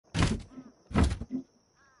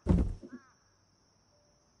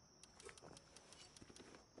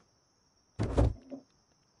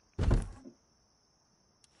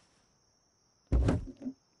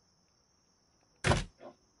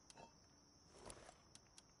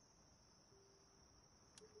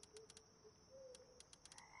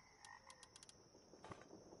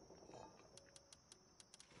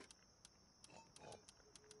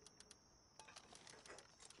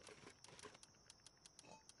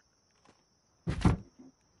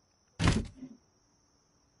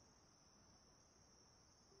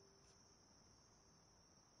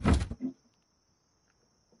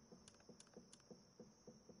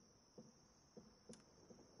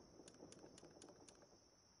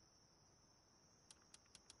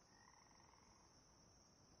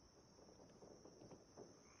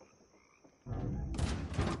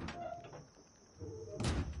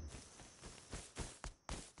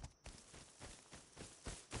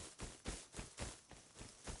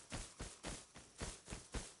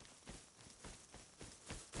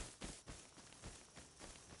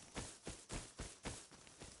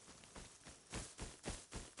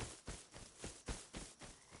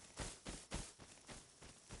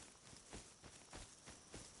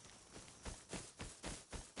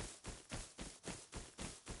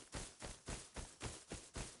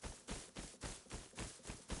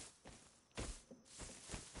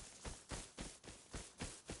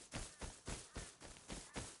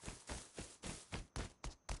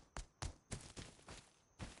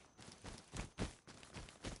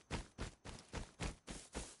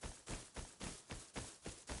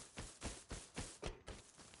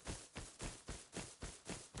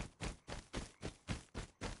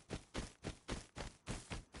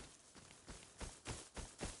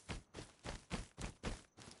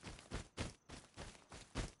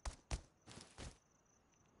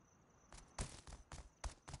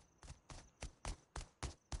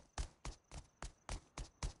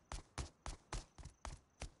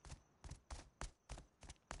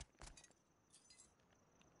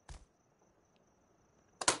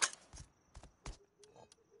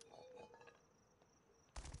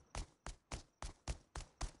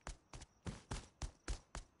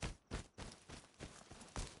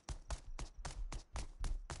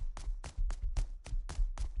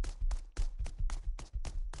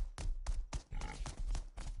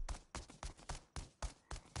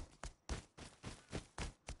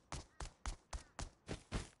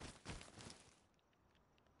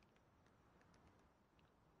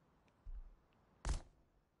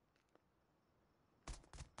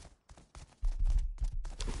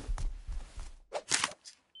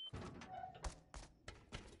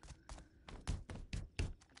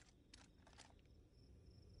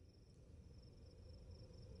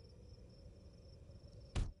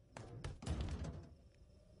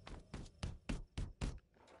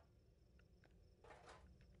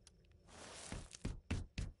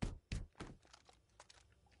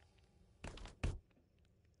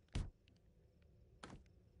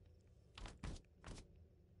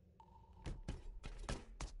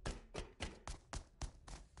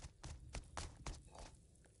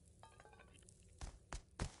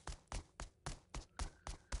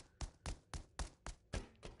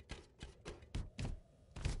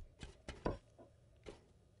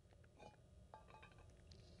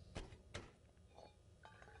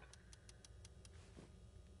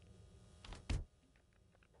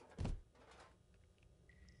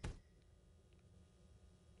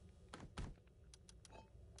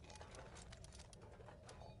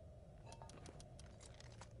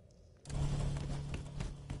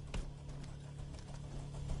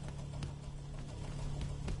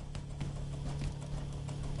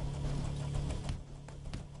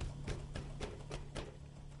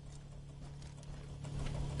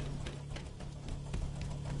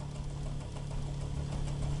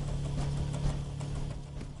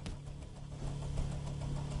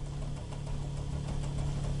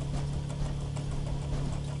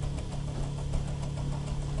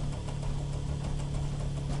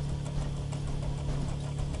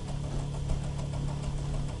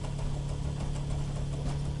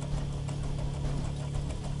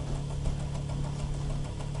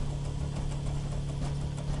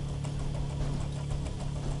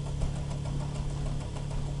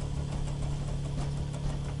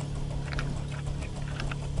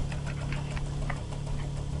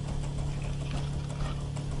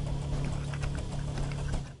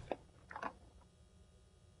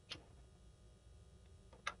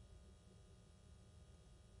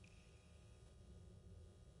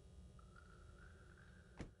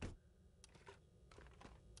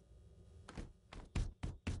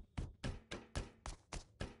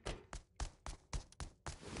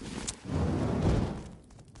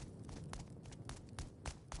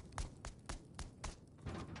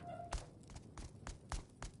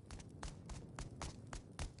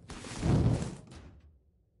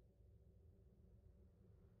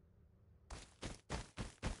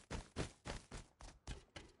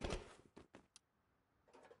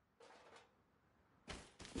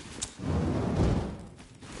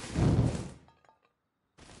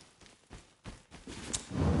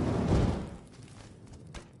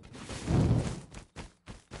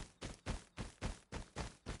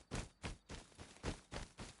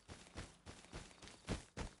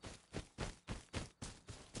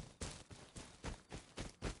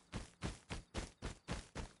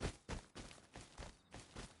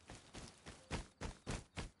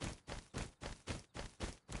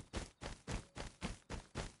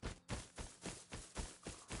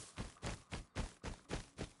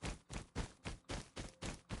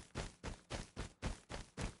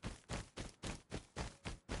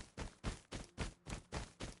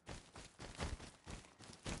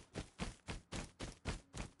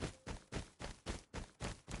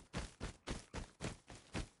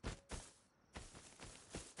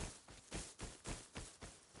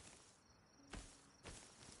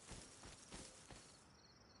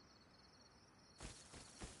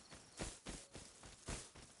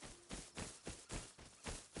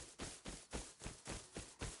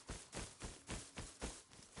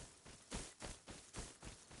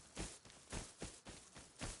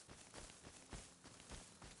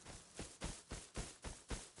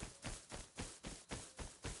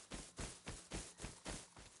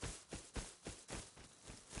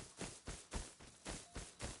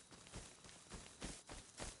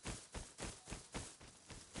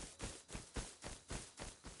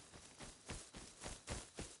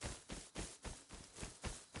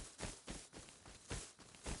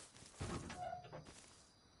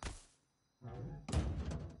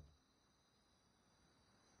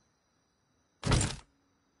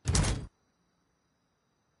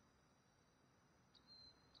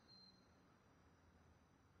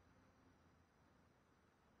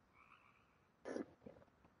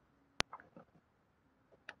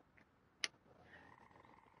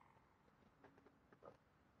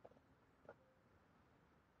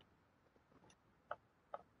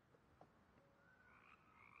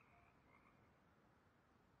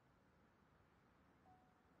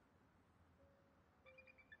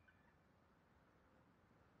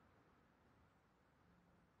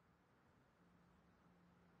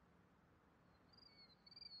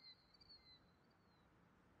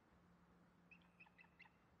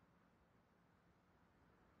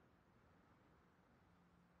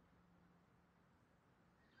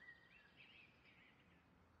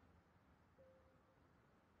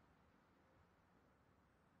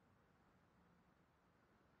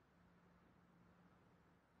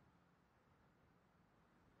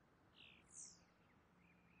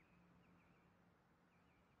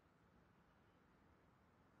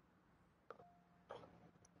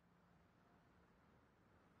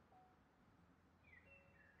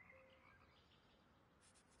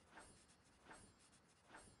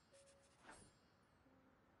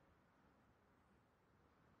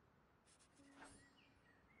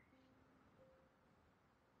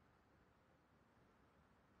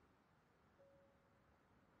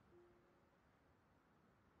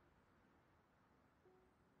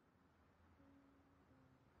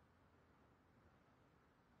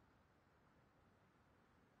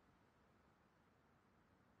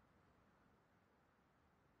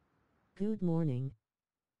Good morning.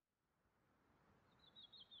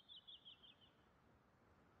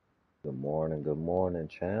 Good morning,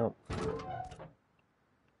 champ.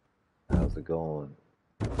 How's it going?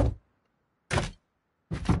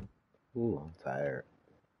 Ooh, I'm tired.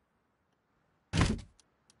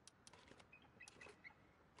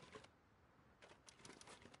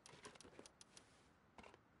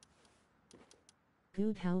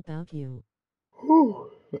 Good, how about you?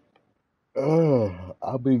 Whew.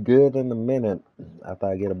 I'll be good in a minute after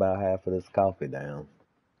I get about half of this coffee down,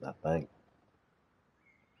 I think.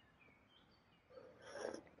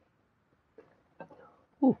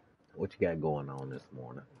 Whew. What you got going on this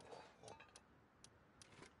morning?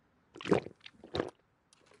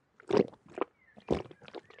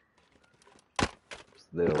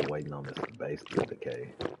 Still waiting on this base to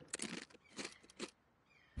decay.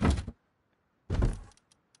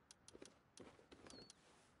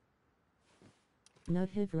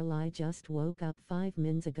 Nuthevril, just woke up 5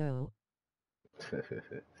 minutes ago.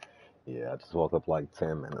 Yeah, I just woke up like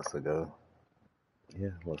 10 minutes ago.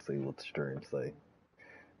 Yeah, let's see what the stream say.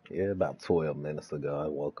 Yeah, about 12 minutes ago I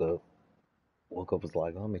woke up. Woke up was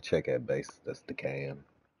like, let me check that base that's decaying.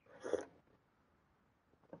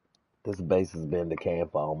 This base has been decaying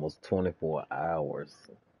for almost 24 hours.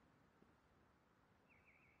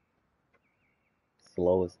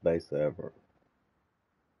 Slowest base ever.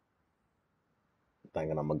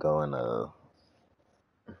 Thinking I'm gonna go and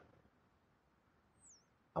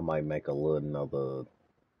I might make a little another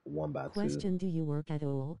 1x2. Question, do you work at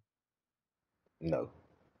all? No,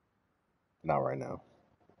 not right now.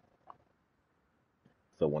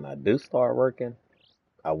 So when I do start working,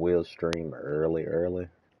 I will stream early.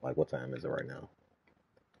 Like what time is it right now?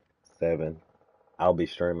 7. I'll be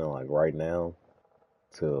streaming like right now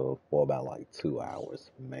till for about like 2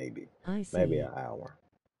 hours, I maybe see. an hour.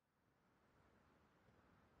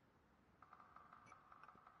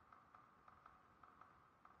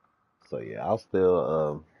 So yeah, I'll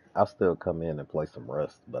still come in and play some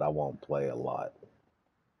Rust, but I won't play a lot.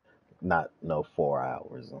 Not no 4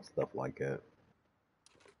 hours and stuff like that.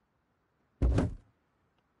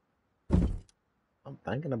 I'm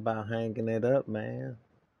thinking about hanging it up, man,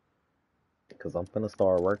 because I'm gonna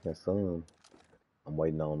start working soon. I'm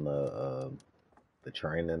waiting on the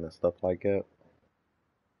training and stuff like that.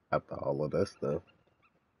 After all of that stuff,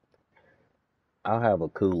 I'll have a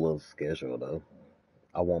cool little schedule though.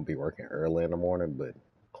 I won't be working early in the morning, but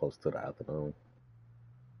close to the afternoon.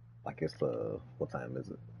 Like it's what time is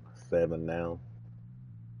it? 7 now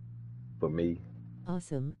for me.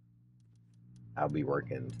 Awesome. I'll be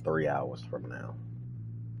working 3 hours from now,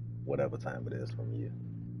 whatever time it is from you.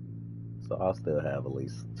 So I'll still have at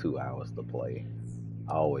least 2 hours to play.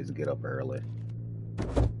 I always get up early.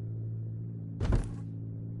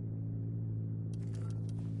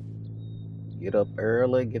 Get up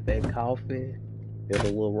early, get that coffee, get a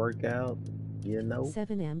little workout, you know?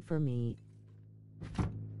 7 am for me.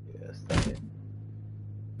 Yes, same.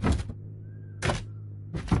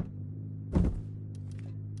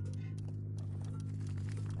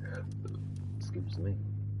 Excuse me.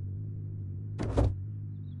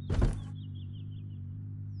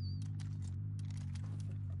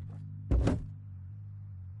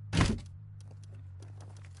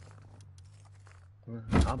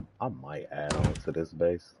 I might add on to this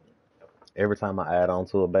base. Every time I add on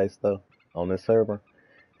to a base, though, on this server,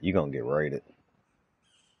 you're gonna get raided.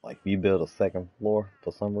 Like, if you build a second floor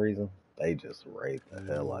for some reason, they just raid the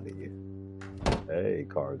hell out of you. Hey,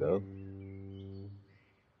 cargo.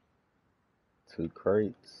 2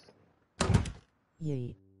 crates.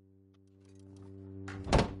 Yay.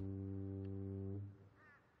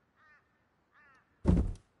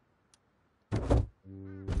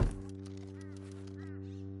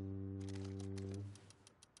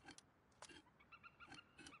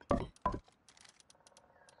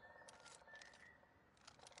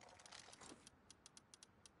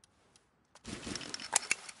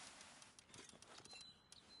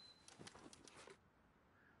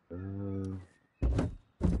 Uh,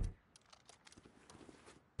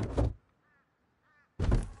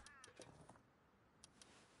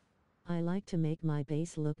 I like to make my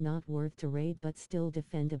base look not worth to raid but still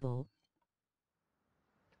defendable.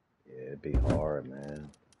 yeah, it'd be hard, man.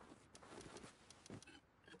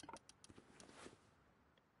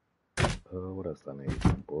 What else I need?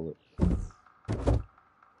 Some bullets.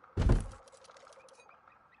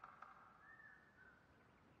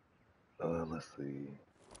 Let's see.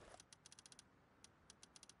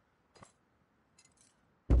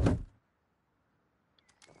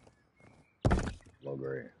 Low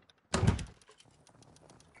grade.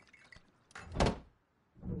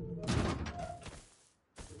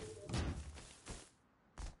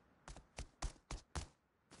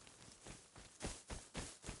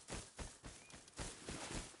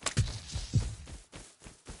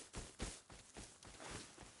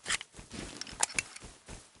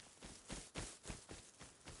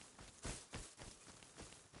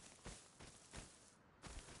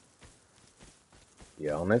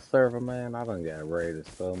 Yeah, on this server, man, I done got raided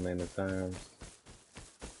so many times.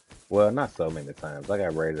 Well, not so many times. I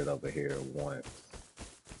got raided over here once,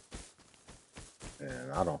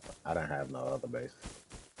 and I don't have no other base.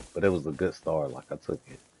 But it was a good start. Like I took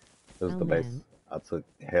it. It was Oh the base man. I took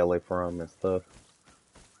Heli from and stuff.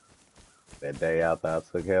 That day after I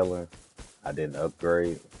took Heli, I didn't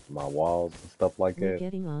upgrade my walls and stuff like We that.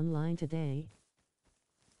 getting online today?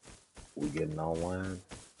 We getting online?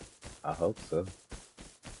 I hope so.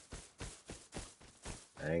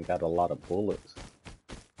 I ain't got a lot of bullets,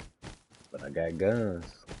 but I got guns.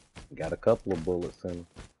 Got a couple of bullets in 'em.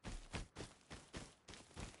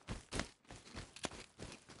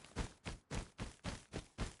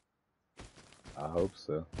 I hope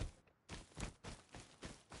so.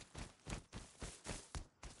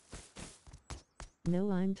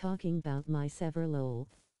 No, I'm talking about my server lol.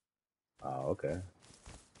 Oh, okay.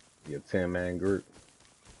 Your 10-man group.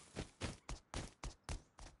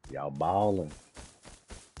 Y'all balling.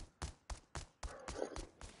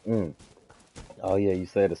 Mm. Oh yeah, you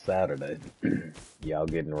said it's Saturday. Y'all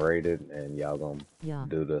getting raided and y'all gonna Yeah.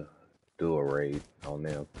 do a raid on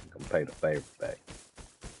them. Gonna pay the favor back.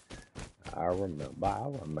 I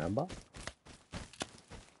remember.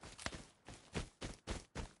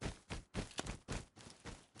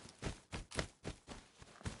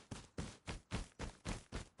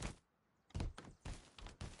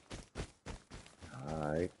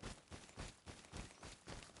 Alright.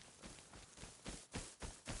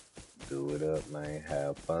 Do it up, man.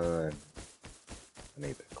 Have fun. I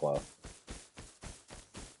need the cloth.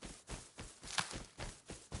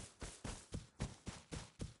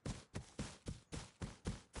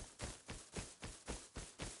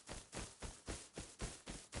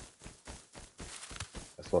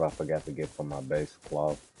 That's what I forgot to get for my base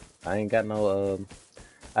cloth. I ain't got no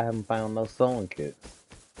I haven't found no sewing kits.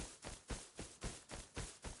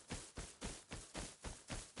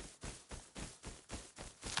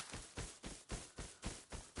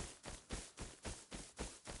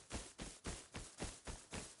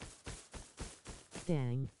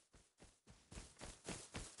 Dang.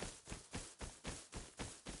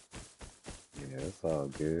 Yeah, it's all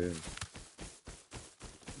good.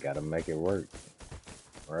 Gotta make it work,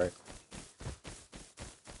 right?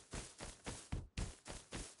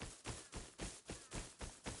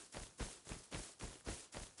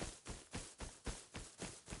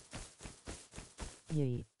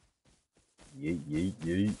 Yeet. Yeet, yeet,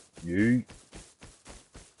 yeet, yeet.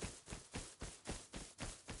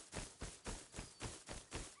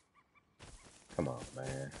 Come on,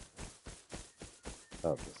 man.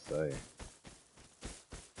 Tough to say.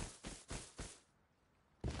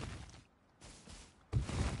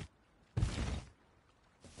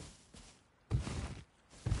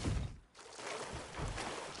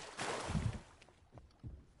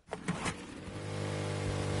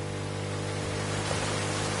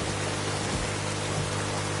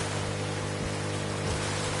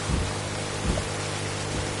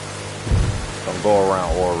 Don't go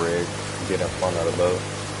around or rig. Get in front of the boat.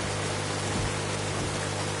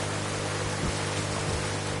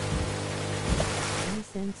 I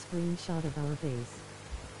sent screenshot of our base.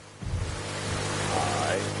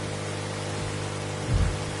 Alright.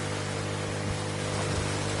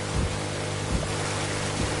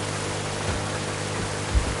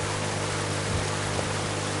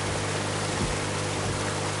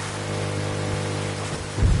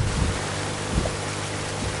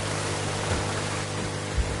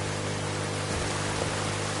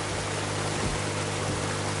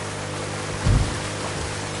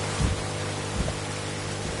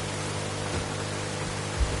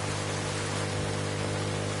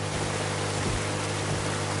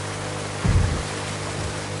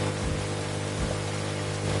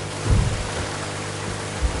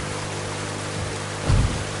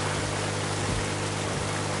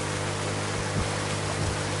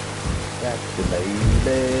 That's the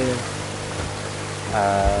baby.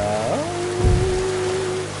 Oh.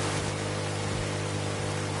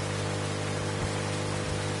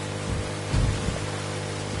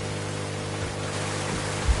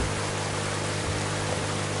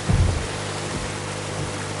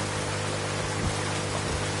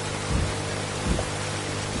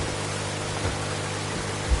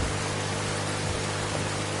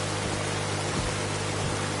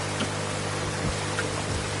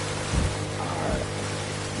 Alright.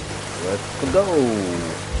 Let's go.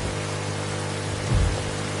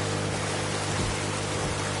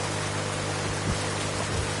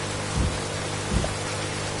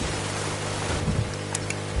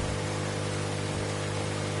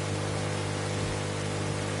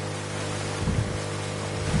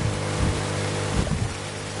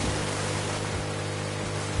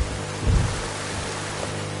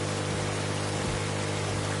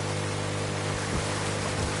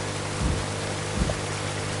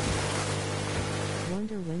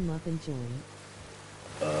 wonder when Muffin joined.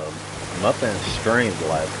 Muffin streamed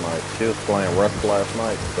last night. She was playing Rust last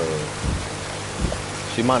night, so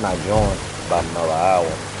she might not join about another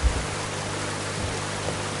hour.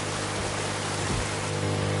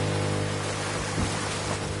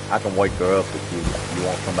 I can wake her up if you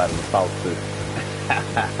want somebody to talk to.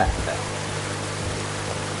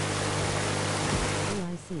 Oh,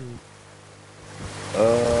 I see. I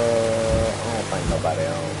don't think nobody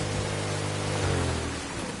on.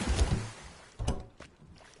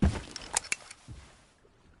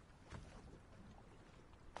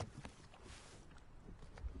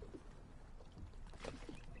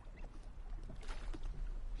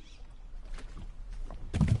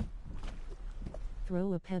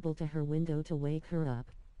 Throw a pebble to her window to wake her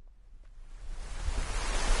up.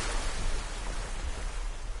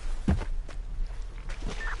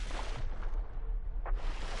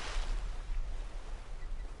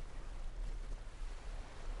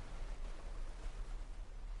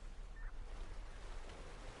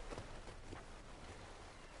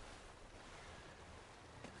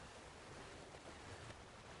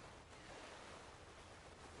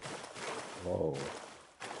 Whoa.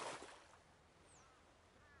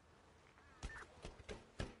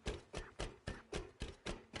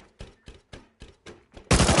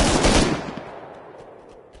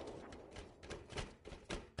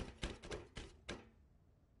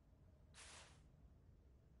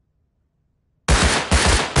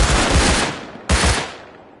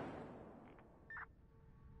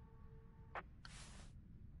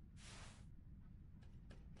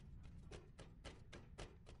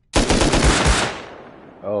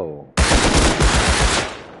 Oh.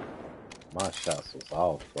 My shots was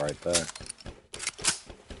off right there.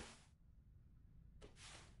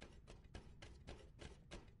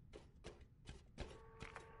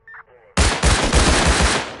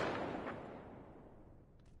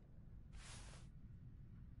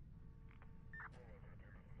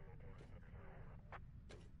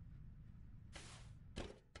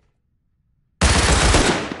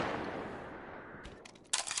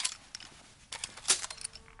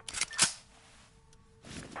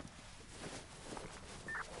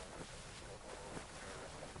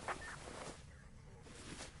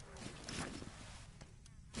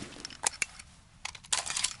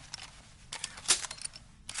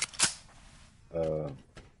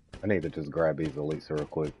 I need to just grab these elites real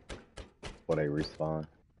quick before they respawn.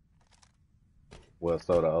 Well,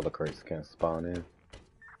 so the other crates can't spawn in.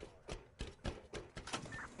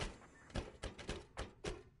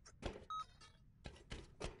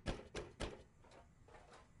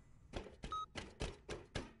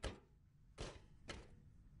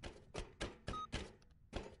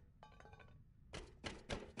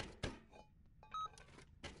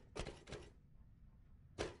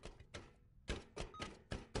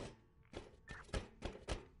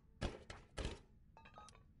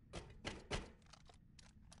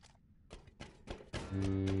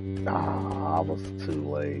 Ah, I was too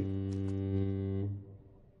late.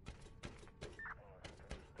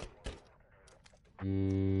 No.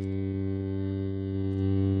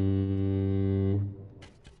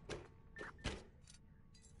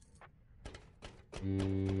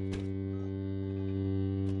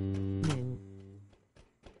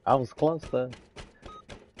 I was close though.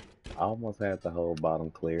 I almost had the whole bottom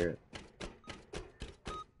cleared.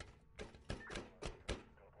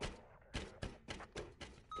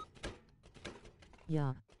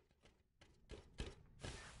 Yeah.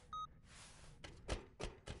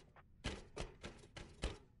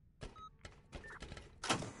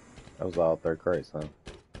 That was all third crates, huh?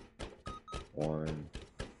 1,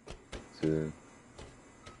 2.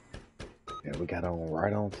 Yeah, we got on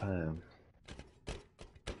right on time.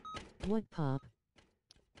 What pop?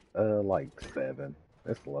 Like 7.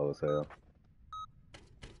 It's low as hell.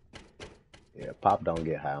 Yeah, pop don't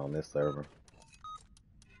get high on this server.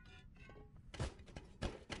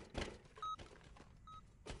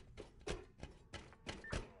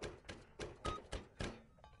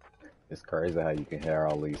 It's crazy how you can hear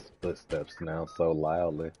all these footsteps now so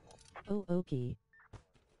loudly. Oh, okay.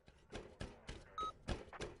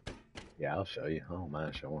 Yeah, I'll show you. I don't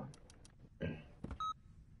mind showing.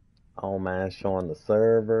 I don't mind showing the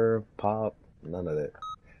server, pop, none of that.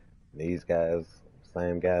 These guys,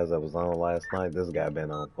 same guys that was on last night, this guy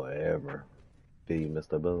been on forever. B,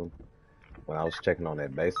 Mr. Boom. When I was checking on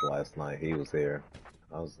that base last night, he was here.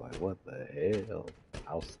 I was like, what the hell?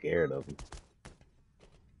 I was scared of him.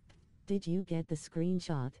 Did you get the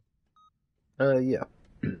screenshot? Yeah.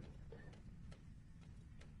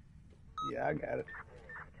 Yeah, I got it.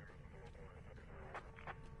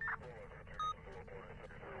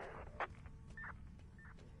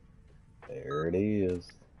 There it is.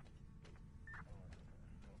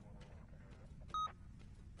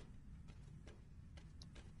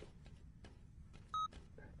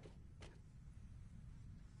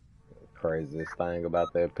 Craziest thing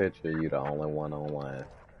about that picture, you the only one online.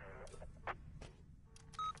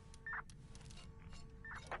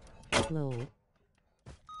 Lol. You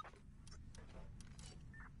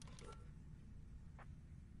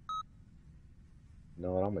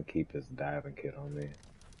know what? I'm gonna keep this diving kit on me.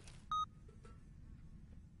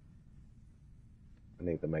 I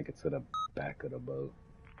need to make it to the back of the boat.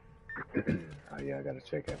 Oh yeah, I gotta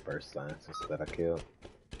check out first scientists that I killed.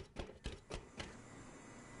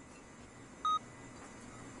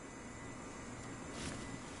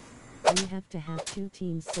 We have to have 2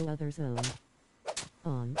 teams so others own.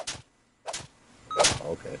 On.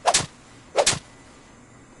 Okay.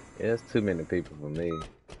 Yeah, it's too many people for me.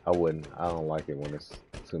 I don't like it when it's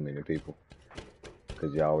too many people.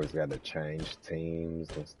 Cause you always gotta change teams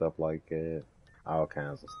and stuff like that. All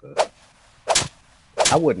kinds of stuff.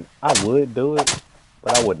 I would do it,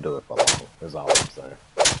 but I wouldn't do it for long, is all I'm saying.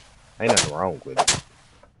 Ain't nothing wrong with it.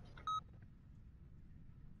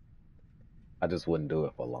 I just wouldn't do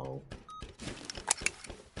it for long.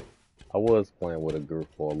 I was playing with a group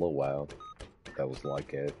for a little while that was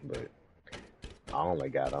like it, but I only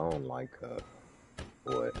got on like,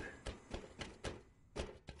 what?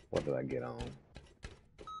 What did I get on?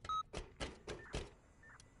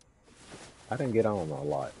 I didn't get on a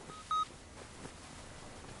lot.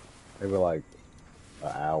 Maybe like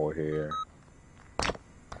an hour here,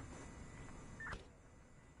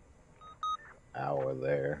 hour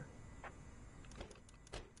there.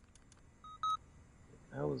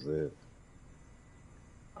 That was it.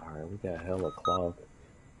 Alright, we got hella cloth.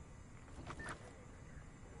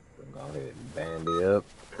 Go ahead and bandy up.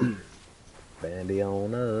 Bandy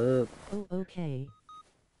on up. Oh, okay.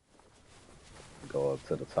 Go up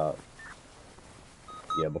to the top.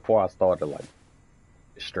 Yeah, before I started like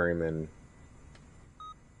streaming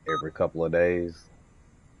every couple of days,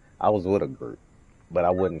 I was with a group, but I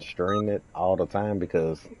wouldn't stream it all the time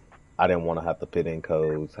because I didn't want to have to put in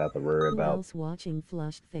codes, have to worry Who about else watching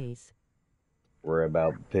flushed face? worry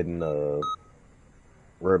about putting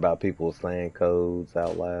worry about people saying codes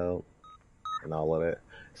out loud and all of that.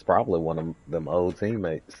 It's probably one of them old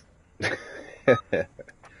teammates.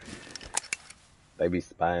 They be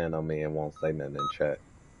spying on me and won't say nothing in chat.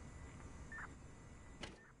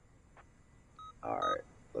 Alright,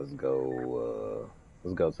 let's go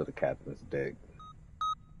to the captain's deck.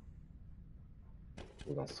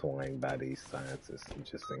 We're gonna swing by these scientists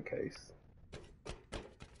just in case.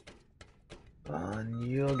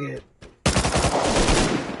 You'll get.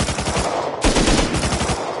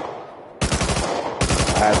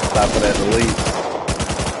 I had to stop it at the least.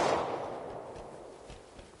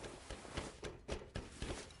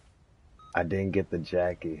 I didn't get the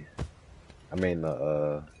Jackie. I mean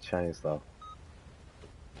the chainsaw.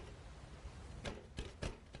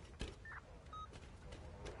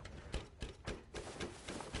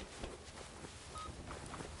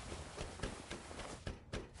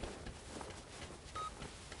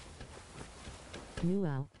 New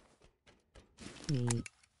out. Me.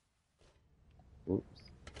 Oops.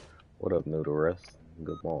 What up, Noodle Rest?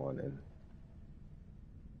 Good morning.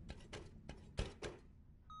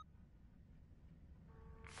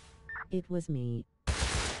 It was me.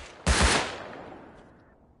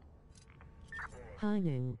 Hi,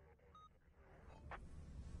 New.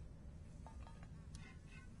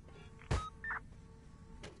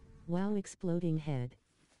 Wow, exploding head.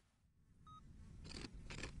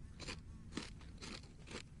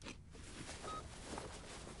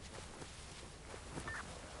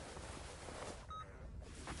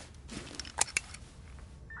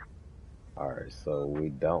 Alright, so we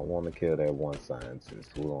don't want to kill that one scientist.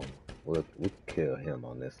 We'll kill him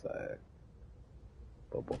on this side.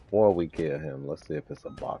 But before we kill him, let's see if it's a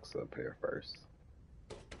box up here first.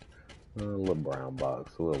 A little brown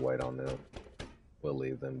box. We'll wait on them. We'll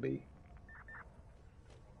leave them be.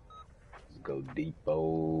 Let's go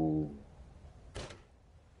depot.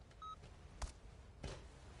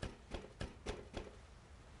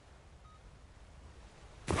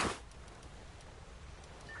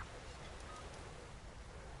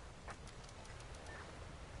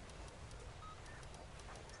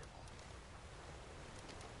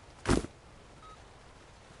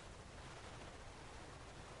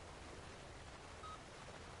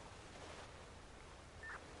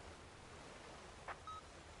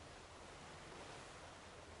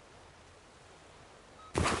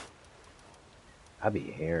 I be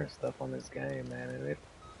hearing stuff on this game, man, and it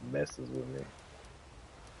messes with me.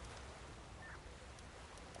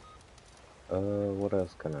 What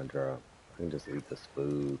else can I drop? I can just eat this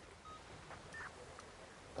food.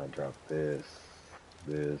 I drop this,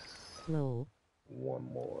 Lol. one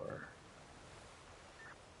more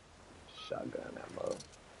shotgun ammo.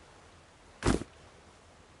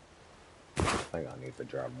 I think I need to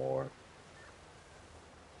drop more.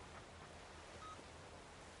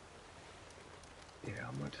 Yeah,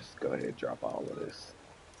 I'm gonna just go ahead and drop all of this.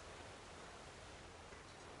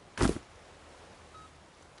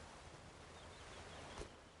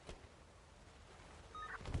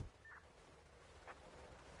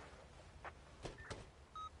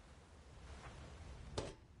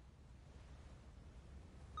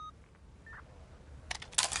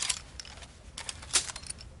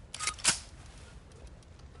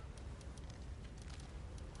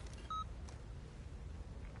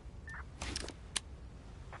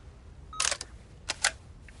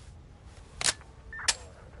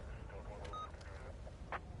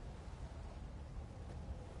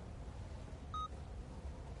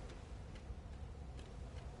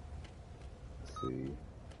 Let's see.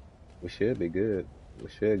 We should be good. We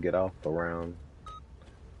should get off around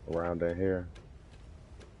in here.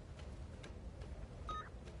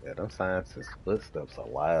 Yeah, them scientists' footsteps are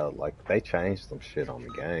loud. Like they changed some shit on the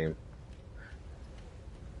game.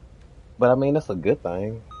 But I mean, that's a good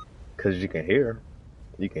thing, cause you can hear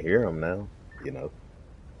them now. You know,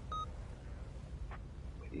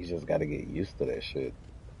 you just got to get used to that shit.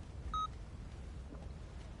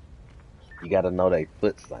 You got to know they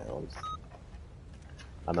foot sounds.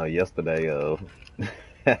 I know yesterday,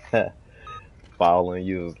 following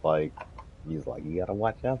you was like, you gotta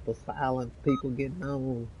watch out for silent people getting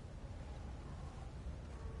on.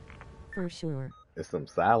 For sure. It's some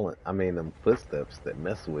silent, I mean, them footsteps that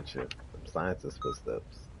mess with you. Them scientist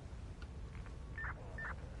footsteps.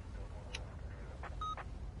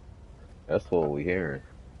 That's what we hearing.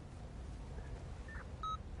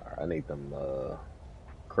 All right, I need them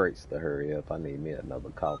crates to hurry up. I need me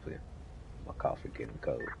another coffee. My coffee getting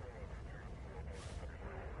cold.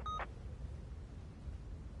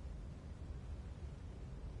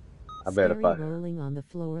 Scary rolling on the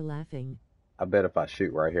floor laughing. I bet if I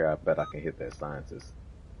shoot right here, I bet I can hit that scientist.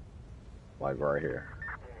 Like right here.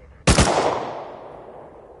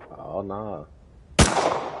 Oh no.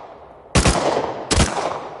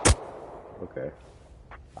 Okay.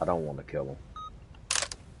 I don't want to kill him.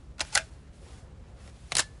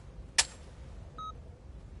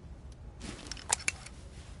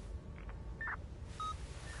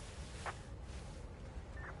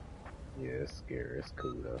 Yeah, it's scary. It's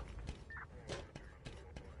cool though.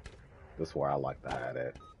 This is where I like to hide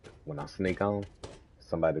at. When I sneak on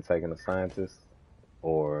somebody taking a scientist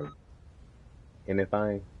or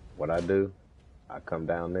anything, what I do, I come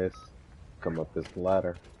down this, come up this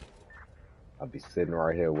ladder. I'll be sitting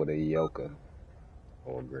right here with a yoka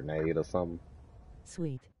or a grenade or something.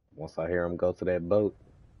 Sweet. Once I hear them go to that boat,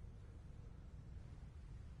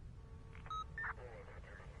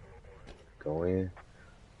 go in.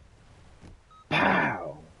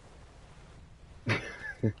 Pow!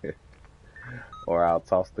 Or I'll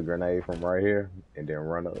toss the grenade from right here and then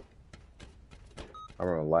run up. I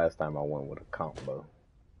remember last time I went with a combo.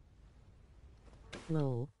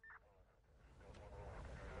 Lol.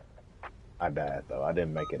 I died though. I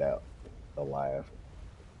didn't make it out alive.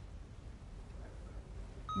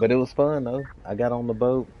 But it was fun though. I got on the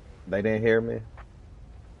boat. They didn't hear me.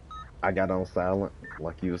 I got on silent,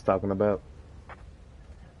 like you was talking about.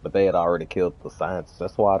 But they had already killed the scientists.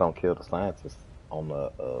 That's why I don't kill the scientists on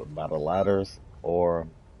the by the ladders or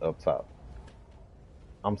up top.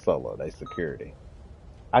 I'm solo. They security.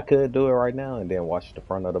 I could do it right now and then watch the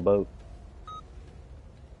front of the boat.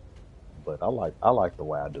 But I like the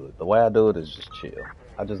way I do it. The way I do it is just chill.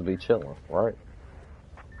 I just be chilling, right?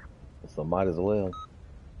 So might as well.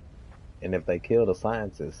 And if they kill the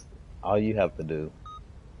scientists, all you have to do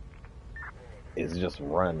is just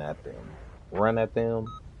run at them. Run at them.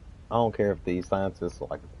 I don't care if these scientists,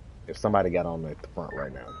 like, if somebody got on at the front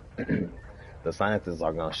right now, the scientists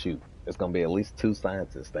are gonna shoot. It's gonna be at least two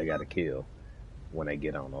scientists they gotta kill when they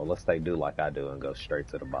get on. Unless they do like I do and go straight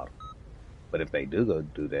to the bottom. But if they do go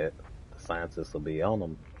do that, the scientists will be on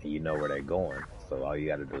them and you know where they're going. So all you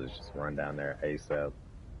gotta do is just run down there ASAP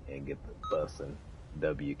and get the bus and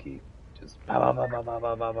W key. Just bah, bah, bah, bah,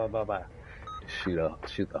 bah, bah, bah, bah, bah, bah.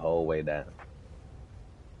 Shoot the whole way down.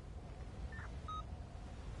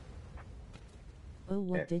 Oh,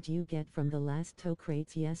 what did you get from the last tow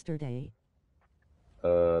crates yesterday?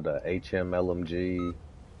 The HM LMG,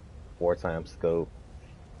 4x scope.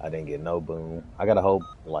 I didn't get no boom. I got a whole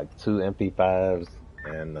like two MP5s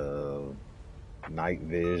and night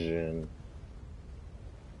vision,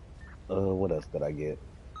 What else did I get?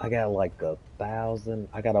 I got like 1,000.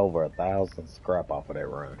 I got over 1,000 scrap off of that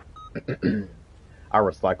run. I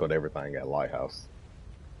recycled everything at Lighthouse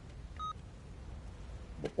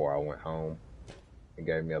before I went home. It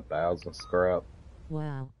gave me 1,000 scrap.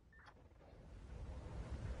 Wow.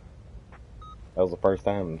 That was the first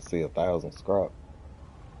time to see 1,000 scrap.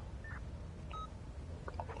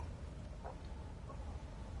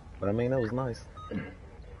 But I mean, it was nice.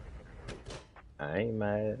 I ain't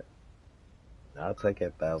mad. I'll take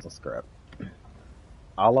that 1,000 scrap.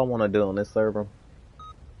 All I want to do on this server,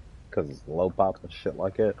 because it's low pops and shit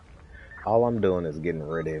like that, all I'm doing is getting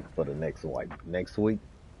ready for the next wipe. Next week,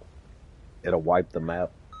 it'll wipe the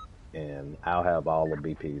map, and I'll have all the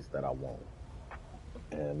BPs that I want.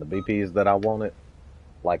 And the BPs that I wanted,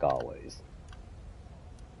 like always,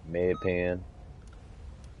 med pen.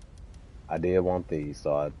 I did want these,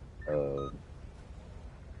 so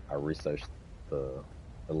I researched the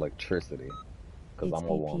electricity because It's I'm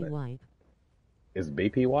gonna want BP it. wipe. Is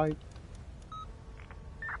BP white?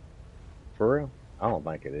 For real? I don't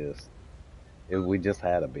think it is. We just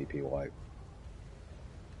had a BP wipe.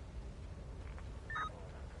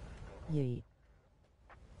 Yeet.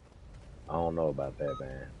 I don't know about that,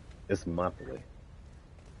 man. It's monthly.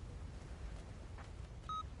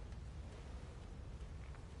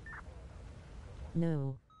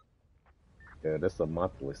 No. Yeah, this is a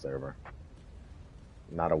monthly server,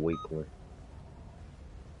 not a weekly.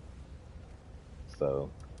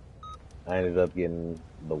 So I ended up getting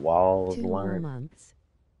the walls 2 more learned. months.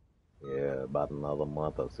 Yeah, about another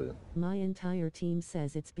month or two. My entire team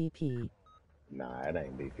says it's BP. Nah, it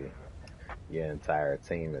ain't BP. Your entire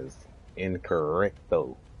team is incorrect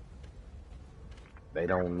though. They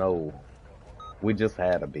don't know. We just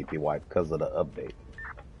had a BP wipe because of the update.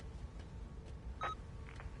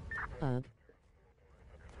 Ugh.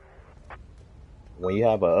 When you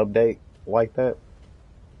have an update like that,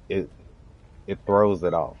 it throws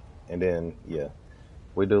it off. And then yeah,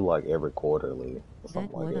 we do like every quarterly or something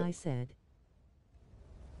That's like what that. I said.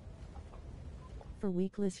 For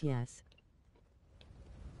weekless, yes.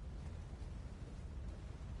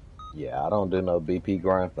 Yeah, I don't do no BP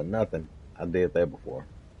grind for nothing. I did that before.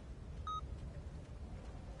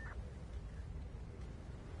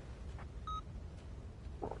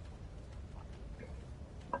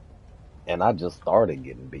 And I just started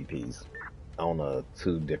getting BPs on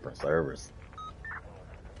 2 different servers.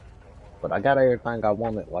 But I got everything I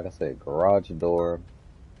wanted. Like I said, garage door,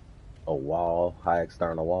 a wall, high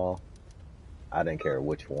external wall. I didn't care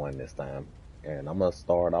which one this time. And I'm gonna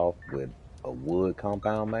start off with a wood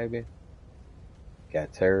compound maybe.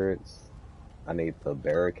 Got turrets. I need the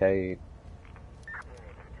barricade.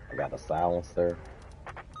 I got a silencer.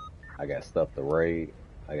 I got stuff to raid.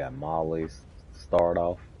 I got mollies to start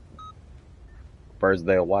off. First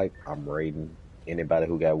day of wipe, I'm raiding anybody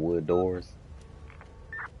who got wood doors.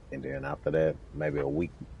 And then after that, maybe a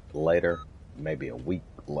week later,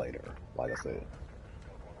 like I said.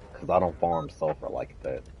 Because I don't farm sulfur like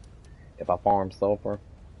that. If I farm sulfur,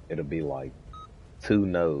 it'll be like 2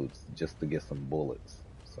 nodes just to get some bullets.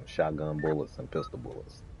 Some shotgun bullets and pistol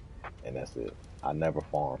bullets. And that's it. I never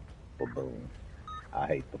farm for boom. I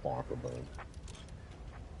hate the farm for boom.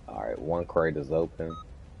 Alright, 1 crate is open.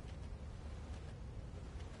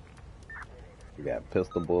 We got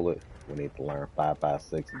pistol bullet. We need to learn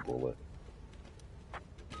 5.56 bullet.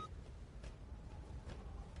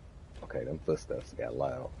 Okay, them footsteps got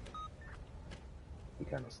loud. He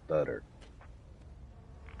kind of stuttered.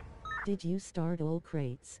 Did you start all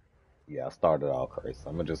crates? Yeah, I started all crates.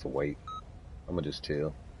 I'm gonna just wait. I'm gonna just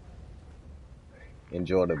chill.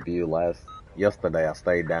 Enjoy the view. Yesterday I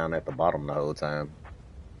stayed down at the bottom the whole time.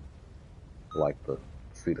 Like to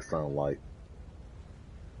see the sunlight.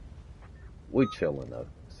 We chilling though.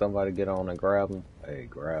 Somebody get on and grab him. Hey,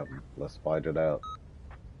 grab him. Let's fight it out.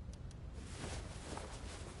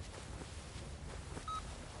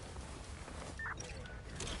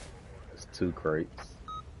 There's 2 crates.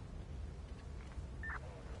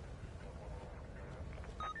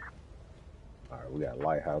 Alright, we got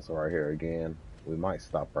Lighthouse right here again. We might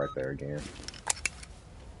stop right there again.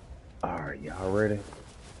 Alright, y'all ready?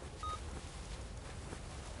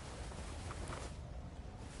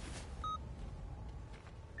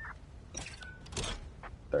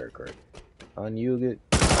 Third crate. Unyug it.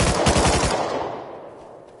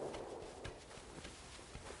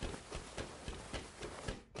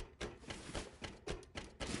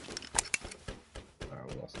 Alright,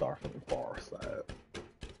 we're gonna start from the far side.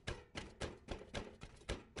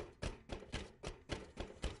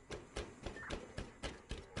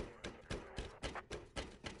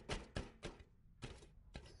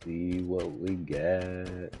 See what we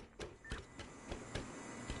got.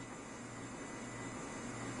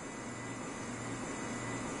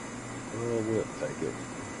 take it.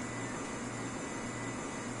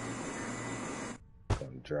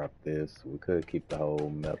 Gonna drop this. We could keep the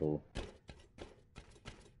whole metal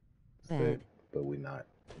set, Bad. but we not.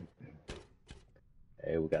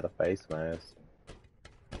 Hey, we got a face mask.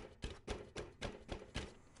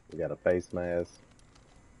 We got a face mask.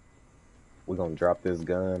 We're gonna drop this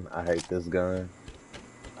gun. I hate this gun.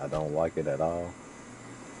 I don't like it at all.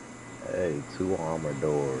 Hey, 2 armor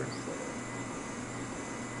doors.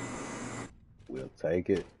 We'll take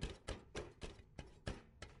it.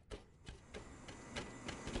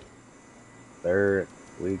 Third,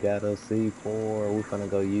 we got a C4. We're gonna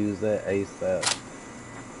go use that ASAP.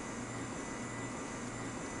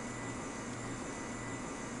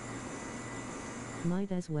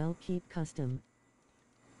 Might as well keep custom.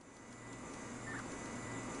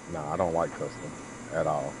 No, I don't like custom at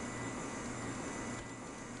all.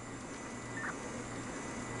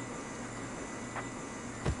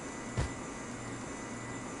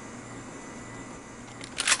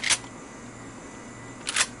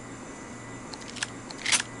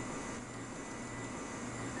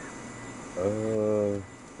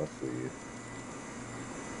 Let's see.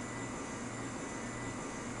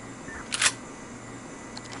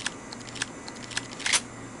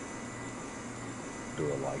 Do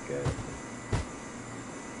it like that.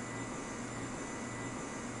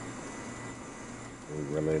 We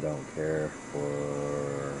really don't care for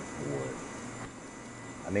what.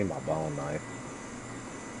 I need my bone knife.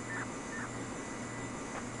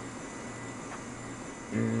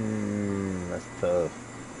 That's tough.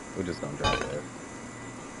 We're just gonna drop that.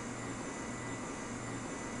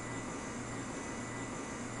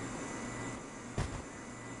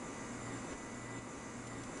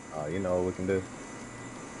 You know what we can do?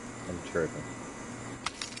 I'm tripping.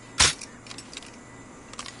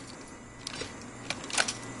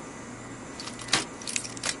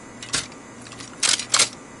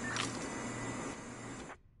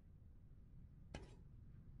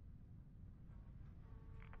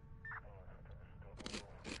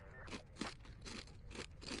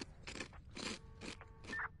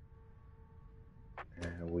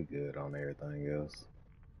 Yeah, we good on everything else.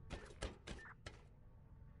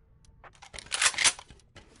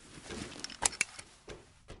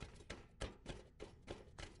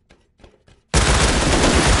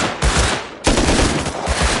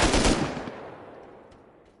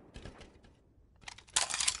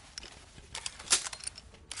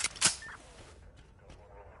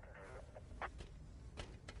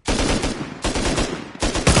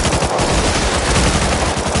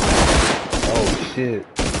 Oh shit.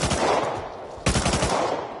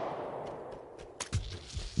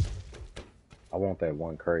 I want that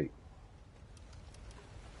one crate.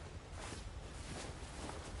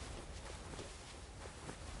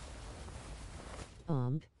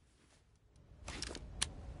 Bombed.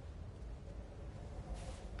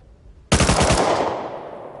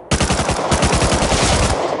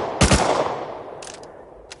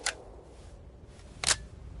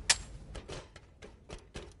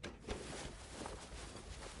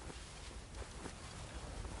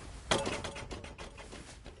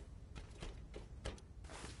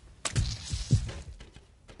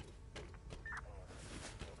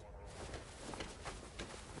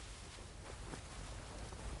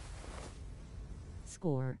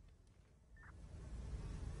 Score.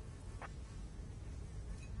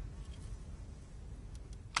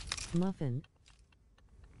 Muffin.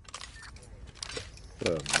 What's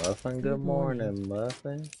up, Muffin? Good morning,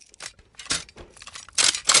 Muffin.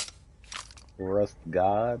 Rust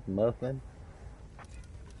God, Muffin.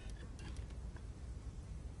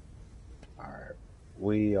 Alright.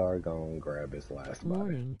 We are gonna grab his last body.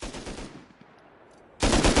 Morning.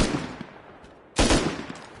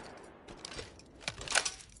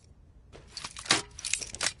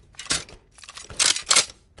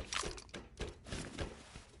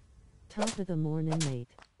 Top of the morning, mate.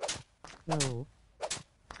 Whoa.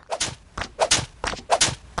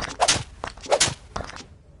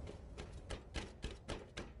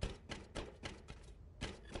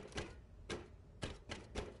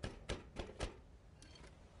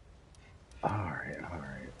 Alright.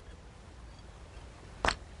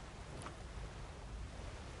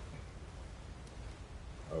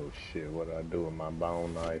 Oh shit, what did I do with my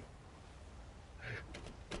bone knife?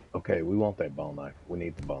 Okay, we want that bone knife. We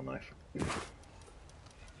need the bone knife.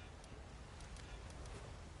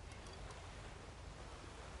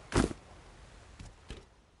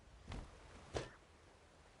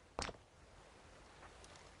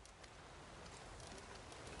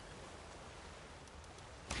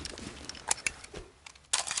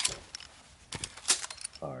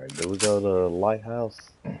 Alright, do we go to Lighthouse?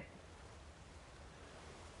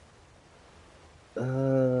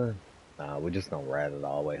 Nah, we're just gonna ride it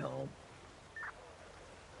all the way home.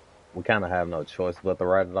 We kind of have no choice but to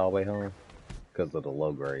ride it all the way home because of the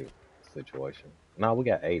low grade situation. Nah, we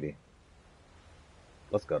got 80.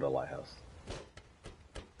 Let's go to Lighthouse.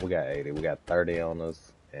 We got 80. We got 30 on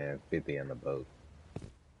us and 50 in the boat.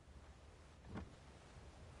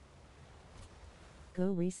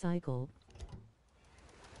 Go recycle.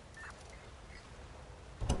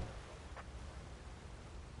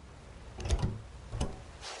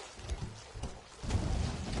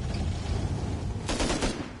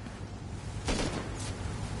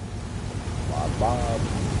 Bob.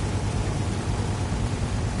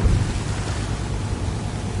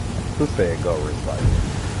 Who said go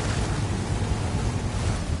recycle?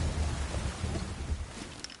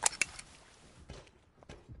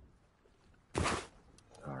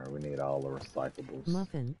 Alright, we need all the recyclables.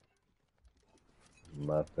 Muffin.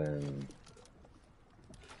 Muffin.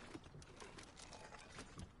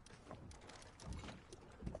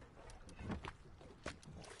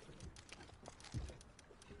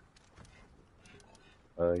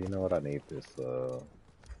 You know what? I need this,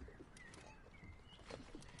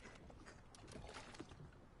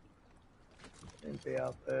 empty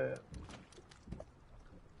out that.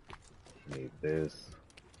 Need this.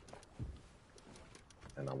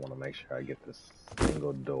 And I want to make sure I get this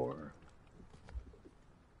single door.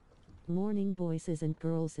 Morning, boyses and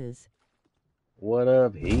girlses. What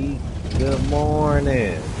up, Heat? Good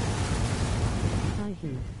morning. Hi,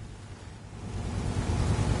 Heat.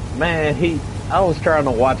 Man, Heat, I was trying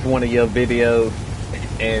to watch one of your videos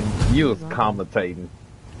and you was Right. commentating.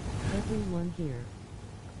 Everyone here.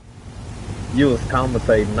 You was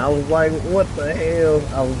commentating. I was like, what the hell?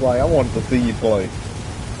 I was like, I wanted to see you play.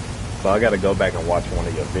 So I gotta go back and watch one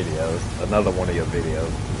of your videos. Another one of your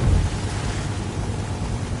videos.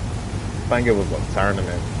 I think it was a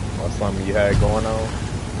tournament or something you had going on.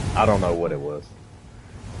 I don't know what it was.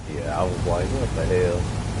 Yeah, I was like, what the hell?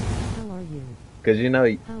 How are you? Cause you know,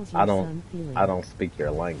 How's your son feeling? I don't speak your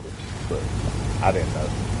language, but I didn't know.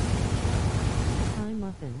 Hi,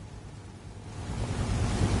 Muffin.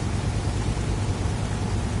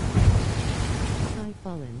 Hi,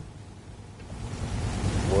 Fallen.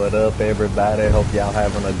 What up, everybody? Hope y'all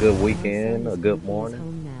having a good My weekend, son a is good home. He is morning.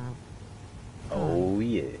 home now. Oh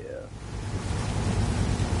yeah.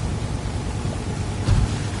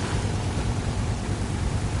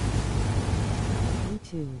 Me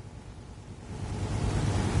too.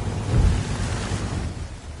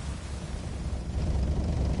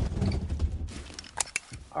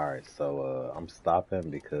 All right, so I'm stopping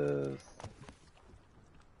because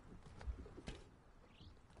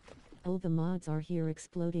Oh, the mods are here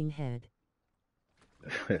exploding head.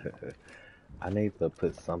 I need to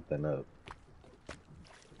put something up.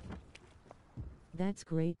 That's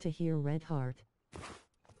great to hear, Red Heart.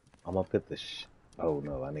 I'm gonna put the oh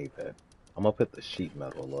no, I need that. I'm gonna put the sheet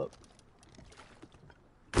metal up.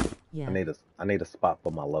 Yeah. I need a spot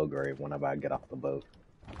for my low grade whenever I get off the boat.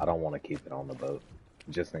 I don't want to keep it on the boat,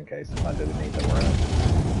 just in case if I do need to run.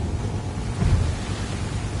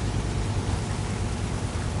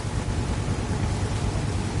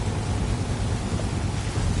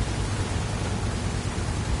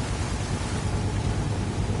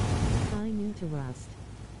 Hi, new to Rust.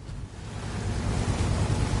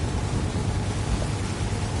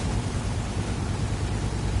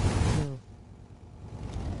 Go.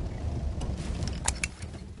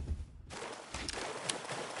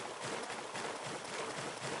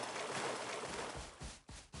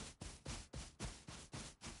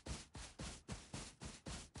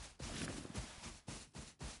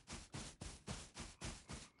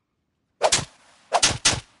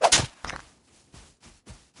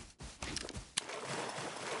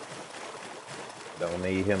 Don't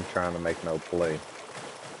need him trying to make no play.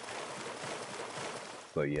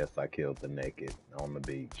 So yes, I killed the naked on the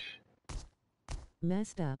beach.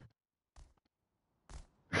 Messed up.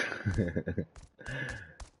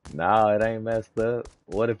 No, it ain't messed up.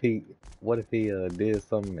 What if he did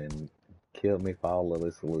something and killed me for all of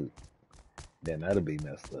this loot? Then that'd be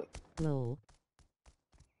messed up. Lol.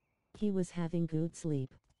 He was having good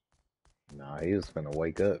sleep. Nah, he was finna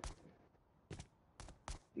wake up.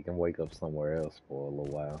 He can wake up somewhere else for a little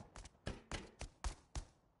while.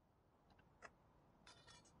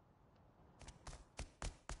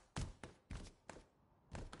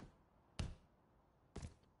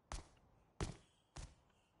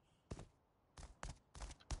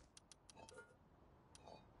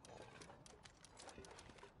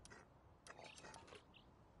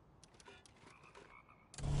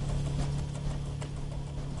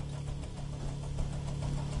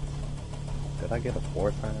 Did I get a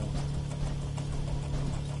 4 times?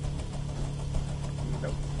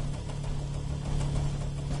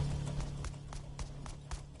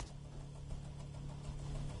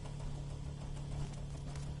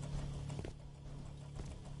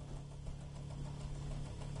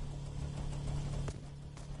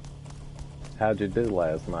 How'd you do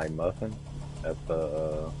last night, Muffin? At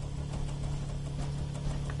the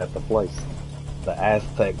place, the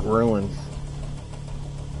Aztec ruins.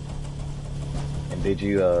 And did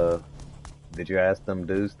you ask them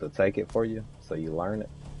dudes to take it for you so you learn it?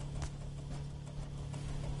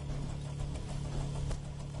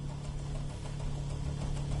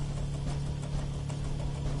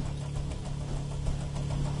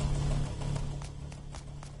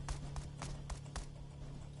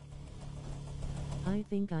 I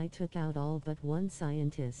think I took out all but one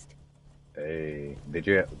scientist. Hey, did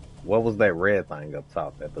you? What was that red thing up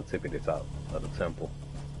top at the tippity top of the temple?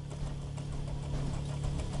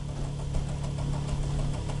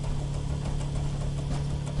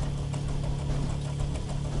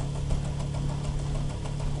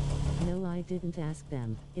 No, I didn't ask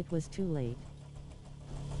them, it was too late.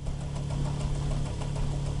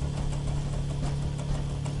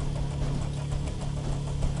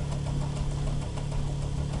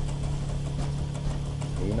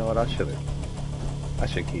 You know what? I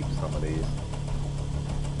should keep some of these.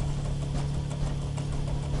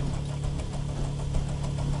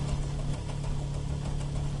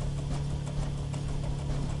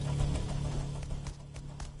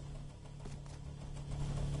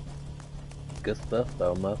 Good stuff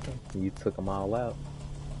though, Muffin. You took them all out.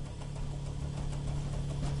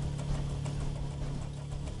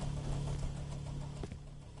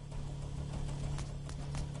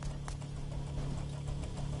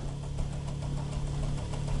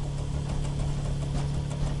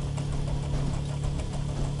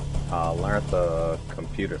 I learned the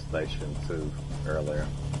computer station too earlier.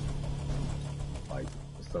 Like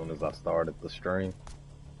as soon as I started the stream,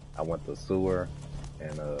 I went to sewer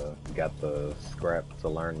and got the scrap to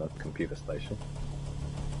learn the computer station.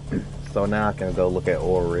 So now I can go look at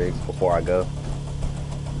oil rigs before I go.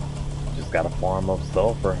 Just gotta farm up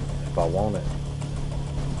sulfur if I want it.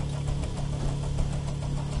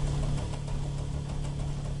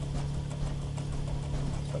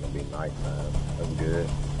 It's gonna be nighttime. That's good.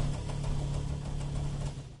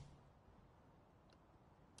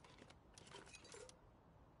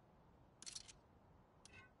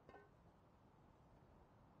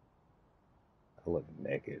 I look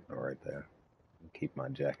naked right there. Keep my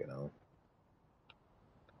jacket on.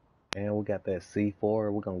 And we got that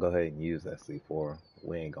C4. We're gonna go ahead and use that C4.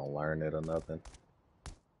 We ain't gonna learn it or nothing.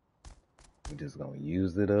 We're just gonna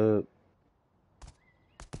use it up.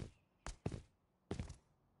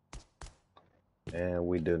 And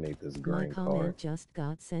we do need this My green comment card. just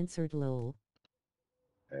got censored, lol.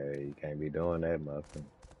 Hey, you can't be doing that, Muffin.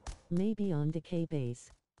 Maybe on Decay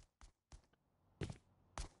Base.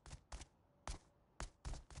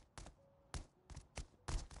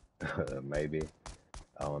 Maybe.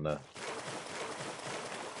 I don't know.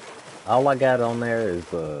 All I got on there is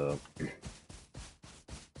the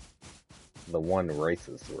one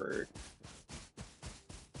racist word.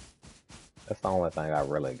 That's the only thing I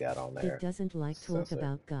really got on there. It doesn't like talk Censored.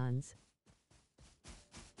 about guns.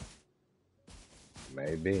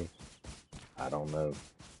 Maybe. I don't know.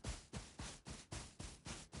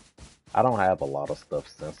 I don't have a lot of stuff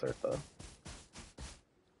censored though.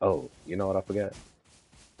 Oh, you know what I forgot?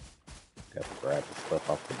 Got to grab the stuff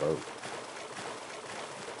off the boat.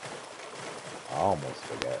 I almost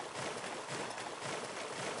forgot.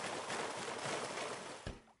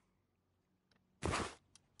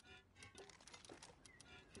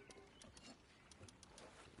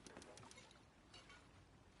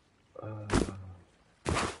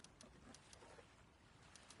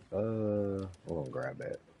 We're gonna grab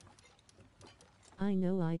that. I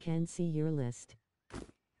know I can see your list.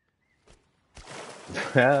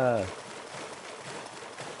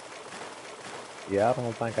 Yeah, I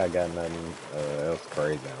don't think I got nothing else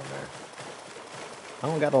crazy on there. I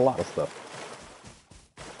don't got a lot of stuff.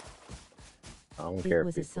 I don't care It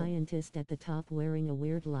was a if people... scientist at the top wearing a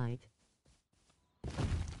weird light.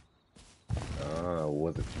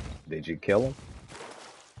 Was it... Did you kill him?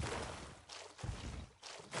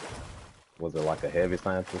 Was it like a heavy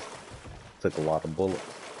scientist? Took a lot of bullets.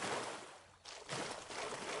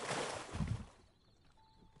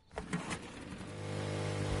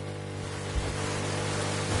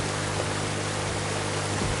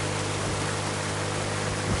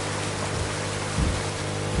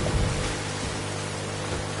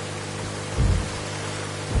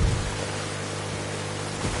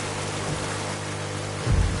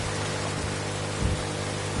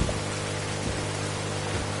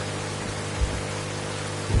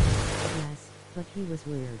 Yes, but he was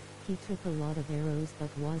weird. He took a lot of arrows but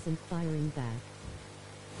wasn't firing back.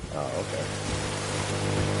 Oh, okay.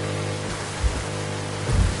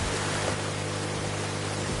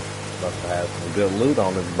 Must have had some good loot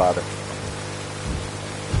on his body.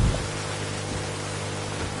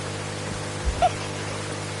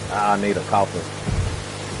 I need a coffin.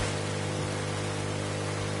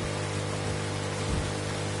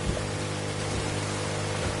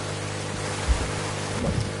 How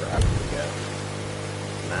much crap we got?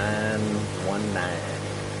 919.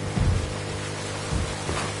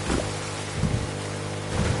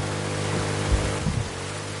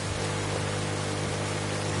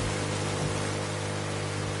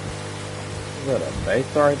 Is that a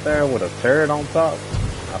base right there with a turret on top?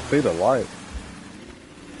 I see the light.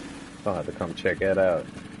 Gonna have to come check that out.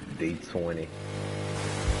 D20.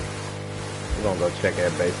 We're gonna go check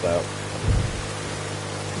that base out.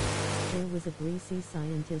 There was a greasy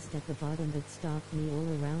scientist at the bottom that stalked me all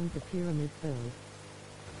around the pyramid though.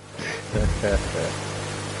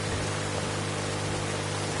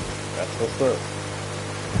 That's what's up.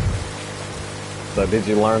 So did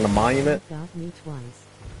you learn the monument? That got me twice.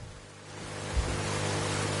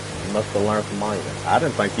 You must have learned the monument. I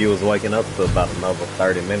didn't think you was waking up to about another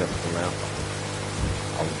 30 minutes from now.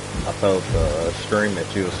 I told the stream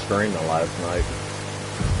that you was streaming last night.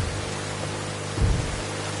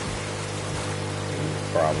 You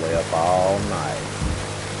was probably up all night.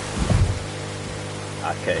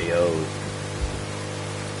 I KO'd.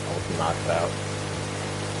 I was knocked out.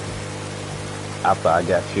 After I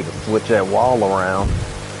got you to switch that wall around.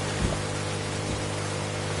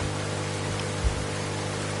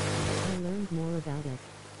 I learned more about it.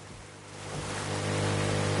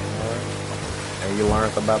 And you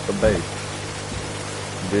learned about the base.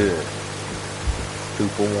 Good. 2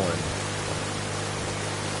 for 1.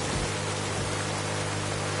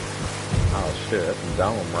 Oh shit, that's a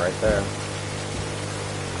dome right there.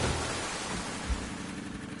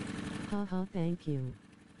 Haha, thank you.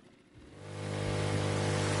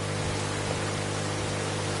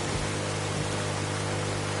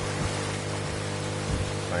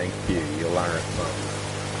 Thank you, you learned something.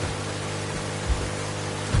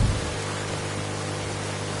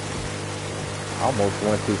 I almost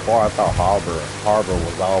went too far. I thought Harbor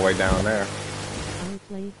was all the way down there. I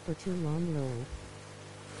played for too long lol.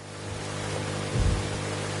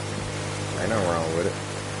 Ain't nothing wrong with it.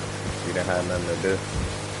 You didn't have nothing to do.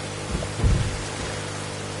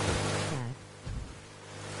 That.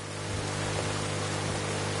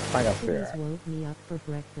 I think I see Please her. woke me up for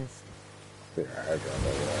breakfast. See her airdrop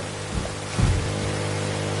over there.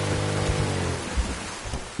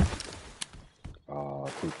 Oh,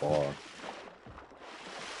 too far.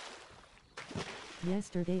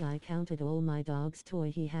 Yesterday I counted all my dog's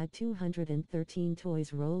toy. He had 213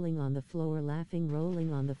 toys rolling on the floor laughing,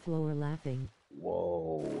 rolling on the floor laughing.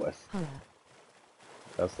 Whoa, Huh.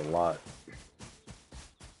 that's a lot.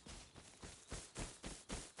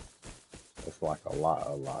 It's like a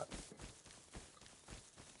lot.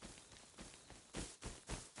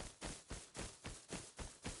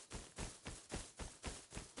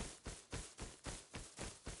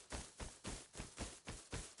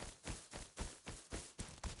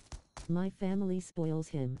 My family spoils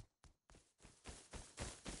him.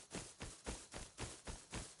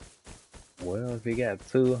 Well, if he got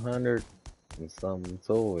 200 and some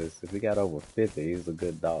toys, if he got over 50, he's a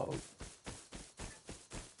good dog.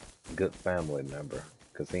 Good family member,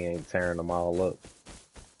 because he ain't tearing them all up.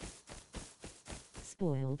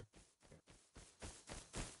 Spoiled.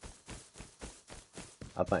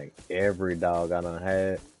 I think every dog I done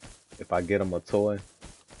had, if I get them a toy,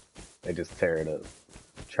 they just tear it up,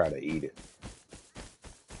 try to eat it.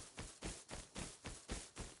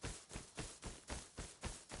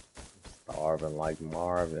 Starving like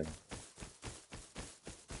Marvin.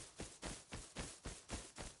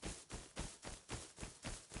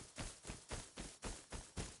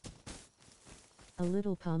 A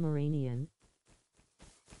little Pomeranian.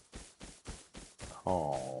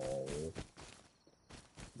 Oh,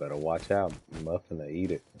 better watch out, Muffin to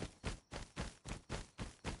eat it.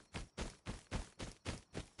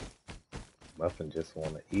 Muffin just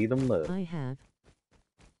want to eat them up. I have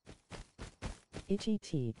itchy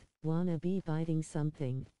teeth. Wanna be biting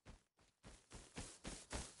something.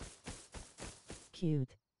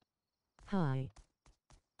 Cute. Hi.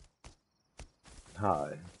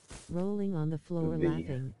 Hi. Rolling on the floor V.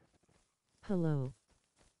 laughing. Hello.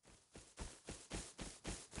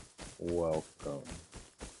 Welcome.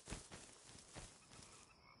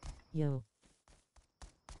 Yo.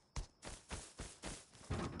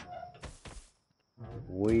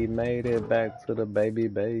 We made it back to the baby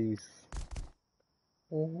base.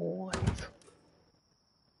 What?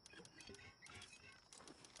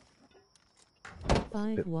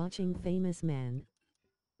 Five watching famous man.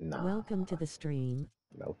 Nah. Welcome to the stream.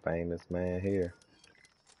 No famous man here.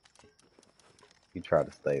 You try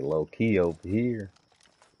to stay low key over here.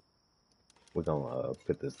 We're gonna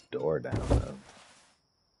put this door down though.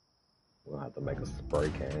 We're gonna have to make a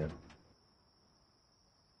spray can.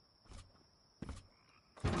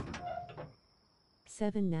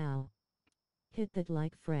 Seven now. Hit that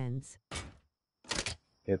like, friends.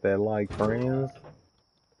 Hit that like, friends.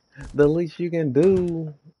 The least you can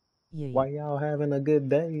do Yee. while y'all having a good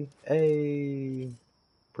day. Hey,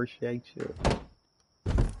 appreciate you.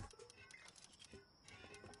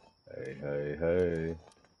 Hey, hey, hey.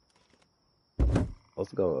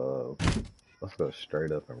 Let's go. Let's go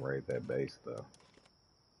straight up and raid that base though.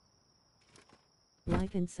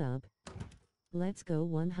 Like and sub. Let's go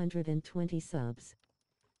 120 subs.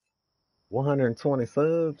 120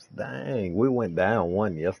 subs? Dang, we went down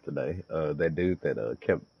one yesterday. That dude that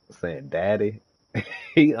kept saying daddy,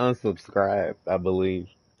 he unsubscribed, I believe,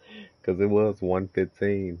 because it was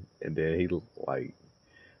 115, and then he like,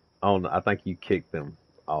 I don't know, I think you kicked him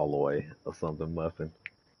all the way or something, Muffin.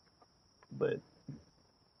 But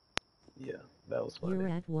yeah, that was You're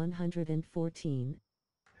funny. at 114.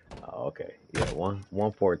 Oh, okay, yeah,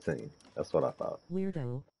 114. That's what I thought.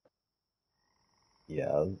 Weirdo.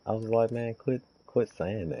 Yeah, I was like, man, quit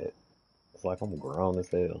saying that. It's like I'm grown as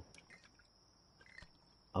hell.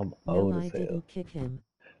 I'm No, old I as hell. didn't kick him.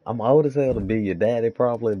 I'm old as hell to be your daddy,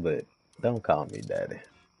 probably, but don't call me daddy.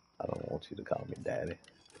 I don't want you to call me daddy.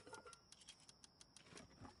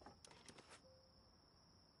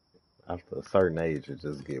 After a certain age, it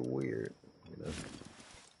just get weird, you know.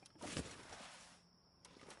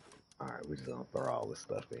 All right, we're just gonna throw all this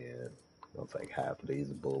stuff in. Gonna take half of these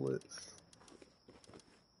bullets.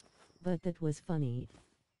 But that was funny.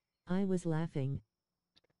 I was laughing.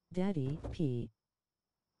 Daddy, P.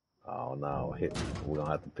 Oh no, we're gonna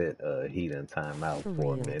have to put heat and time out For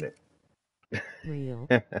for a real. minute. Real.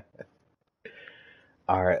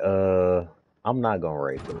 All right, I'm not gonna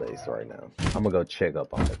raid the base right now. I'm gonna go check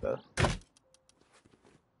up on it though.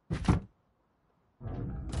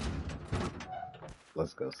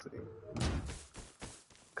 Let's go see.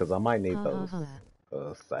 Cause I might need Ha ha those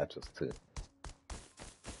ha. satchels too.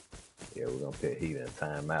 Yeah, we're gonna put heat and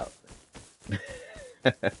time out.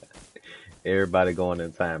 Everybody going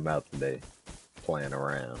in timeout today, playing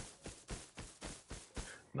around.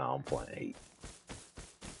 No, I'm playing Heat.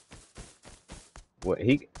 What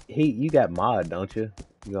Heat? You got mod, don't you?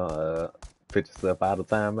 You gonna put yourself out of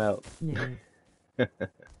timeout? No.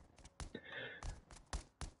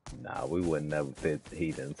 Nah, we would never put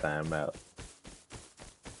Heat in timeout.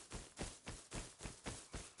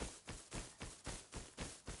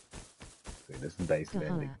 See,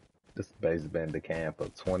 Gahala. this base been decaying for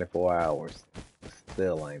 24 hours.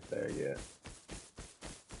 Still ain't there yet.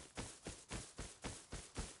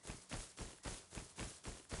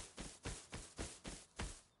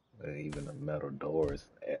 Even the metal doors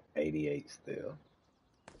at 88 still.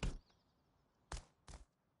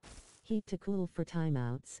 Heat to cool for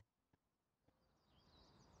timeouts.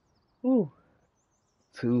 Whew.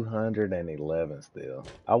 211 still.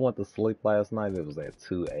 I went to sleep last night, it was at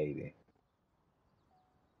 280.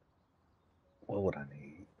 What would I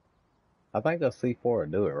need? I think a C4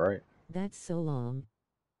 would do it, right? That's so long.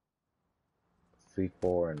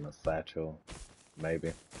 C4 and a satchel,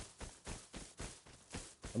 maybe.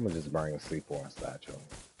 I'm gonna just bring a C4 and satchel,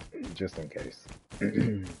 just in case.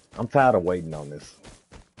 I'm tired of waiting on this.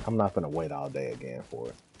 I'm not gonna wait all day again for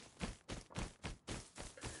it.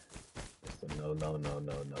 So no, no, no,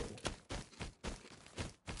 no, no.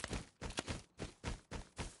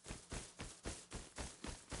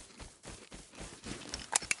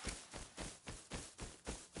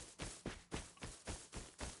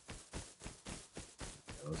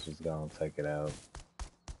 Let's just go and take it out.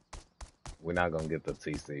 We're not gonna get the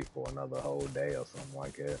TC for another whole day or something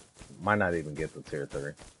like that. Might not even get the tier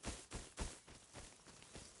 3.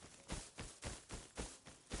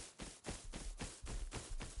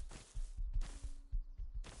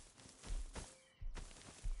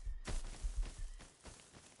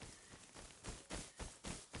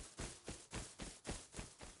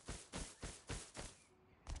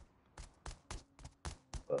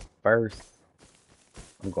 But first,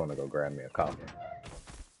 I'm gonna go grab me a coffee.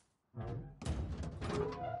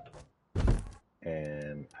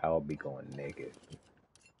 And I'll be going naked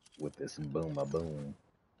with this boom a boom.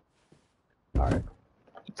 Alright,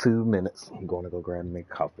 2 minutes. I'm gonna go grab me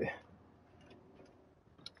coffee.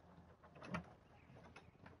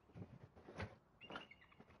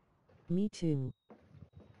 Me too.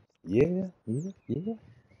 Yeah, yeah, yeah.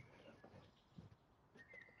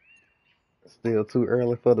 Still too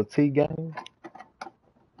early for the tea game.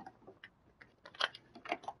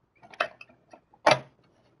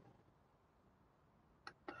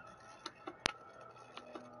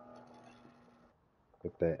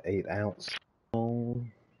 that 8 ounce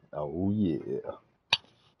on. Oh yeah.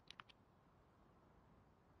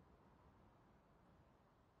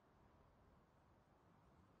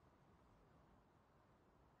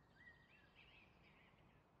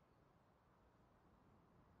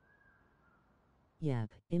 Yep,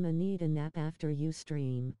 I'ma need a nap after you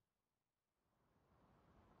stream.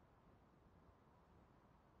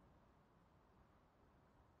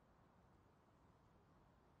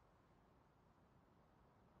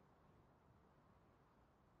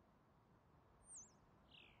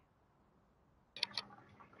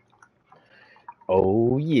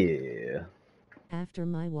 Oh yeah. After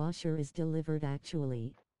my washer is delivered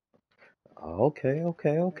actually. Okay,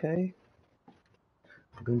 okay, okay.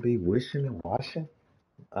 I'm gonna be wishing and washing.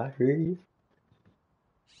 I hear you.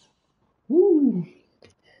 Woo.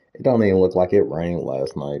 It don't even look like it rained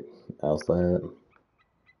last night outside.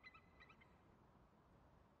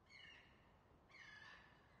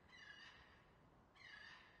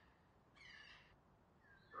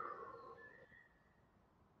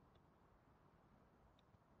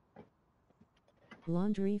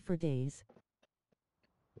 Laundry for days.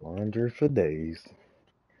 Laundry for days.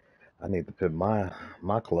 I need to put my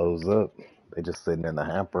clothes up. They just sitting in the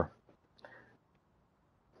hamper.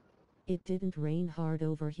 It didn't rain hard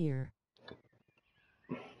over here.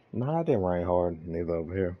 No, it didn't rain hard neither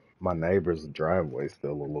over here. My neighbor's driveway's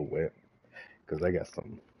still a little wet because they got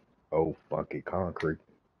some old funky concrete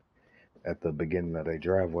at the beginning of their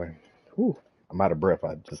driveway. Whew, I'm out of breath.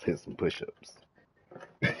 I just hit some push-ups.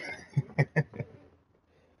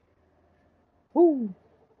 Whew.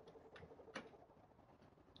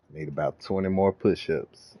 Need about 20 more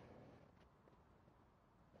push-ups.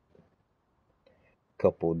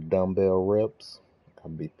 Couple dumbbell reps. I'll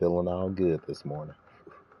be feeling all good this morning.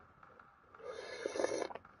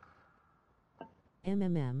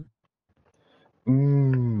 MMM.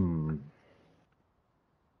 Mmm.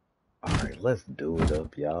 All right, let's do it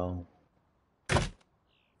up, y'all.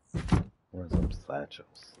 Where's some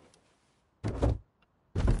satchels?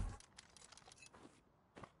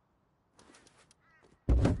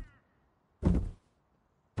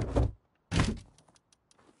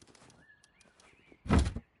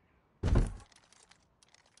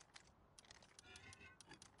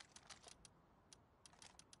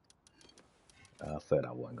 I said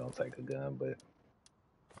I wasn't gonna take a gun, but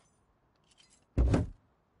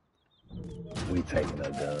we taking a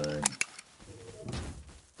gun.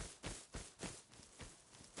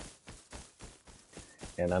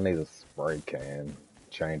 And I need a spray can.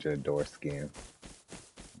 Change the door skin.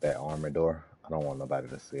 That armor door. I don't want nobody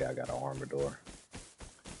to see I got an armor door.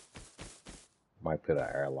 Might put an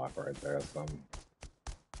airlock right there or something.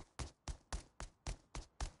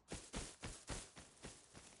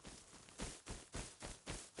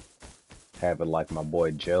 Have it like my boy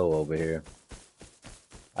Joe over here.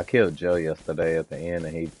 I killed Joe yesterday at the end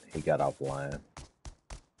and he got offline.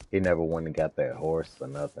 He never went and got that horse or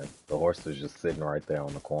nothing. The horse was just sitting right there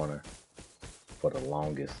on the corner for the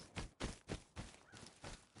longest.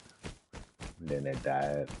 And then it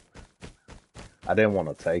died. I didn't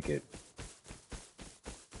want to take it.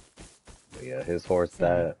 But yeah, his horse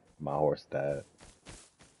Sad. died. My horse died.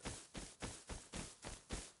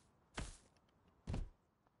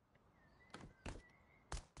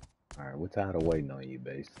 Alright, we're tired of waiting on you,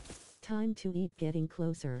 base. Time to eat getting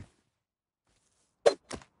closer.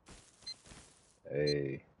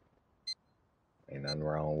 Hey, ain't nothing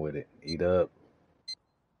wrong with it. Eat up.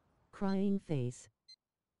 Crying face.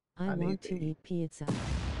 I I need want to to eat. eat pizza.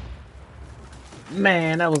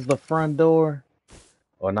 Man, that was the front door.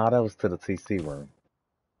 Oh, no, that was to the TC room.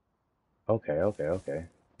 Okay, okay, okay.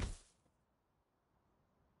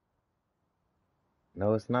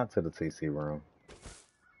 No, it's not to the TC room.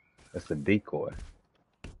 It's a decoy.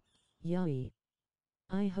 Yummy.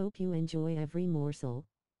 I hope you enjoy every morsel.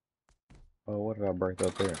 Oh, what did I break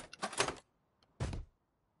up there?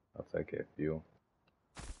 I'll take it, fuel.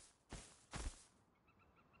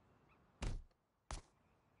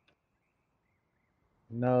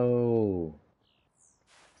 No.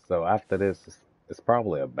 So after this, it's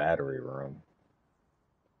probably a battery room.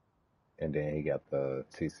 And then he got the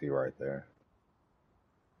TC right there.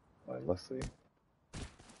 Like, let's see.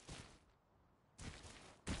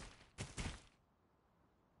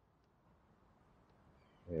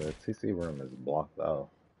 Yeah, the TC room is blocked out.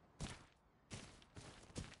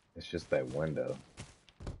 It's just that window.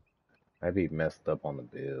 Maybe he messed up on the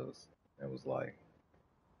bills. It was like,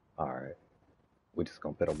 alright, we just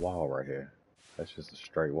gonna put a wall right here. That's just a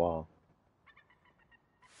straight wall.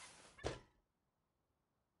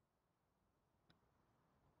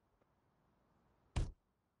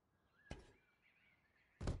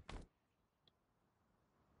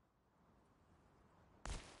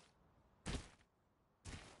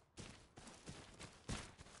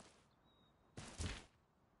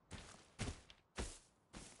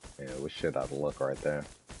 we shit out of luck right there.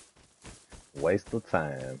 Waste of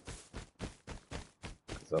time.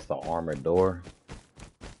 'Cause that's an armored door.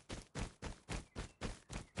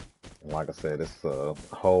 And like I said, it's a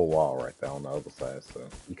whole wall right there on the other side, so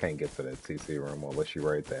you can't get to that TC room unless you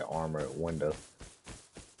raid that armored window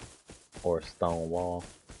or stone wall.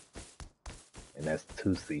 And that's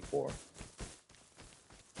 2 C4.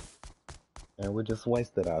 And we just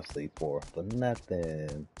wasted our C4 for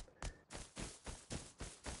nothing.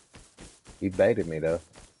 He baited me though,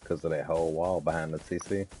 because of that whole wall behind the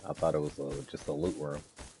TC. I thought it was just a loot room.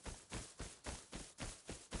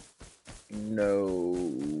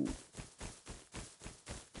 No.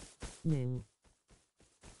 No. You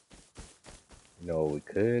know what we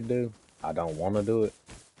could do? I don't want to do it,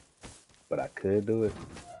 but I could do it.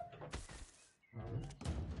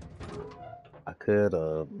 I could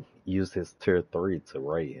use his tier 3 to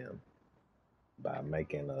raid him by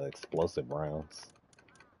making explosive rounds,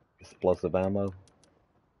 explosive ammo.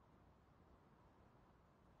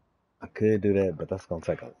 I could do that, but that's gonna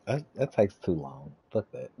take that takes too long.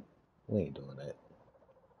 Fuck that. We ain't doing that.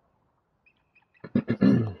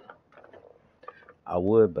 I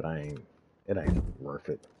would, but I ain't. It ain't worth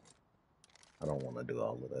it. I don't want to do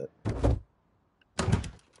all of that.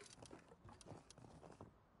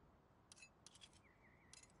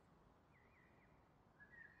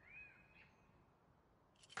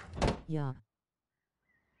 Yeah.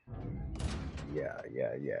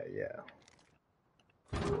 Yeah.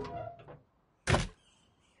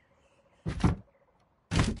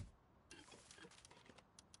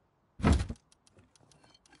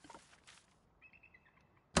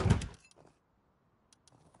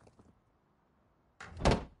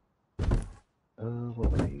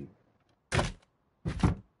 What we need?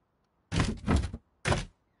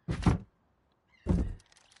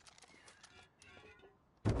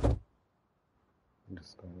 I'm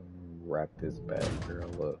just gonna wrap this bad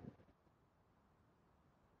girl up.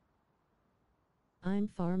 I'm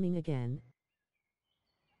farming again.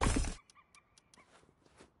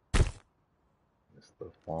 It's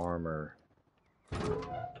the farmer.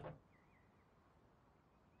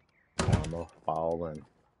 Farmer falling.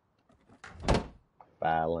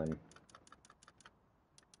 Fallon.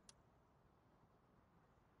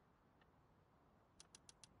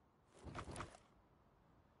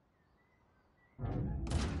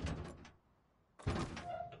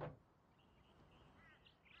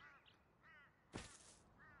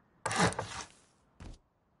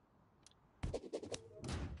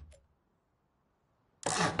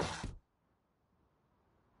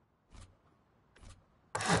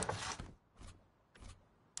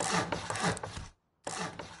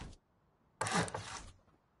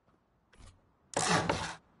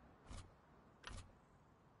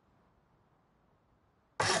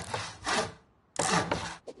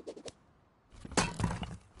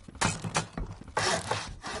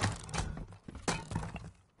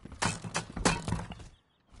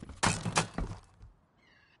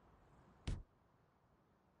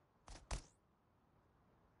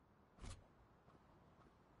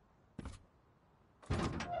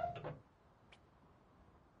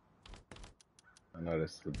 I know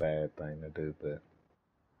this is a bad thing to do, but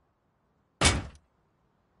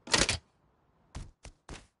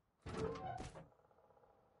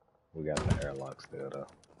we got the airlock still though.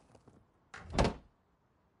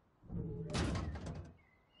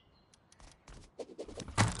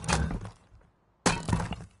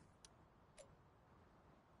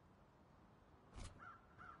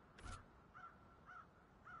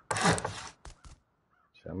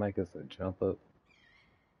 Should I make us a jump up?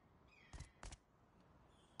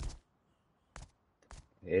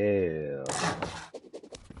 Yeah.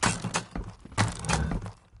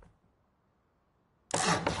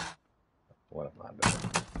 What am I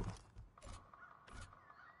doing?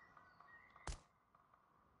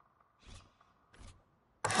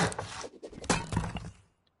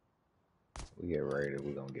 We get raided,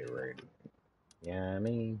 we gonna get raided. Yeah, I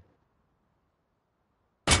mean.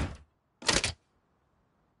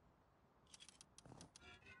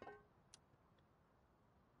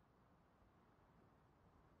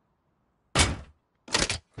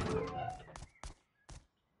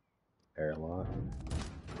 Airlock.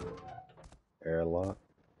 Airlock.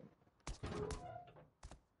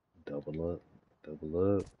 Double up.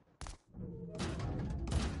 Double up.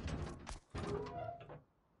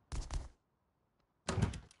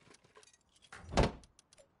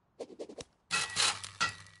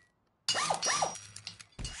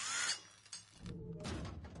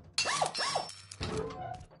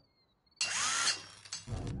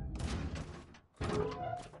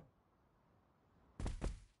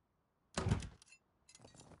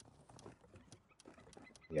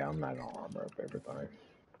 Yeah, I'm not gonna armor up everything.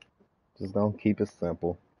 Just gonna keep it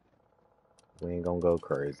simple. We ain't gonna go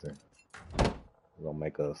crazy. We're gonna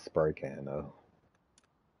make a spray can though.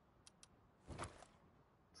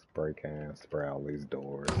 Spray can, spray all these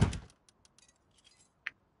doors.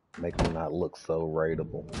 Make them not look so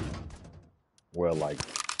raidable. We're like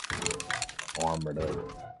armored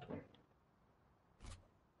up.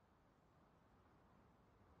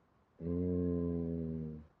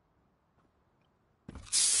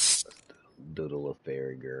 Let's do the little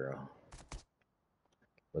fairy girl.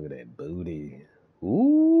 Look at that booty.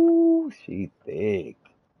 Ooh, she thick.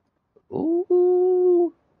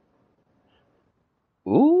 Ooh.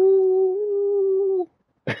 Ooh.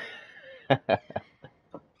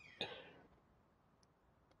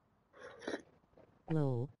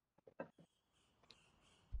 Lol.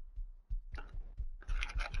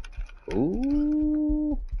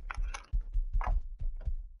 Ooh.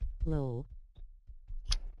 Lol.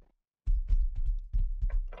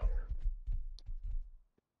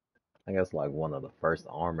 I guess like one of the first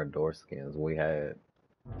armored door skins we had.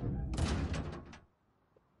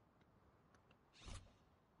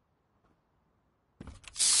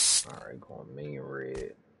 Alright, going mean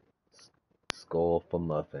red. Skull for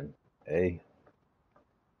muffin. Hey.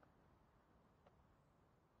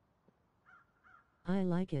 I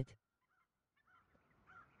like it.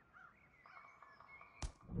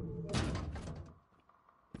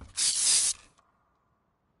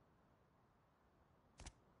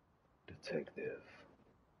 Detective.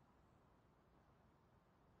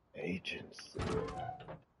 Agents.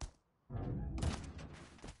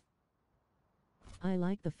 I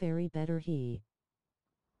like the fairy better he.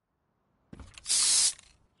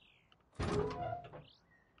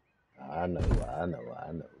 I know.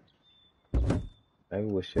 Maybe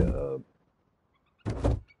we should,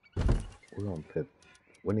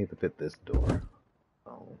 we need to put this door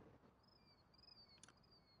on.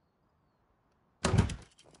 I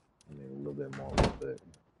need a little bit more with it.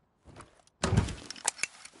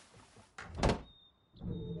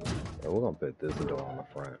 Yeah, we're gonna put this door on the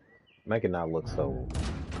front. Make it not look so,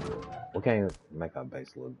 we can't make our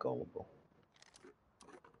base look gullible.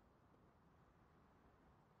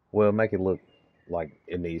 Well, make it look like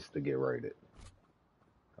it needs to get rated.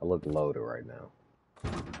 I look loaded right now.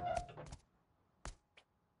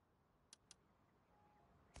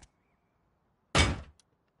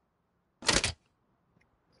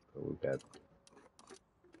 So we got.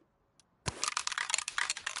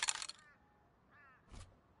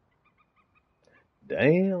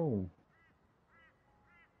 Damn.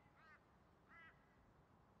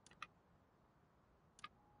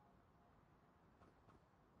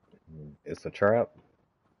 It's a trap.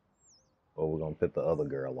 Or we're gonna put the other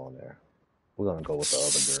girl on there. We're gonna go with the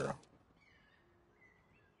other girl.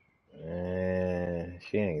 And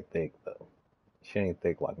she ain't thick though. She ain't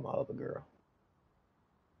thick like my other girl.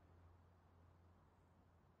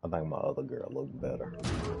 I think my other girl looks better.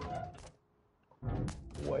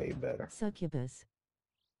 Way better. Succubus.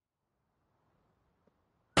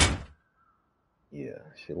 Yeah,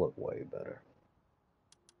 she looked way better.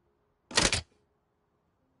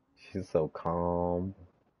 She's so calm.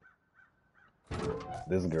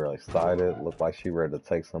 This girl excited. Looked like she ready to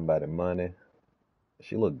take somebody money.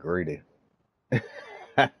 She looked greedy.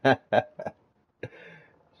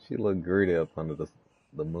 She looked greedy up under the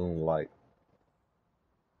moonlight.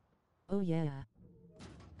 Oh yeah.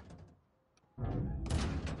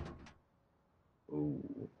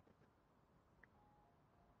 Ooh.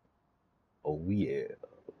 Oh yeah.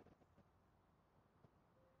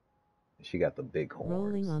 She got the big horns.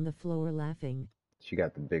 Rolling on the floor laughing. She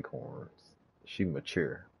got the big horns. She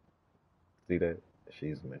mature. See that?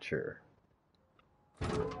 She's mature.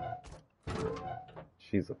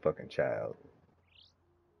 She's a fucking child.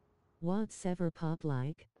 What's ever pop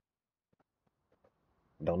like?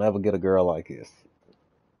 Don't ever get a girl like this.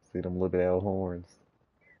 See them little L horns?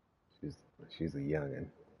 She's a youngin'.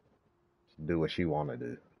 She do what she wanna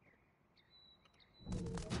do.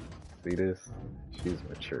 See this? She's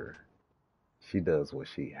mature. She does what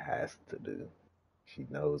she has to do. She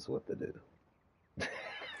knows what to do.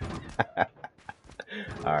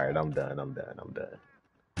 Alright, I'm done.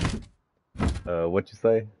 What you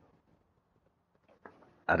say?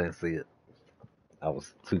 I didn't see it. I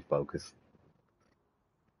was too focused.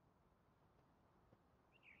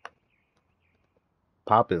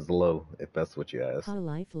 Pop is low, if that's what you asked. How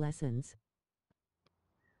life lessons.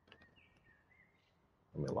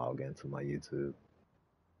 Let me log into my YouTube.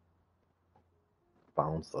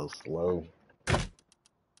 Phone's so slow.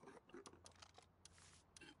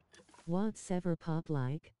 What's ever pop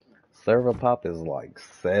like? Server pop is like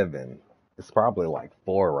 7. It's probably like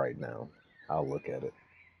 4 right now. I'll look at it.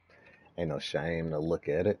 Ain't no shame to look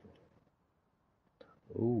at it.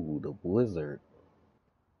 Ooh, the wizard.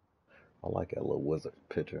 I like that little wizard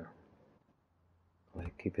picture. I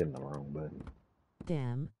keep hitting the wrong button.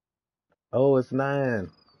 Damn. Oh, it's 9.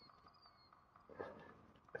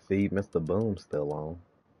 See, Mr. Boom's still on.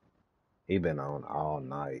 He been on all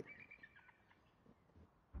night.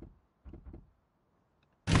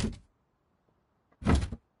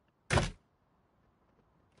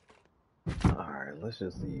 Alright, let's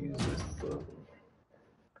just use this.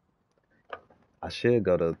 I should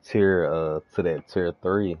go to that tier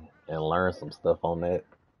 3 and learn some stuff on that.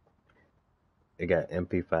 It got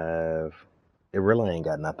MP5. It really ain't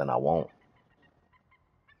got nothing I want.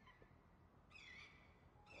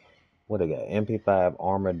 What it got? MP5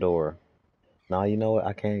 armor door. Nah, you know what?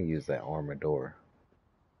 I can use that armor door.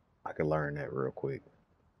 I could learn that real quick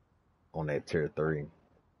on that tier 3.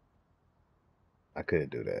 I could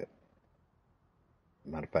do that.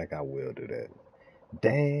 Matter of fact, I will do that.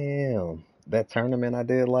 Damn! That tournament I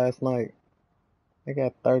did last night, it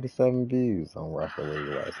got 37 views on Rocket League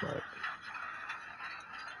last night.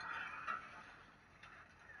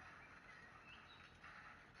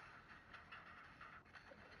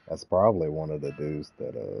 That's probably one of the dudes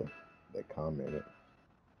that commented.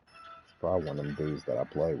 It's probably one of them dudes that I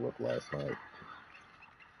played with last night.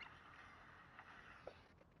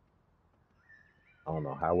 I don't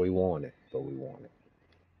know how we won it, but we won it.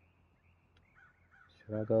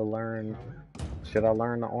 Should I go learn? Should I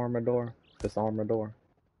learn the armor door? This armor door?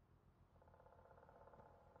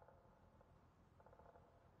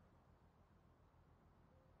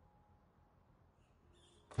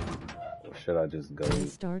 Or should I just go? I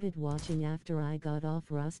started watching after I got off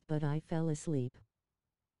Rust, but I fell asleep.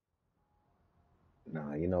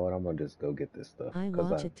 Nah, you know what? I'm gonna just go get this stuff. I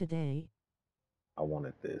watch it today. I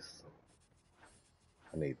wanted this.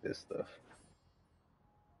 I need this stuff.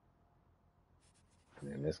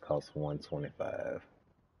 And then this costs 125.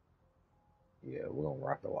 Yeah, we're gonna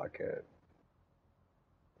rock it like that.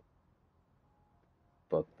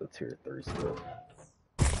 Fuck the tier 3 stuff.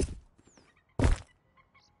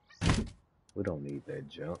 We don't need that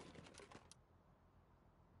jump.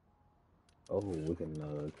 Oh, we can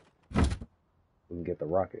get the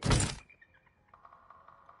rocket.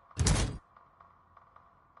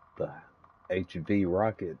 The HV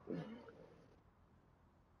rocket.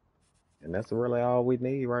 And that's really all we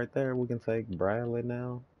need right there. We can take Bradley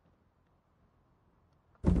now.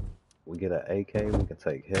 We get an AK, we can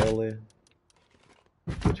take Heli.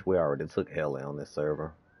 Which we already took Heli on this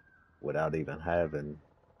server. Without even having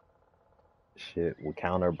shit. We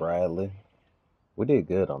counter Bradley. We did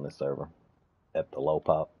good on this server. At the low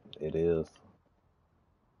pop, it is.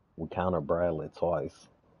 We counter Bradley twice.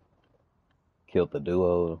 Killed the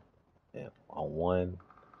duo on 1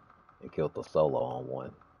 and killed the solo on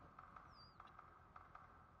 1.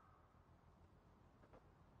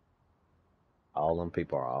 All them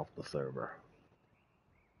people are off the server.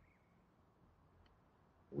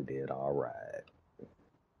 We did alright.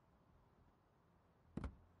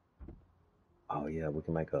 Oh yeah, we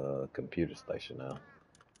can make a computer station now.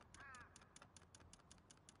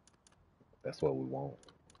 That's what we want.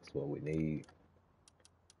 That's what we need.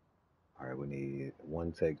 Alright, we need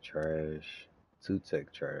 1 tech trash, 2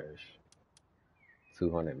 tech trash,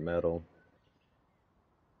 200 metal,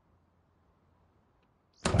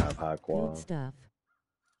 5 high quad. Good stuff.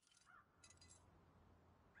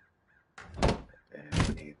 And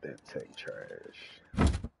we need that tech trash.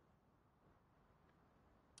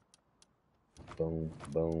 Boom,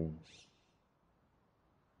 boom.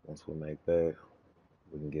 Once we make that,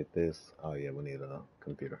 we can get this. Oh yeah, we need a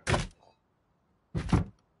computer.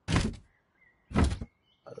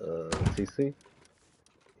 TC?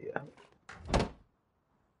 Yeah.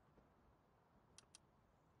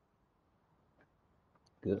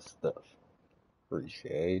 Good stuff.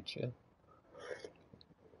 Appreciate you.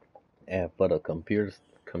 And for the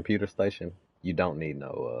computer station, you don't need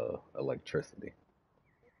no electricity.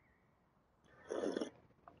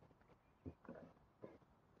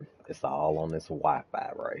 It's all on this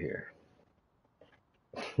Wi-Fi right here.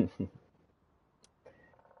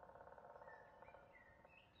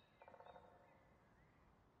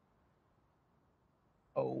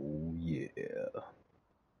 Oh yeah.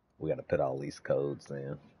 We gotta put all these codes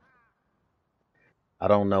in. I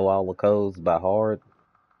don't know all the codes by heart.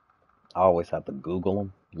 I always have to Google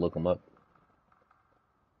them, look them up.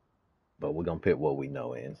 But we're gonna put what we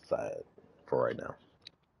know inside for right now.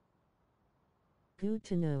 Good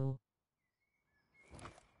to know.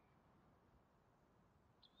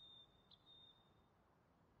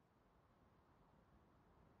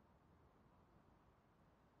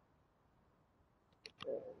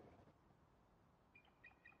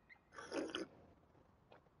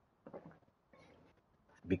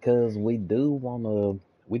 Because we do wanna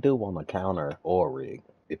counter oil rig.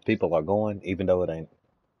 If people are going, even though it ain't,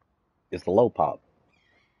 it's low pop,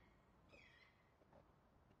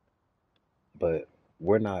 but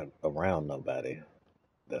we're not around nobody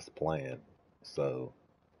that's playing. So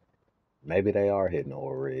maybe they are hitting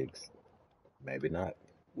oil rigs, maybe not.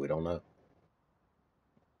 We don't know.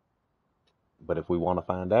 But if we want to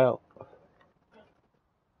find out,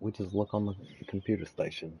 we just look on the computer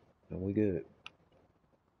station and we good.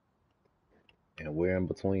 And we're in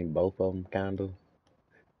between both of them, kind of.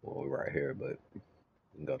 Well, we're right here, but we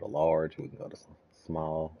can go to large, we can go to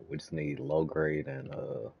small. We just need low grade and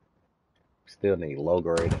still need low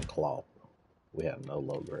grade and cloth. We have no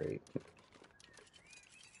low grade.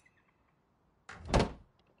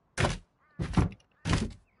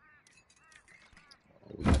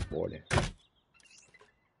 We got 40.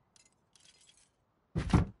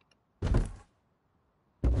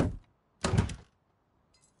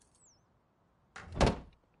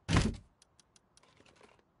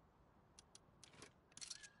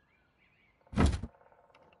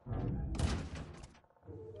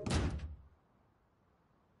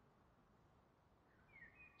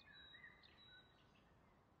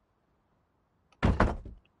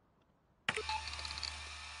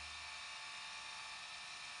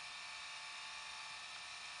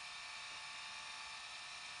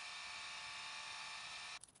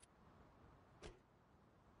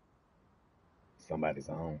 Somebody's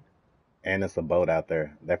on. And it's a boat out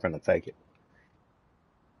there. They're finna take it.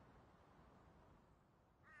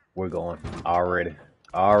 We're going. Already.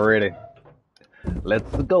 Already.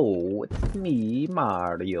 Let's go. It's me,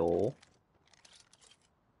 Mario.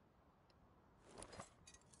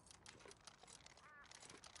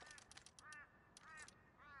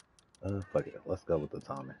 Fuck it. Let's go with the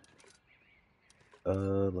Tommy.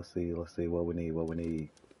 Let's see what we need.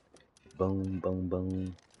 Boom, boom,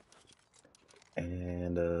 boom.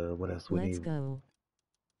 And what else we Let's need? go.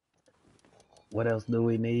 What else do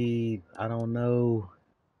we need? I don't know.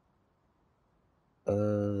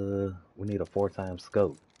 We need a 4x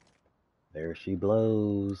scope. There she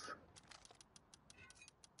blows.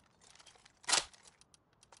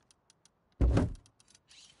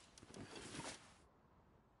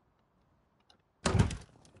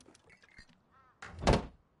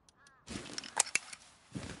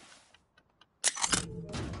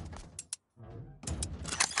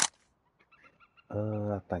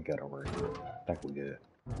 I think it'll work. I think we're good.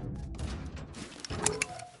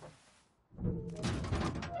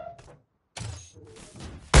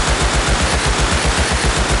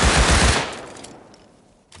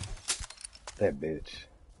 That bitch.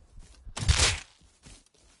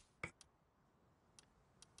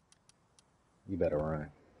 You better run.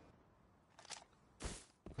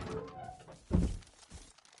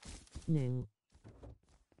 No.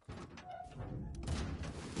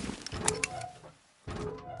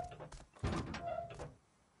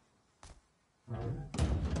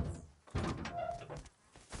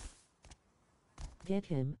 Get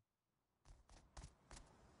him.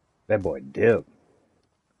 That boy dipped.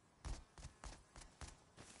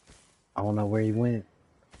 I don't know where he went.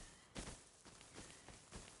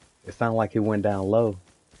 It sounded like he went down low.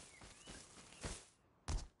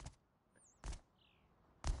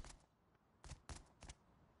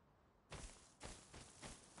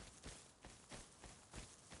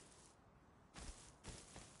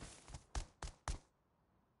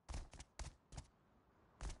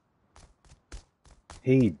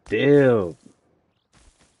 He dipped.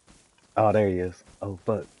 Oh, there he is. Oh,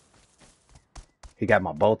 fuck. He got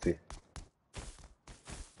my bolty.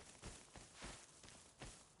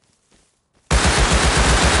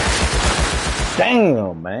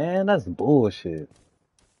 Damn, man. That's bullshit.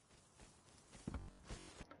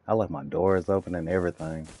 I left my doors open and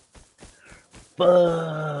everything. Fuck.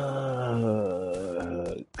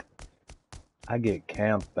 I get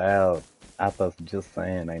camped out. I thought just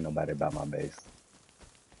saying ain't nobody by my base.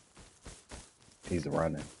 He's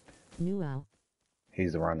running. New out.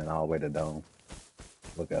 He's running all the way to dome.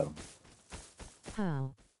 Look at him.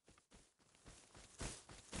 How?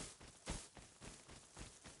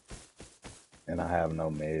 And I have no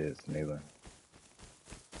meds neither.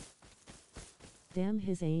 Damn,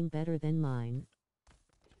 his aim better than mine.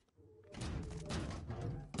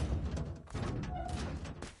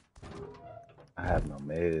 I have no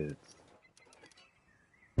meds.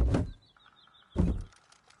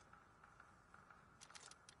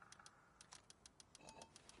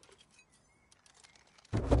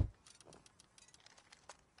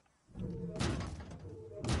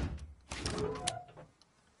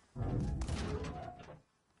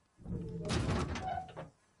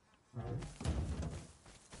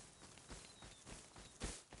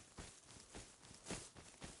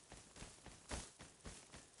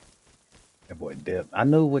 boy dipped. I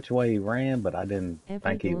knew which way he ran, but I didn't Every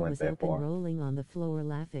think he door went was that open, far. rolling on the floor,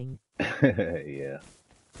 laughing. Yeah.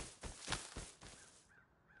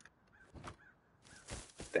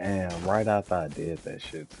 Damn, right after I did that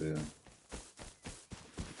shit too.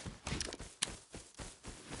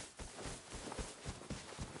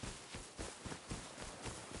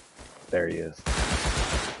 There he is.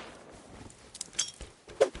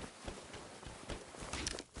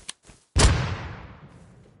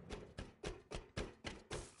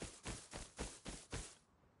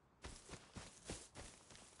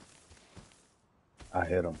 I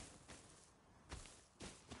hit him.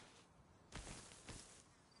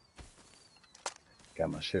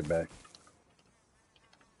 Got my shit back.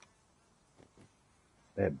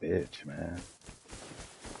 That bitch, man.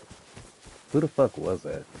 Who the fuck was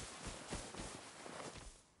that?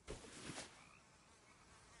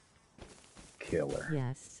 Killer.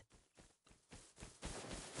 Yes.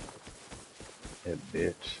 That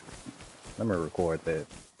bitch. Let me record that.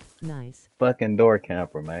 Nice. Fucking door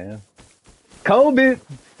camper, man. Kobe!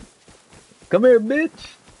 Come here,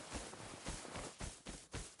 bitch!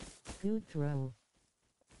 Good throw.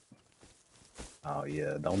 Oh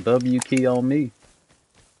yeah, don't W key on me.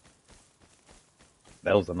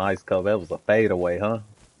 That was a nice Kobe. That was a fadeaway, huh?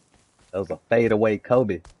 That was a fadeaway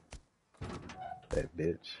Kobe. That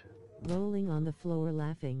bitch. Rolling on the floor,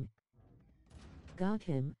 laughing. Got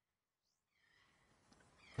him.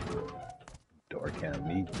 Door cam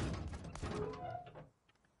me.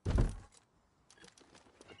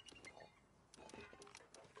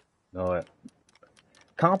 Know what?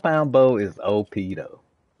 Compound bow is OP though.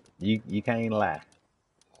 You can't lie.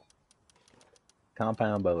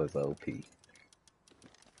 Compound bow is OP.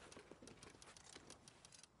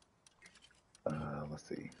 Let's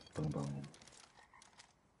see. Boom boom.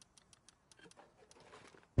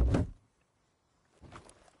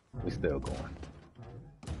 We still going.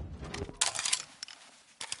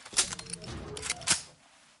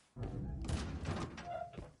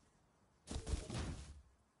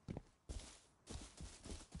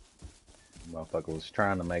 Motherfucker was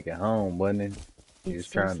trying to make it home, wasn't he? He was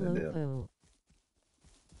It's so trying to slow, do. po.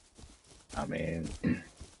 I mean,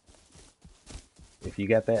 if you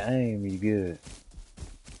got that aim, you good.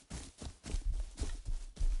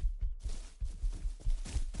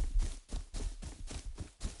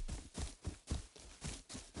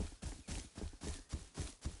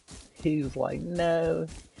 He was like, no,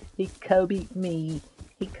 he Kobe'd me.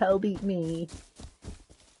 He Kobe'd me.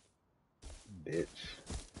 Bitch.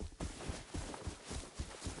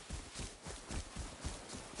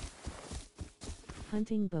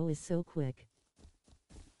 Hunting bow is so quick.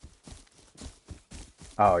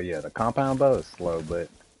 Oh yeah, the compound bow is slow, but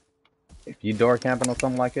if you door camping or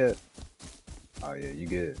something like that, oh yeah, you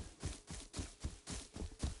good.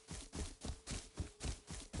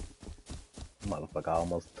 Motherfucker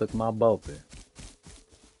almost took my bolt there.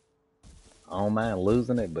 I don't mind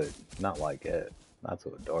losing it, but not like that. Not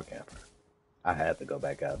to a door camper. I had to go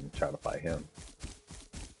back out and try to fight him.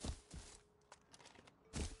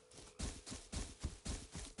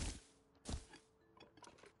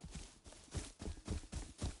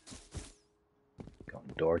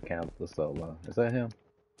 Gonna door camp for so long. Is that him?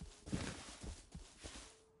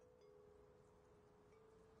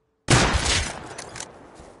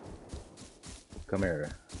 Come here,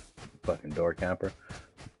 fucking door camper.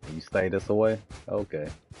 You stay this away? Okay.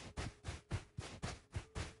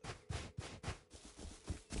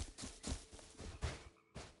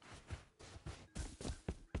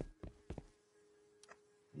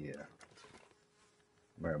 Yeah.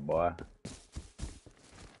 Come here, boy.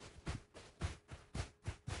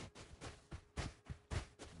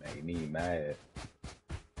 Made me mad.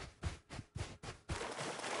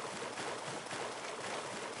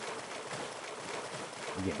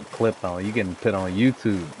 You getting clipped on. You getting put on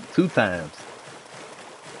YouTube 2 times.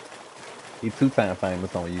 He 2 time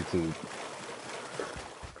famous on YouTube.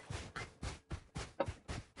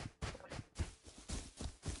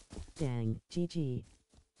 Dang, GG.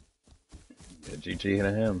 Yeah, GG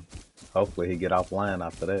to him. Hopefully he get offline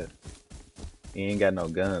after that. He ain't got no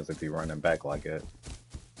guns if he running back like that.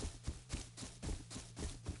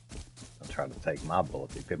 I'm trying to take my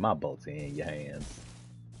bullets. Put my bullets in your hands.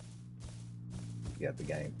 You got the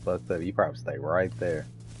game fucked up. You probably stay right there.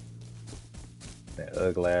 That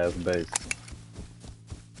ugly ass base.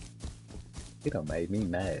 He done made me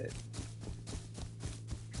mad.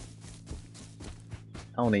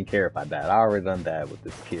 I don't even care if I died. I already done died with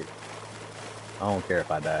this kid. I don't care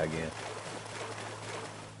if I die again.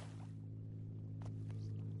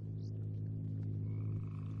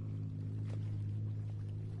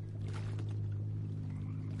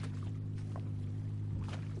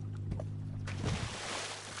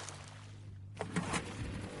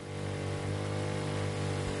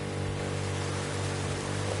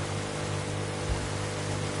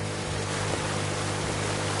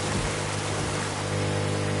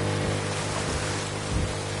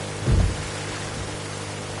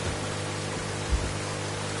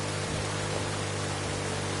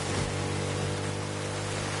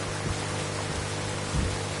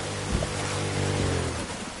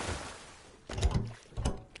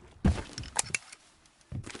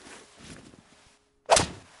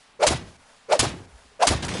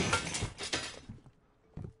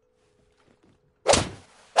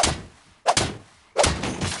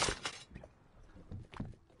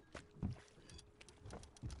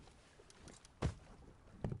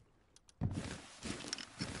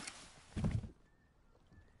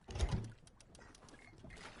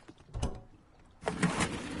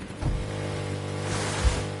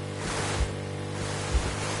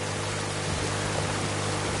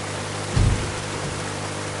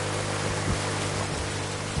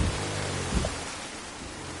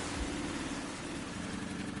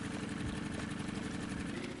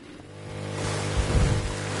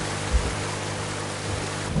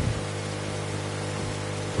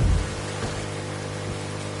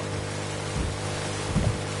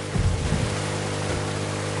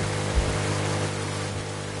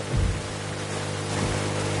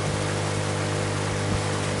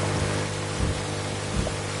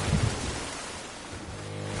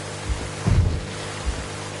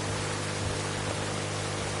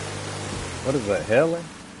 What is that, Helen?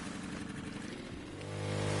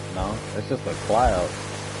 No, it's just a cloud.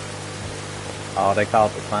 Oh, they call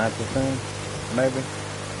it the scientist thing? Maybe?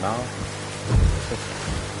 No? It's just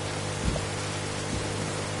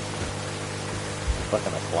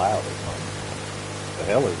fucking a cloud or something. The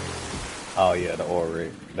hell is it? Oh yeah, the ore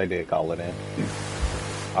rig. They did call it in.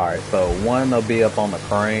 Alright, so one will be up on the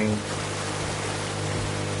crane.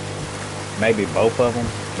 Maybe both of them.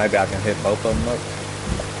 Maybe I can hit both of them up.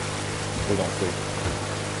 We're gonna see.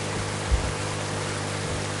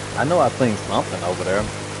 I know I seen something over there,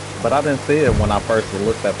 but I didn't see it when I first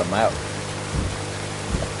looked at the map.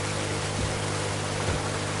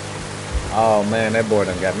 Oh man, that boy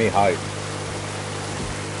done got me hyped.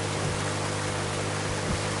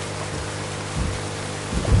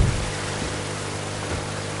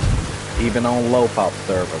 Even on low pop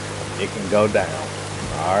servers, it can go down.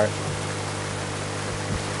 Alright.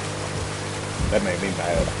 That made me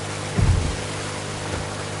mad.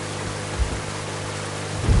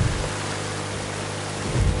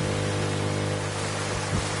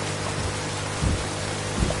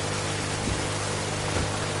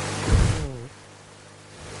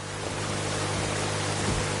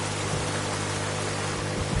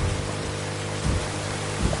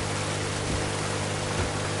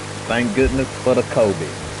 Thank goodness for the Kobe.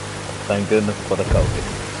 Thank goodness for the Kobe.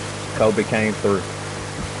 Kobe came through.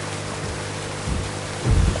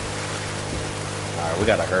 Alright, we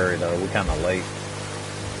gotta hurry though. We're kinda late.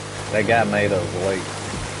 That guy made us late.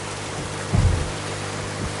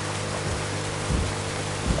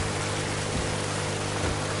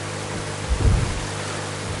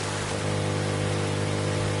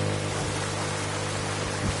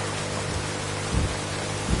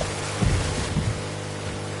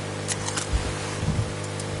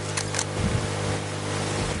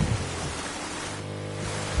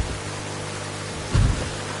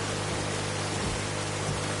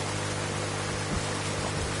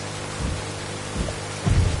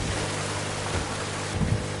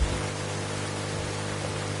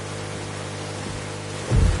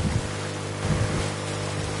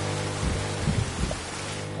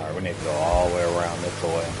 Alright, we need to go all the way around this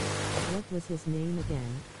way. What was his name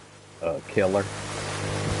again? Killer.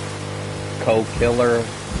 Co-killer,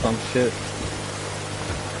 some shit.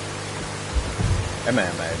 That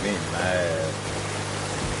man made me mad.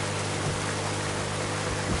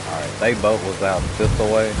 Alright, they boat was out this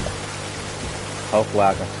way. Hopefully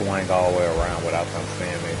I can swing all the way around without them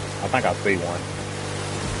seeing me. I think I see one.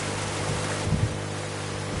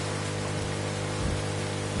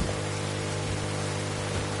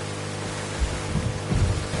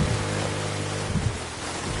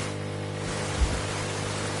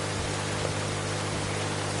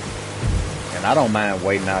 And I don't mind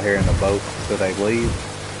waiting out here in the boat till they leave.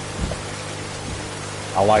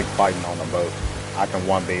 I like fighting on the boat. I can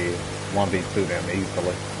 1v2 them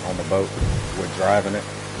easily on the boat. We're driving it.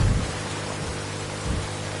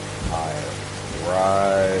 Alright,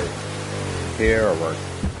 right here or work?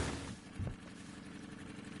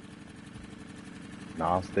 No,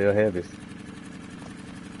 I'm still heavies.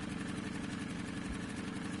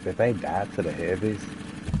 Did they die to the heavies?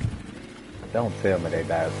 Don't tell me they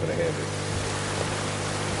died to the heavies.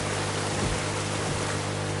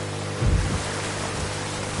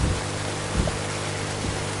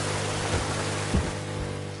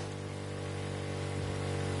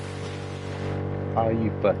 Oh,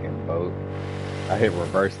 you fucking boat. I hit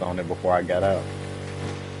reverse on it before I got out.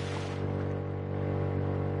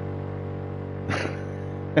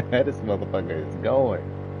 This motherfucker is going.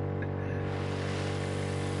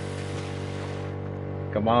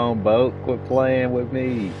 Come on, boat. Quit playing with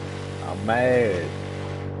me. I'm mad.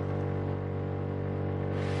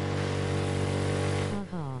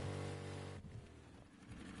 Haha.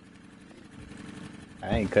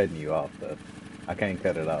 I ain't cutting you off, though. I can't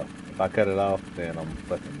cut it off. If I cut it off, then I'm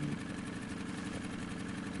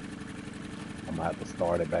gonna have to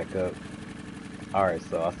start it back up. Alright,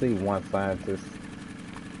 so I see one scientist.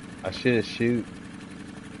 I should shoot.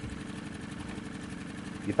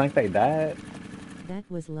 You think they died? That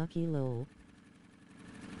was Lucky Low.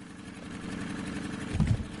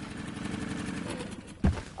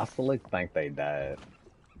 I still think they died.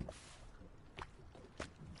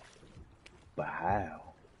 But how?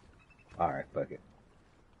 Alright, fuck it.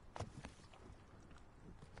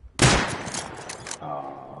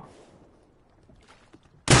 Aww.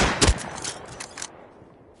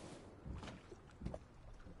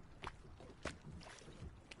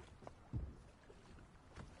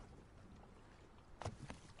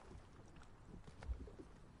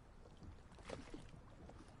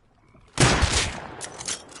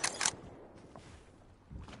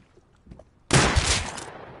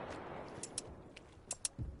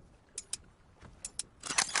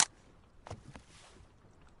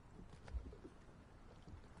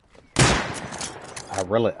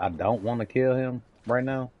 I don't want to kill him right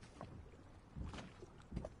now.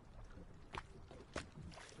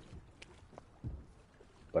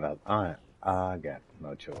 But I got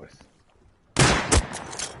no choice.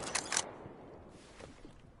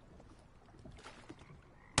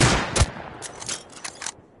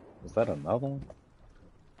 Was that another one?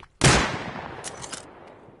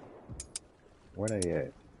 Where they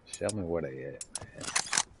at? Show me where they at, man.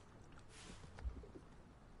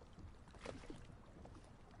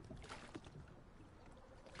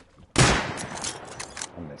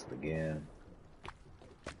 I missed again.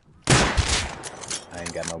 I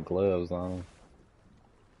ain't got no gloves on.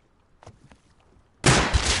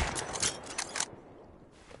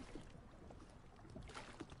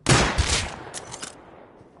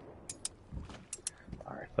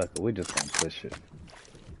 Alright, fuck it. We just gonna push it.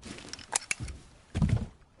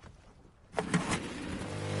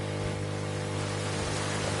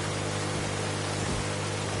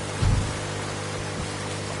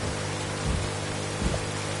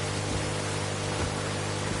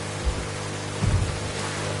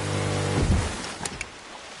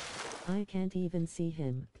 I can't even see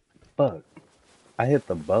him. Fuck. I hit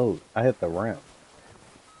the boat. I hit the ramp.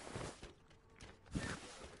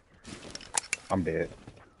 I'm dead.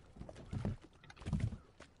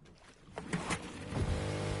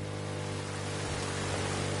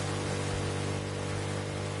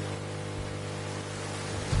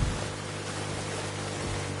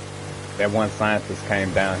 That one scientist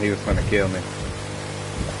came down. He was gonna kill me.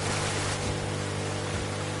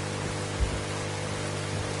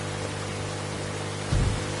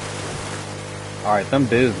 Alright, them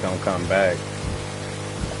dudes gonna come back.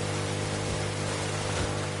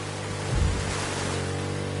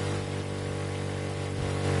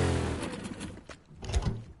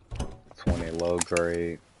 Low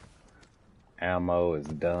grade ammo is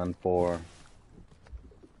done for.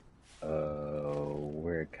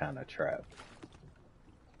 We're kind of trapped.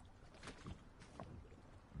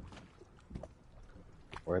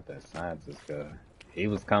 Where'd that scientist go? He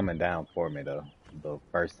was coming down for me though. The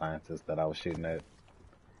first scientist that I was shooting at.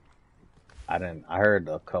 I heard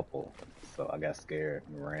a couple, so I got scared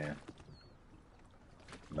and ran.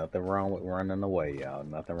 Nothing wrong with running away, y'all.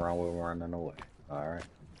 Nothing wrong with running away. Alright.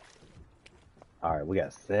 Alright, we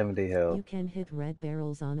got 70 health. You can hit red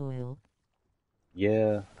barrels on oil.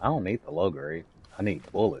 Yeah, I don't need the low grade. I need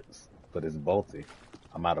bullets, but it's bulky.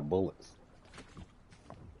 I'm out of bullets.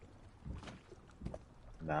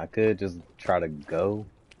 Now I could just try to go.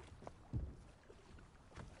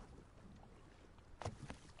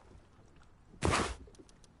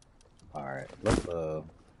 Alright, let's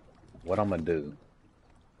what I'm gonna do.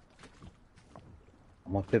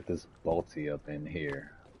 I'm gonna fit this bolty up in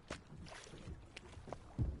here.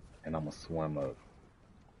 And I'm gonna swim up.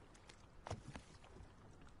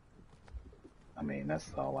 I mean,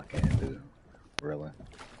 that's all I can do, really.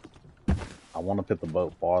 I want to put the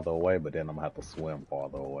boat farther away, but then I'm gonna have to swim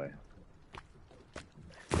farther away.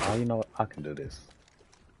 Oh, you know what? I can do this.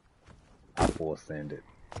 I'll full send it.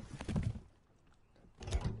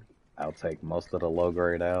 I'll take most of the low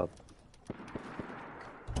grade out.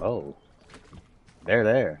 Oh, they're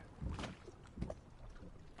there.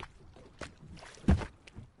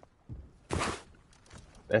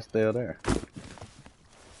 They're still there.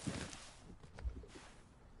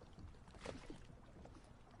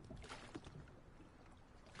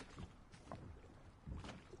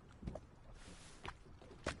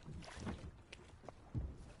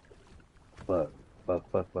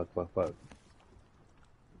 Fuck.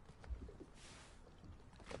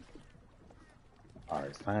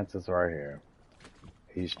 Alright, scientist right here.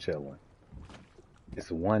 He's chilling.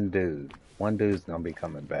 It's one dude. One dude's gonna be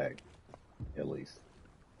coming back. At least.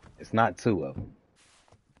 It's not two of them.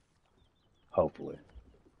 Hopefully.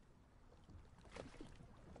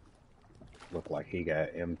 Look like he got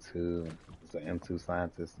M2. It's an M2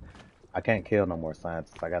 scientist. I can't kill no more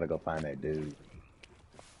scientists. I gotta go find that dude.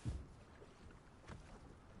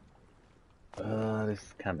 This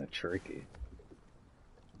is kind of tricky.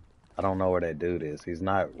 I don't know where that dude is. He's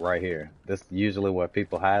not right here. This is usually where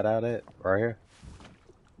people hide out at, right here.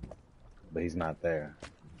 But he's not there.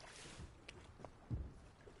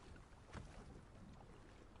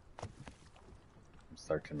 I'm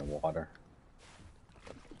searching the water.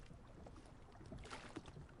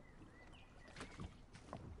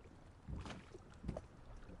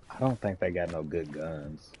 I don't think they got no good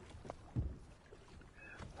guns.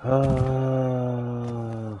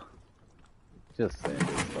 Just saying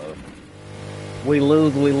this stuff. We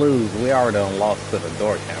lose. We already done lost to the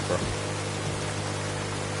door camper.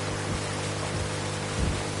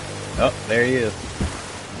 Oh, there he is.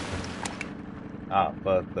 Ah,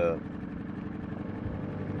 fucked up.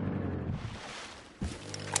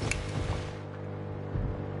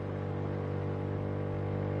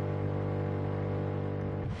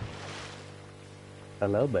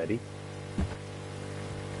 Hello, buddy.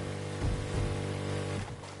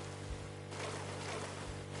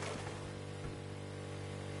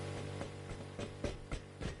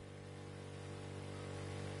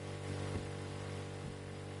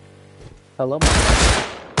 Hello, my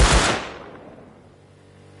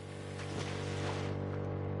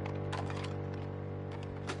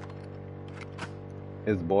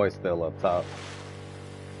His boy's still up top.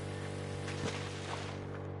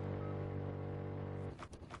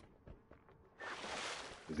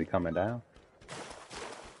 Is he coming down?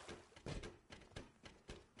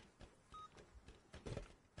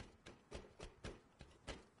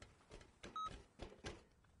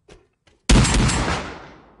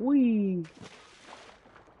 Wee.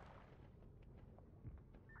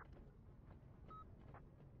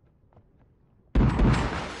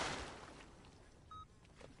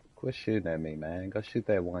 Quit shooting at me, man. Go shoot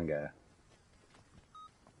that one guy.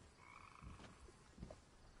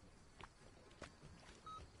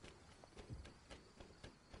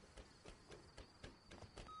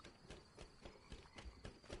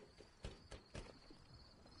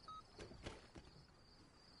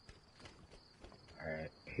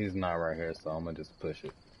 Alright, he's not right here, so I'm gonna just push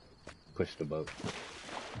it. Push the boat.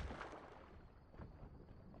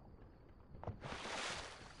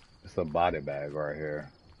 It's a body bag right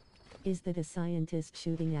here. Is that a scientist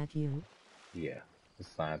shooting at you? Yeah, the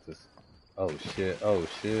scientist. Oh shit, oh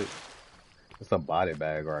shit. It's a body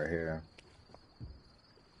bag right here.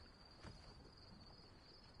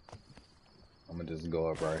 I'm gonna just go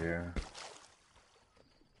up right here.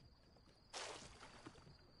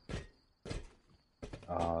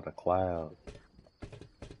 Oh, the cloud.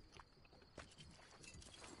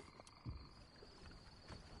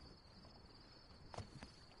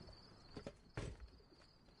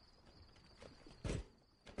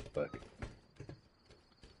 Fuck it.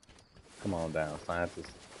 Come on down,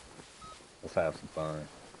 scientist. Let's have some fun.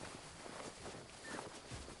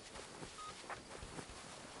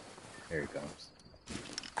 Here he comes.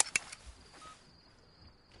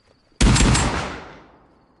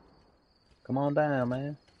 Come on down,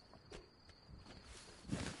 man.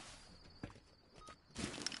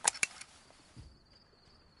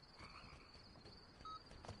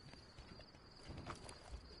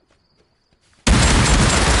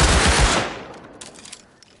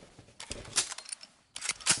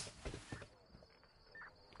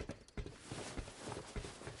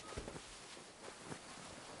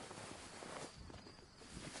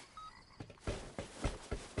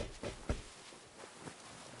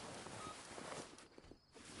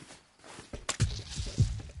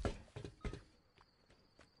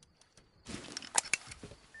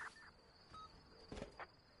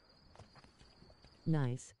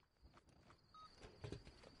 Nice.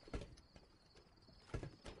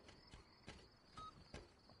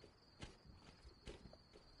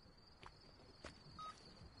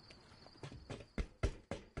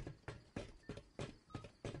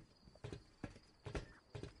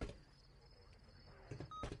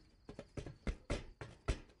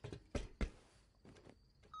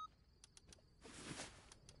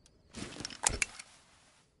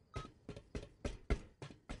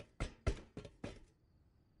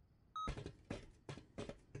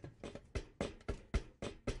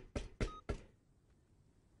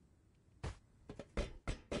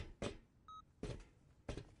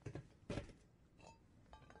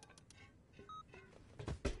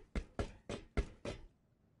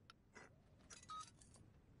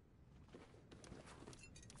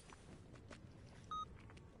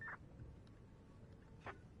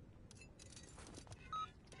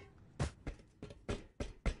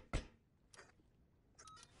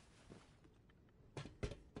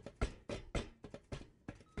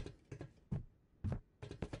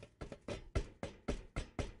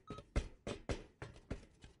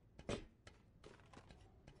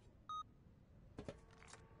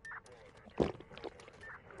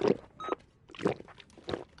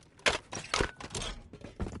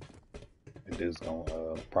 The dude's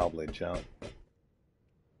gonna probably jump.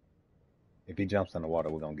 If he jumps in the water,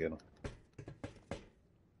 we're gonna get him.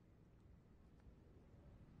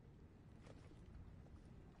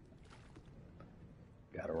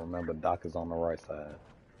 Gotta remember, Doc is on the right side.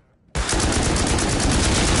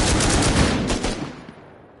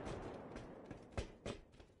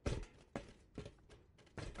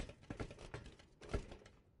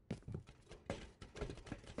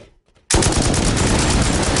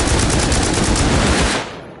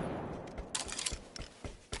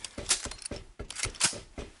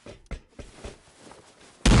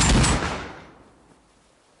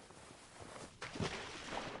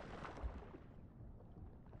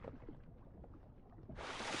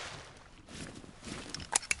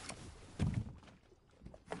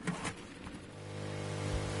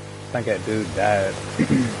 think that dude died.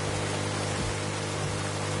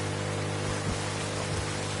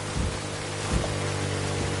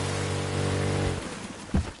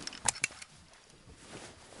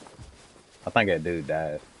 I think that dude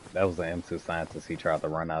died. That was the M2 scientist he tried to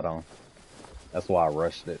run out on. That's why I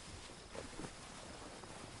rushed it.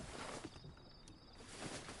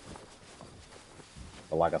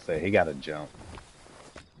 But like I said, he got to jump.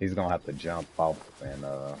 He's gonna have to jump off, and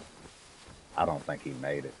I don't think he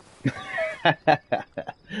made it.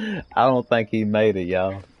 I don't think he made it,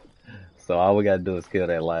 y'all. So all we gotta do is kill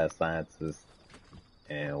that last scientist,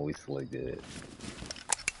 and we still good.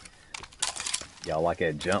 Y'all like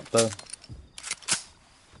that jump though?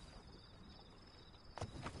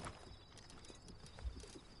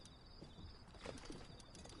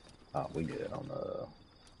 Oh, we good on the.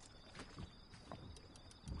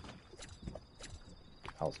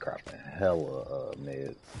 I was crafting hella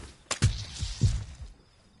mids.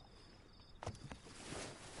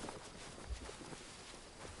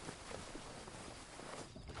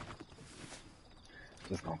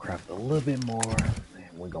 Just gonna craft a little bit more,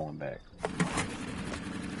 and we're going back.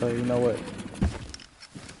 So you know what?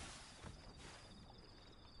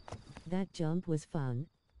 That jump was fun.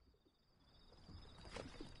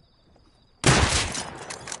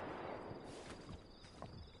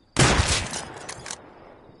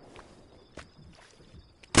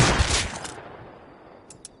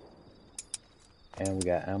 And we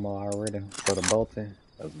got ammo already for the bolting.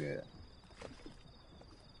 That's good.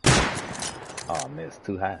 Oh, I missed.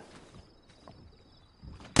 Too high.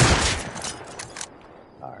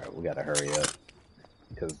 Alright, we gotta hurry up.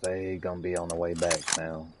 Because they gonna be on the way back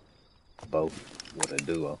now. Both with a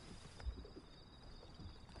duo.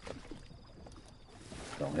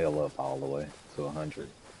 Don't heal up all the way to 100.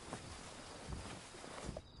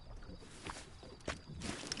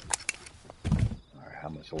 Alright, how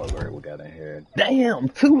much low grade we got in here? Damn,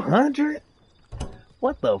 200?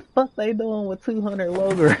 What the fuck they doing with 200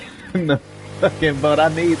 low grade in the fucking boat? I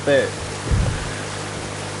need that.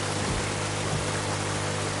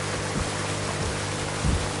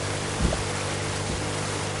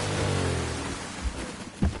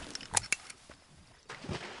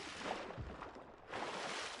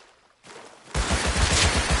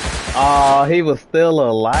 Oh, he was still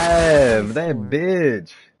alive. That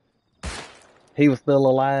bitch. He was still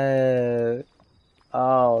alive.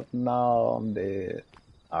 Oh, no, I'm dead.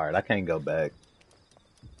 Alright, I can't go back.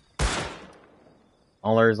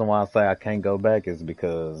 Only reason why I say I can't go back is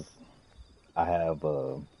because I have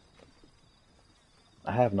no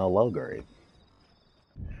low grade.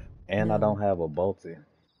 And no. I don't have a bolty.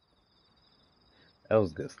 That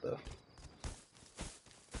was good stuff.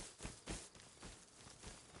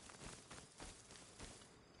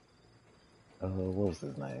 What was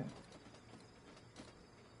his name?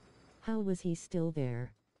 How was he still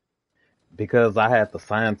there? Because I had the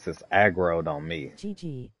scientist aggroed on me.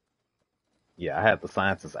 GG. Yeah, I had the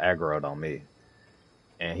scientist aggroed on me.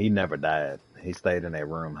 And he never died. He stayed in that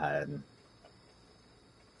room hiding.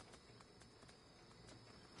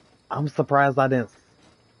 I'm surprised I didn't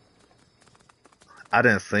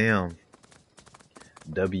see him.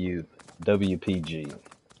 WPG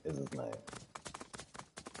is his name.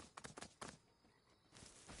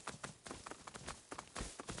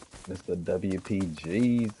 Mr.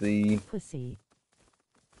 WPGZ. Pussy.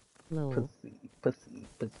 Lol. Pussy, pussy,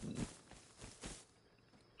 pussy.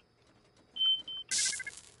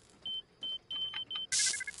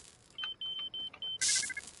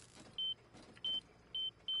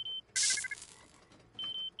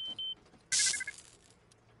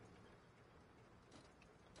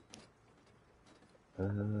 I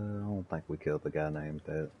don't think we killed the guy named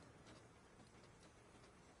that.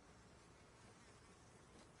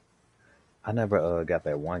 I never got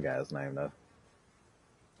that one guy's name though.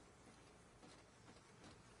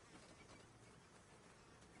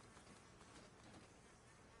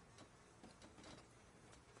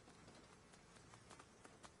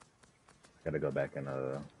 I gotta go back and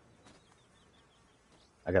I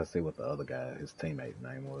gotta see what the other guy, his teammate's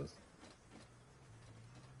name was.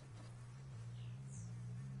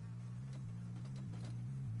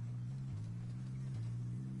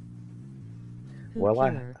 Well,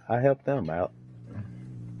 I helped them out.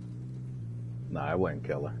 No, I wasn't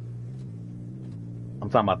killer. I'm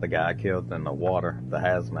talking about the guy I killed in the water, the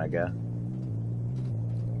hazmat guy.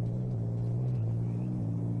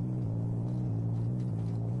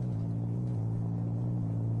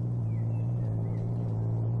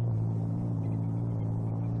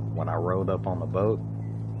 When I rode up on the boat.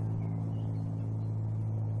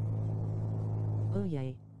 Oh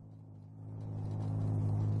yay.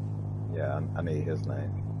 Yeah, I need his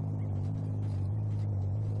name.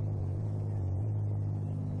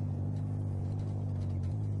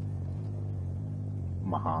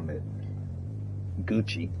 Muhammad.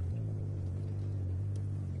 Gucci.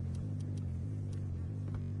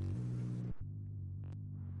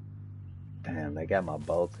 Damn, they got my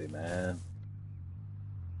Bolty, man.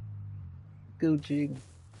 Gucci.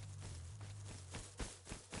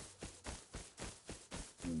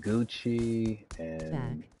 Gucci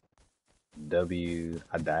and Back. W.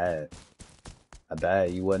 I died. I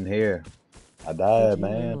died. You wasn't here. I Did died, you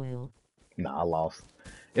win man. oil? Nah, I lost.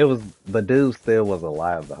 It was the dude still was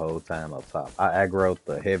alive the whole time up top. I aggroed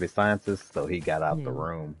the heavy scientist, so he got out the Nil.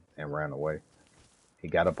 room and ran away. He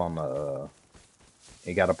got up on the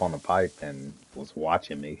he got up on the pipe and was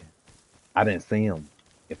watching me. I didn't see him.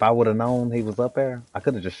 If I would have known he was up there, I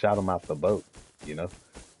could have just shot him out the boat, you know.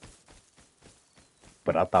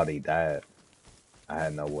 But I thought he died. I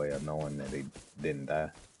had no way of knowing that he didn't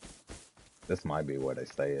die. This might be where they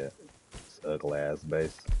stay at. It's ugly ass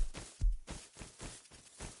base.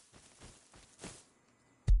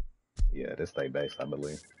 Yeah, this they base, I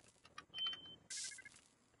believe.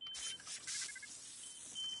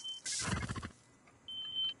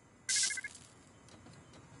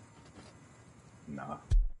 Nah.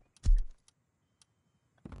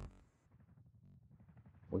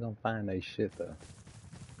 We're gonna find they shit though.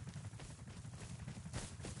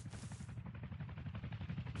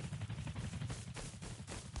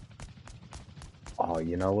 Oh,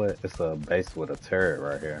 you know what? It's a base with a turret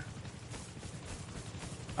right here.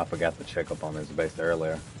 I forgot to check up on this base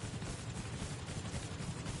earlier.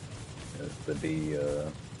 It's the D,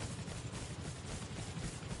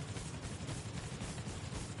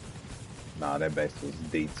 nah, that base was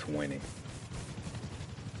D20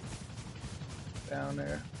 down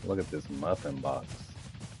there. Look at this muffin box.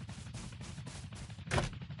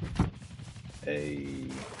 A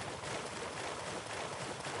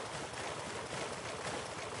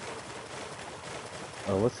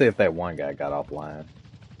oh, let's see if that one guy got offline.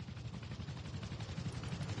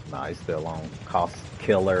 Nah, he's still on. Cost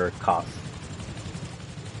killer cost.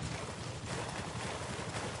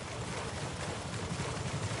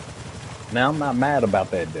 Now I'm not mad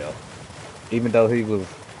about that deal. Even though he was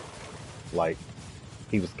like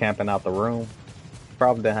he was camping out the room,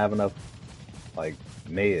 probably didn't have enough like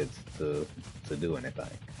meds to do anything.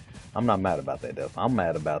 I'm not mad about that death. I'm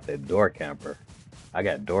mad about that door camper. I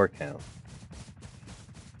got door camped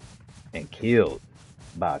and killed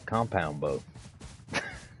by a compound bow.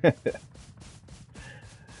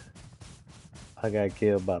 I got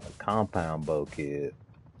killed by the compound bow kid.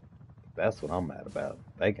 That's what I'm mad about.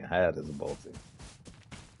 They can have this bolty.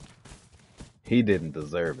 He didn't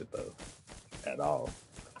deserve it though, at all.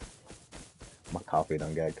 My coffee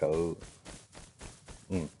done got cold.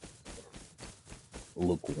 Mm,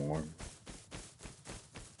 lukewarm.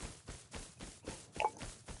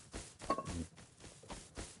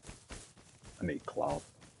 I need cloth.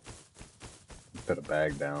 Put a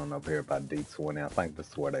bag down up here by D20. I think this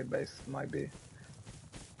is where they base might be.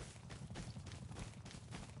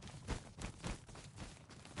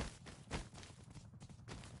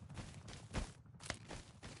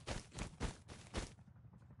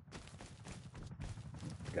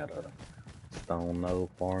 Got a stone node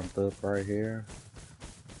farmed up right here.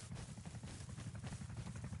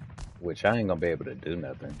 Which I ain't gonna be able to do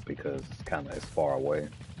nothing because it's kinda as far away.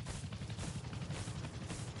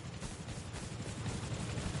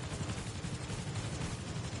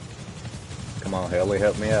 Come on, Helly,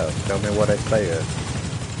 help me out. Tell me what they say is.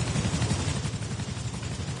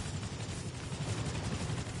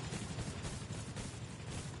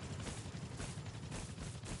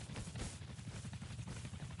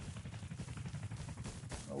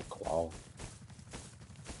 No cloth.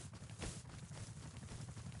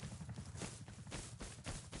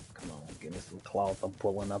 Come on, give me some cloth. I'm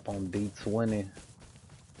pulling up on D20.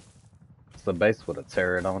 It's a base with a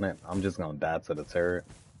turret on it. I'm just gonna die to the turret.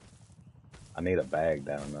 I need a bag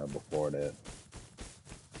down there before that.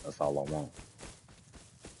 That's all I want.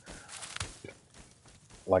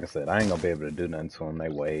 Like I said, I ain't gonna be able to do nothing to them. They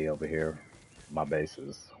way over here. My base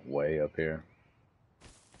is way up here.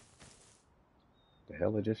 The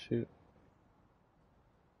hell did just shoot?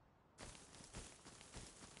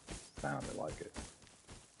 Sounded like it.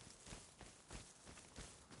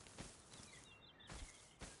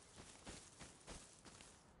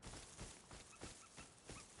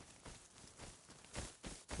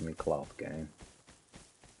 Give me cloth, game.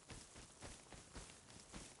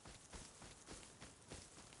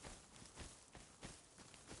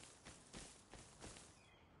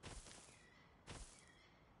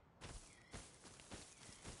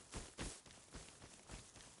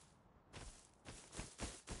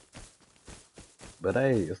 But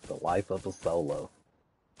hey, it's the life of a solo.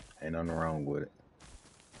 Ain't nothing wrong with it.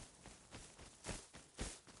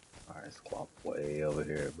 Alright, it's clock way over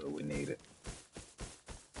here, but we need it.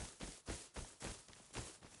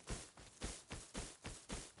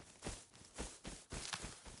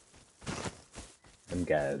 Them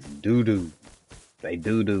guys doo-doo. They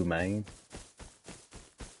doo-doo, man.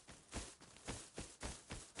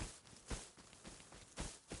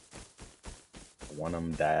 One of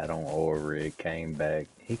them died on oil rig, came back.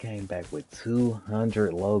 He came back with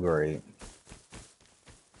 200 low grade.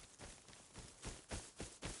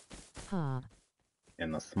 Ha.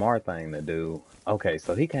 And the smart thing to do, okay,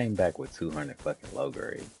 so he came back with 200 fucking low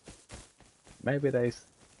grade. Maybe they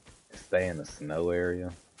stay in the snow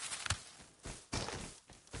area.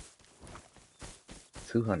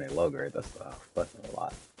 200 low grade, that's a fucking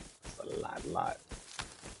lot. That's a lot.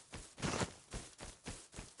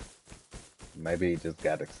 Maybe he just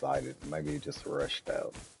got excited. Maybe he just rushed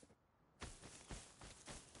out.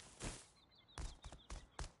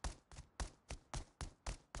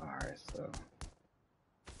 Alright, so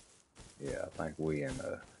yeah, I think we in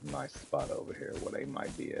a nice spot over here where they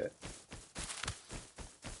might be at.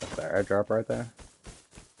 That's the airdrop right there.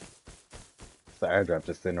 It's the airdrop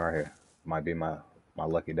just sitting right here. Might be my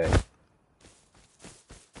lucky day.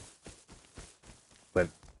 But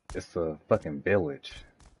it's a fucking village.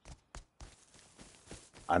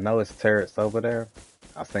 I know it's turrets over there.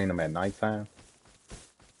 I seen them at nighttime.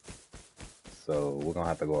 So we're gonna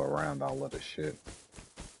have to go around all of this shit.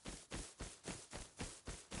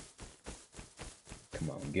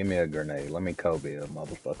 Come on, give me a grenade. Let me Kobe a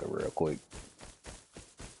motherfucker real quick.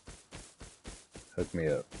 Hook me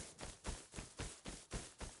up.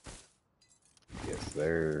 Yes,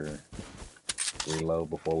 sir. Reload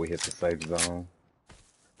before we hit the safe zone.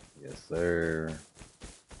 Yes, sir.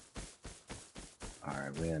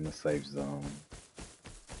 Alright, we're in the safe zone.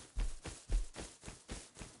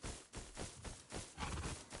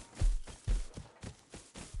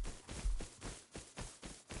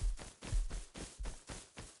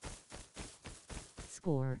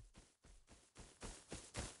 Score.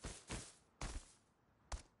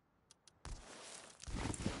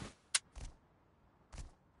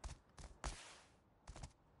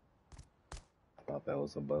 I thought that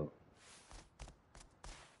was a boat.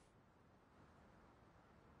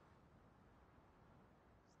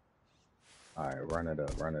 Alright, run it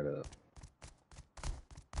up, run it up.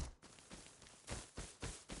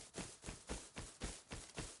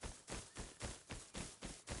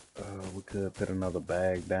 We could put another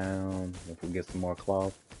bag down if we get some more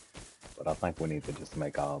cloth. But I think we need to just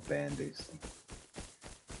make all bandies.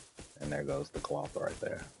 And there goes the cloth right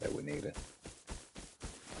there that we needed.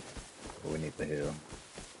 We need the hill.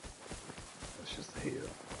 It's just a hill.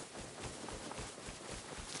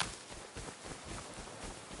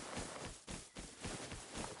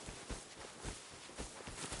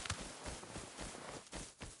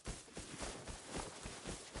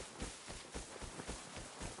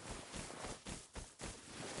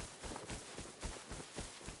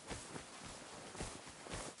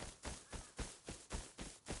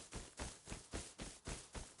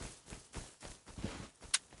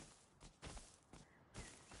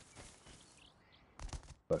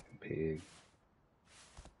 Fucking pig.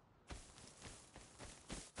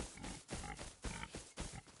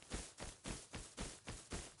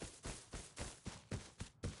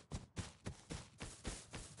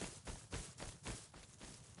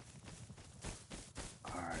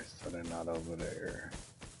 Alright, so they're not over there.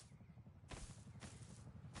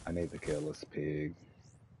 I need to kill this pig.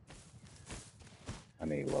 I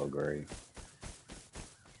need low grade.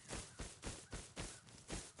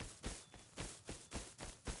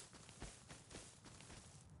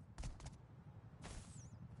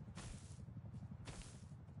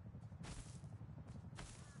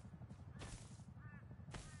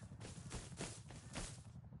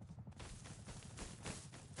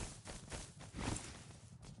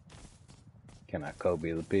 Can I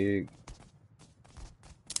Kobe the pig?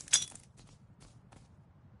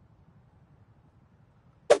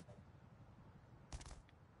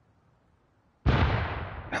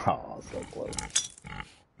 Oh, so close.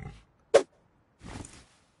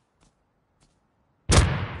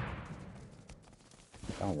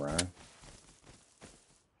 Don't run.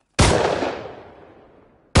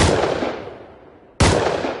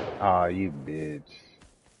 Aw, you bitch.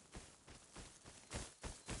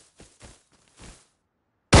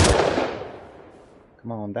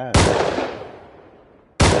 Come on, die.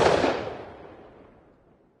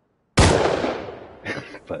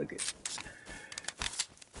 Fuck it.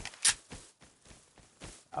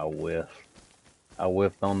 I whiffed. I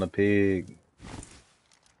whiffed on the pig.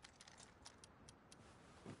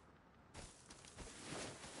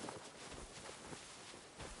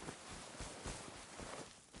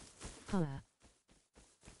 Huh.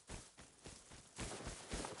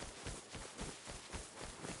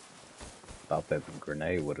 Thought that the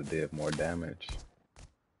grenade would have did more damage.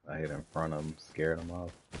 I hit in front of him, scared him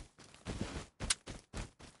off.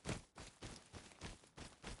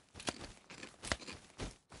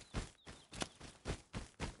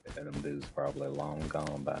 Yeah, them dudes probably long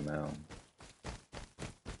gone by now.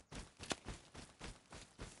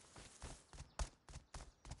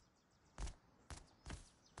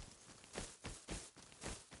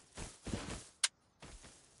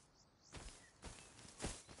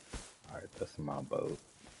 Alright, that's my boat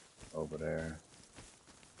over there.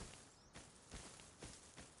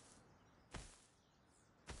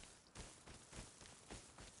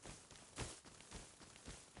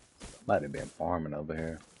 Somebody been farming over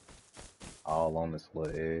here. All on this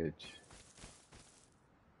little edge.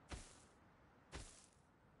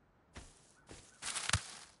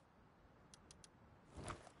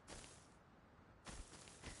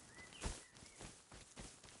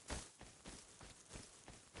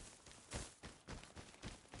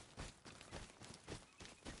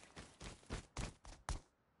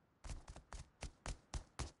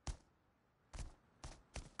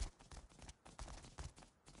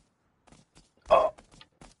 Oh!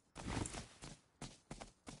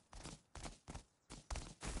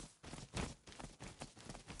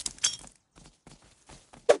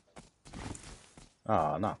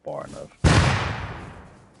 Ah, not far enough.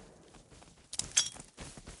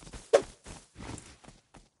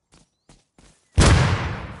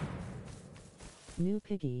 New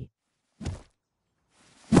piggy.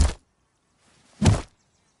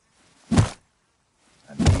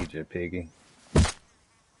 I need you, piggy.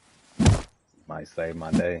 Might save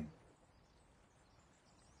my day.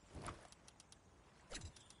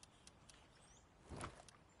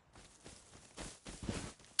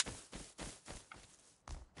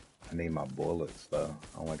 I need my bullets though.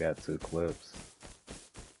 I only got 2 clips.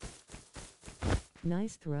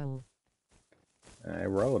 Nice throw. And it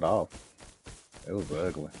rolled off. It was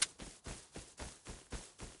ugly.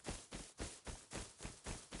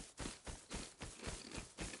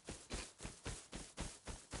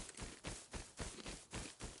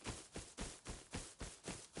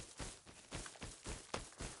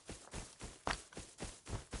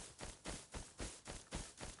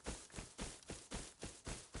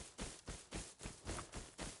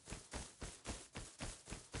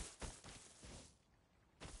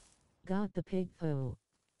 Got the pig poo.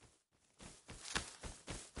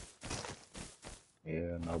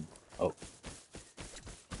 Yeah, no. Oh.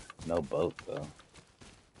 No boat though.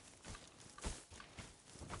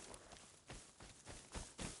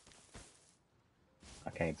 I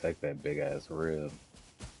can't take that big ass rib.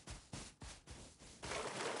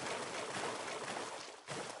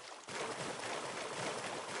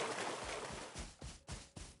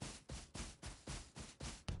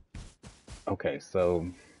 Okay, so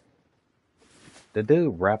the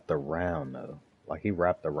dude wrapped around though. Like he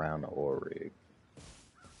wrapped around the oil rig.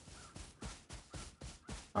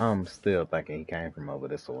 I'm still thinking he came from over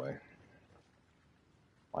this way.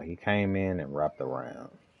 Like he came in and wrapped around.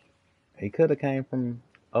 He could have came from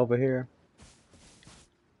over here.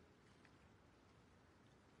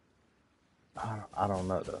 I don't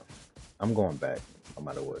know though. I'm going back no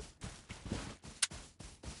matter what.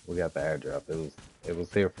 We got the airdrop. It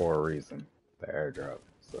was here for a reason. The airdrop.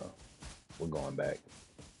 So we're going back.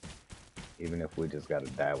 Even if we just gotta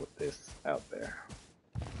die with this out there.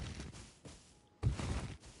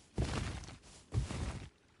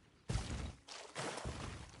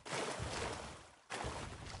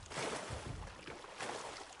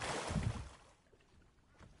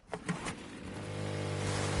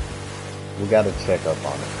 We gotta check up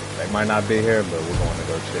on it. They might not be here, but we're going to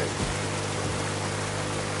go check.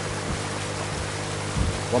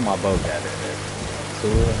 What my boat got in there? A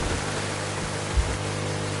tool?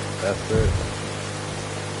 That's it.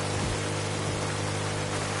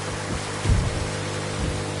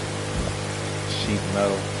 Sheet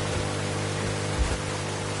metal.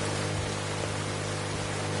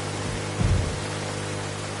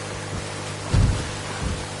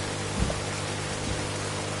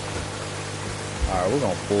 Alright, we're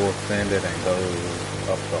gonna full send it and go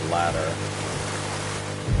up the ladder.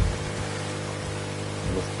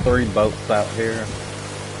 There's 3 boats out here.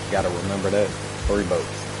 Gotta remember that. 3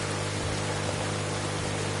 boats.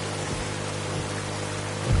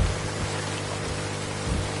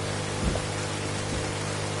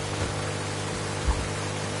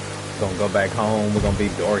 Gonna go back home. We're gonna be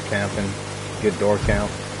door camping. Get door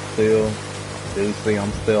count still. Do see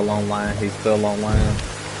I'm still online. He's still online.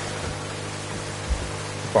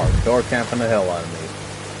 Probably door camping the hell out of me.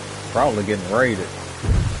 Probably getting raided.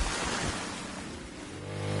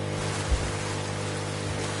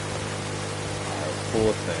 Alright,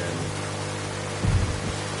 full send.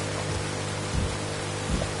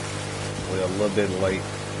 We're a little bit late,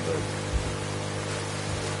 but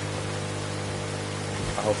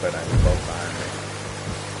I hope that ain't a boat behind me.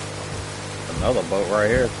 Another boat right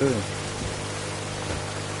here too.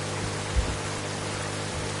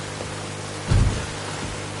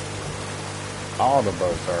 All the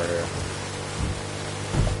boats are here.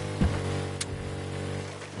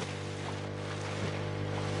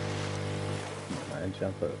 Man,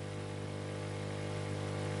 jump up.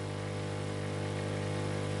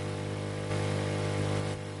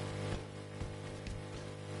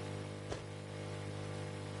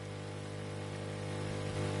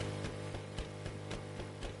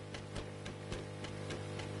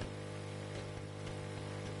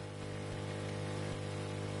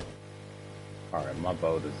 Alright, my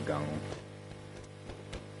boat is gone.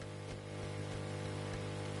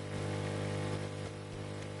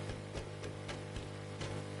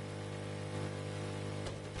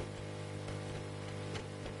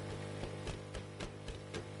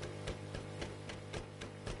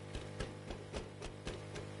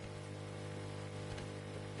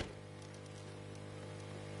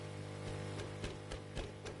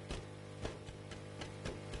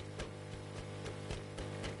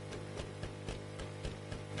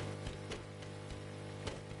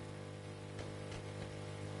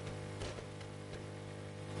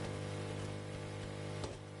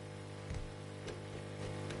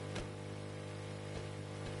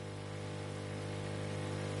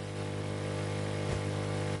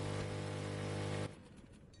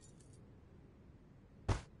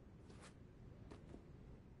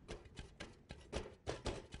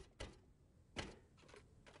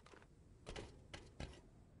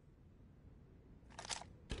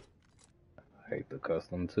 I hate the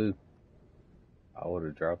custom too. I would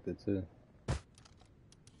have dropped it too.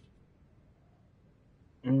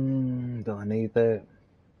 Do I need that?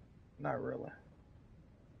 Not really.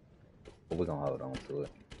 But we're gonna hold on to it.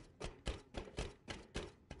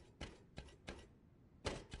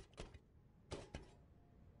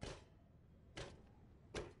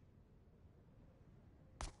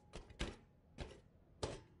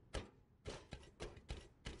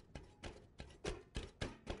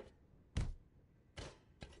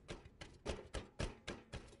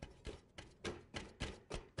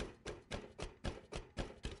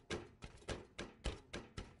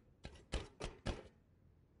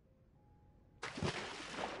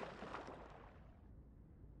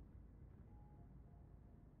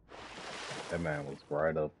 That man was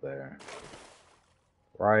right up there.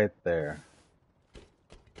 Right there.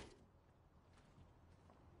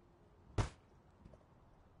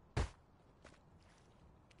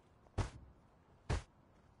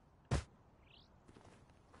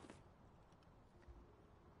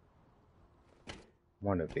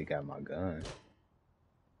 Wonder if he got my gun.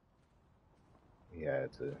 He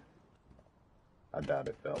had to. I doubt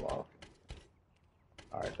it fell off.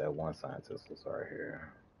 Alright, that one scientist was right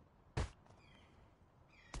here.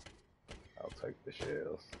 I'll take the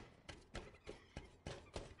shells.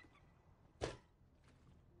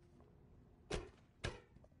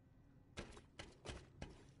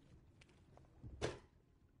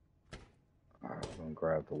 Alright, we're gonna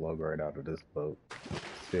grab the low grade out of this boat.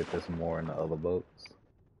 See if there's more in the other boats.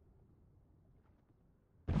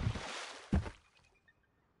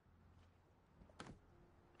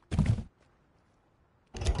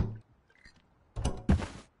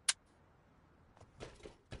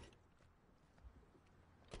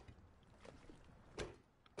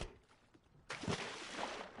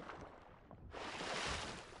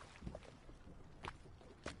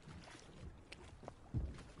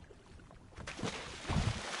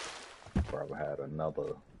 Probably had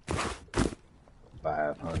another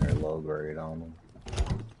 500 low grade on them.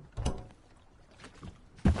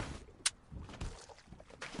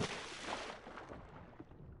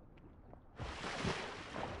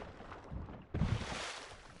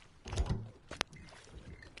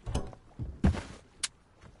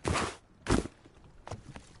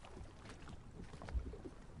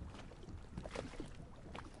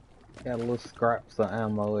 Got little scraps of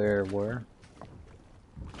ammo everywhere.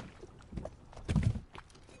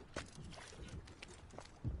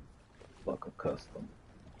 Fuck a custom.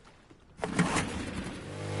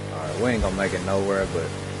 Alright, we ain't gonna make it nowhere, but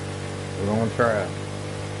we're gonna try.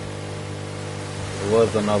 There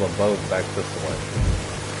was another boat back this way.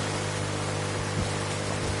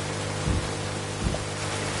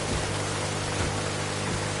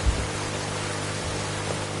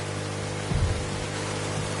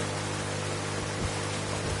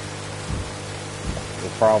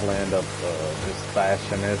 probably end up just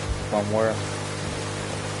stashing this somewhere.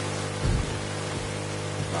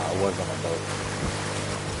 Nah, it wasn't a boat.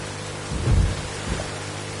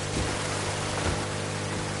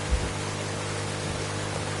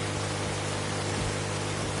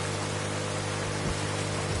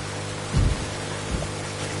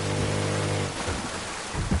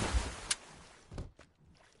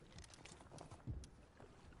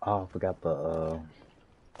 Oh, I forgot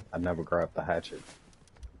I never grabbed the hatchet.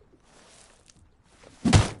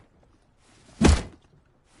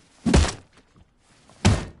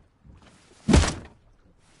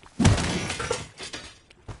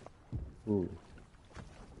 Ooh.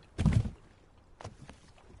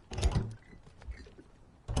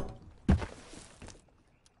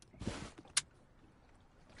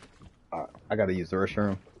 Alright, I gotta use the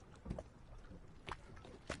restroom.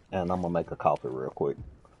 And I'm gonna make a coffee real quick.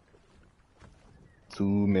 2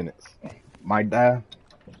 minutes. Might die.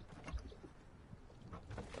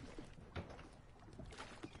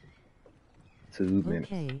 Two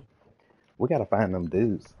minutes. Okay. We gotta find them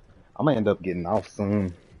dudes. I'm gonna end up getting off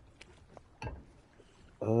soon.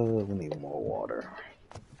 We need more water.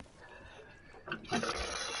 I'm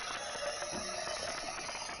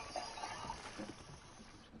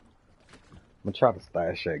gonna try to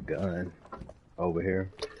stash that gun over here.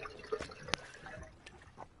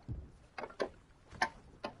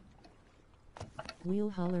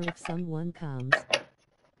 We'll holler if someone comes.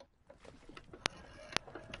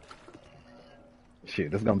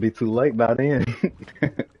 Shit, it's gonna be too late by then.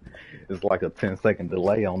 It's like a 10-second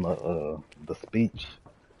delay on the speech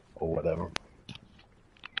or whatever.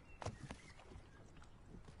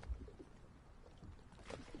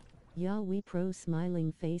 Yahweh Pro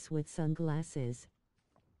smiling face with sunglasses.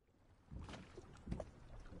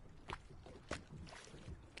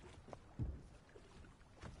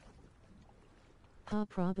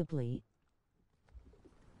 Probably.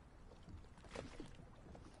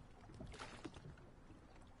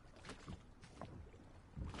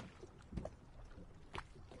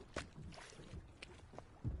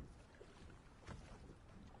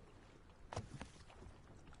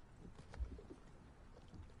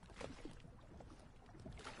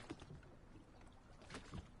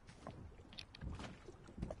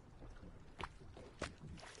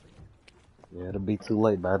 Yeah, it'll be too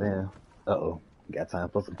late by then. Uh-oh. Got time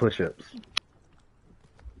for some push-ups.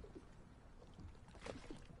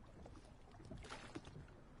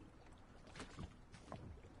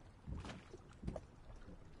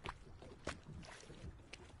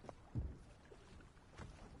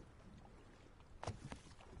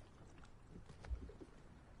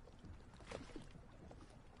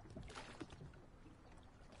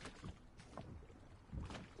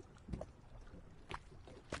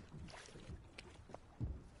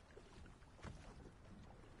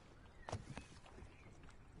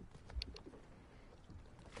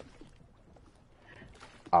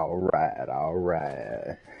 Alright,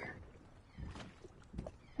 alright.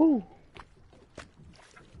 Woo.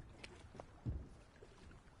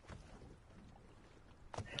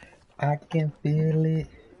 I can feel it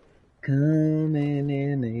coming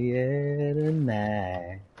in the air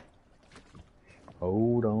tonight.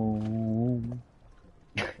 Hold on.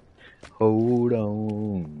 Hold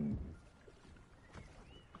on.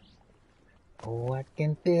 Oh, I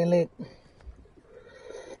can feel it.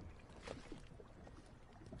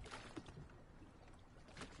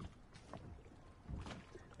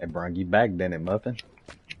 It brought you back, didn't it, Muffin?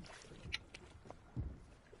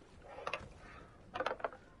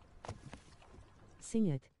 Sing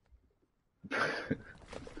it.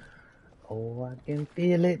 Oh, I can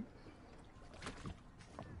feel it.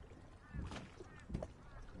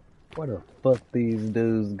 Where the fuck these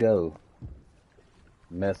dudes go?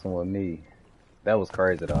 Messing with me. That was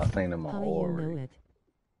crazy though. I seen them on How you Ori. know it?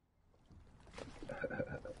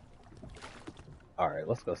 Alright,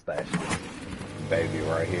 let's go stash this baby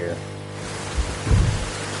right here.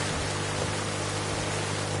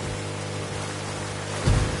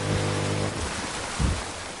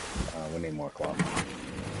 We need more cloth.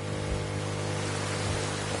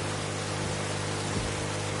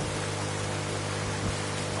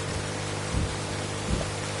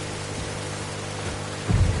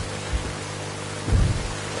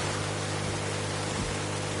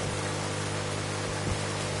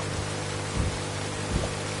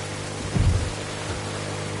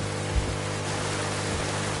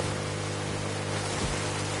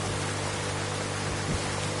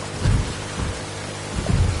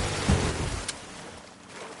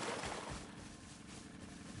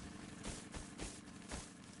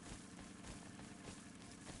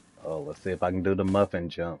 Oh, let's see if I can do the muffin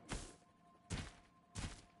jump.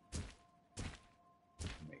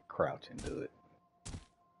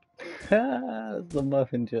 It's the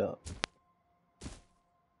muffin jump.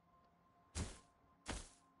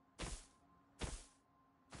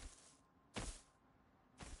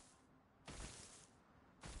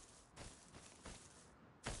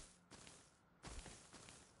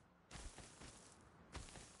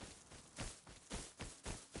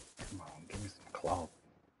 Come on, give me some cloth.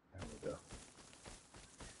 There we go.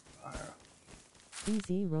 Alright.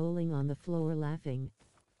 Easy rolling on the floor laughing.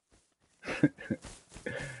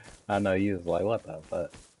 I know you was like, what the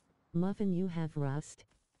fuck? Muffin, you have rust.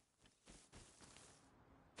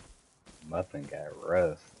 Muffin got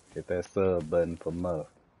rust. Hit that sub button for Muff.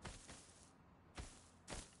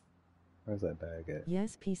 Where's that bag at?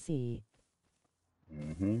 Yes, PC.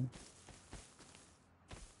 Mm-hmm.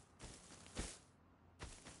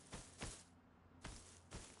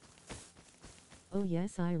 Oh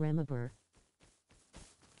yes, I remember.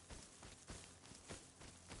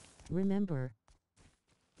 Remember.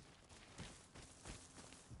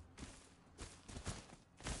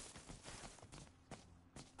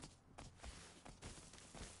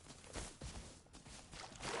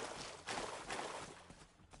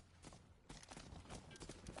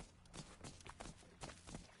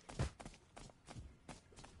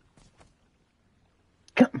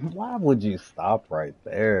 Why would you stop right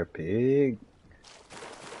there, pig?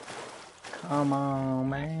 Come on,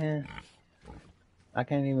 man. I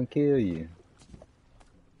can't even kill you.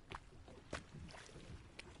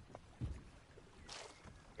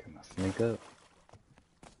 Can I sneak up?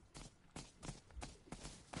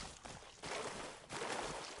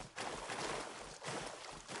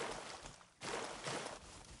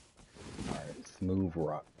 Alright, smooth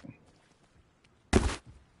rock.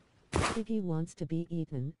 Piggy wants to be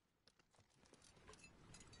eaten.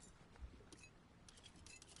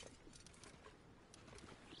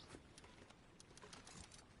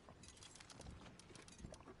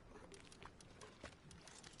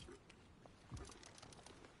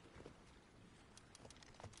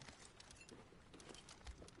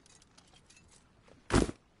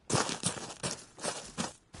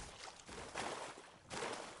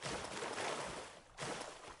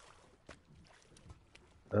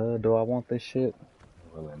 Do I want this shit?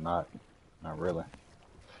 Really not. Not really.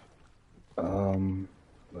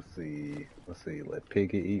 Let's see. Let's see. Let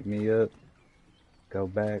Piggy eat me up. Go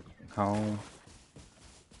back home.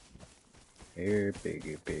 Here,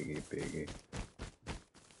 Piggy, Piggy, Piggy.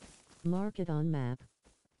 Mark it on map.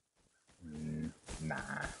 Nah.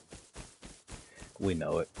 We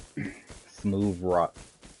know it. Smooth rock.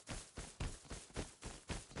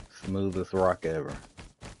 Smoothest rock ever.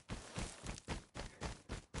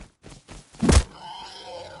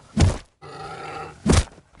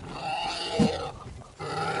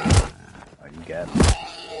 Oh, you got it.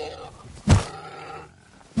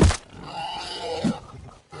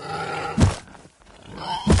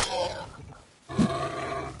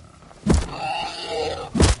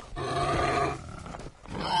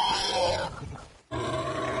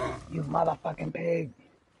 You motherfucking pig.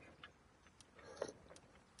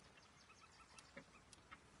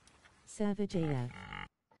 Savage AF.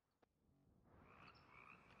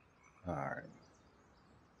 Alright.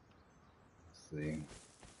 Let's see.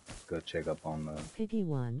 Let's go check up on the... Piggy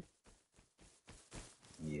won.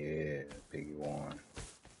 Yeah, Piggy won.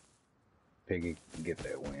 Piggy can get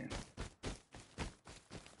that win.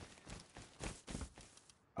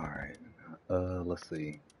 Alright. Let's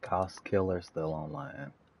see. Cost Killer still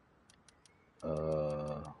online.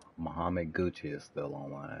 Muhammad Gucci is still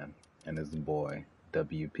online. And his boy,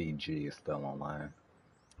 WPG, is still online.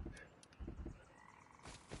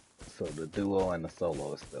 So the duo and the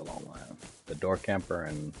solo is still online. The door camper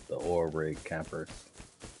and the oil rig campers.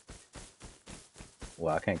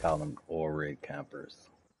 Well, I can't call them oil rig campers.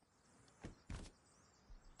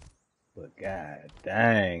 But god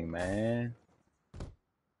dang, man.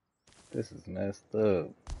 This is messed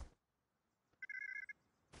up.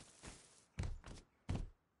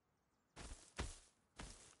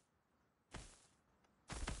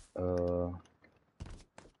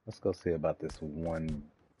 Let's go see about this one,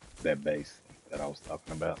 that base that I was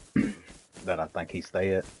talking about. That I think he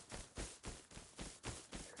stay at.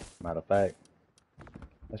 Matter of fact,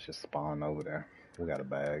 let's just spawn over there. We got a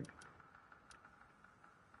bag.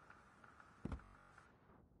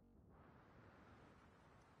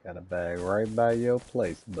 Got a bag right by your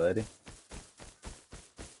place, buddy.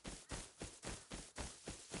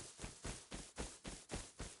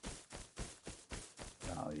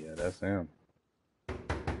 Oh yeah, that's him.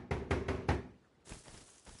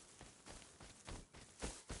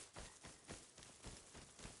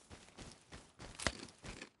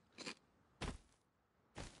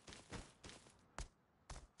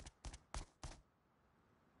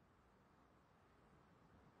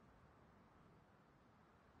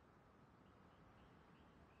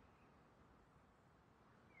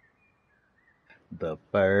 The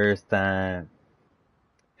first time,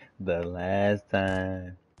 the last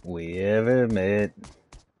time we ever met.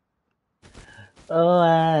 Oh,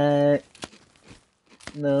 I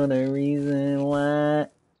know the reason why.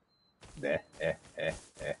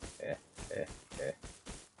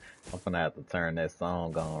 I'm gonna have to turn that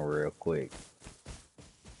song on real quick.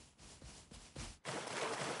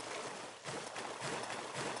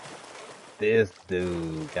 This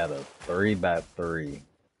dude got a 3x3.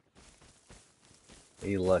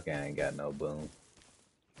 He lucky I ain't got no boom.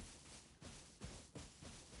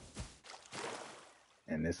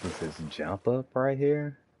 And this is his jump up right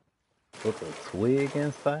here with a twig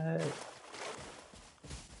inside.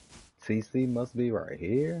 TC must be right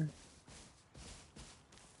here.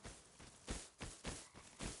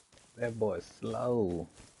 That boy's slow.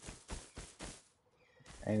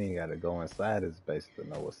 Ain't even gotta go inside his base to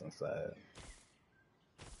know what's inside.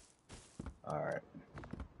 Alright.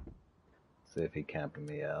 See if he camping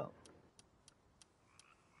me out.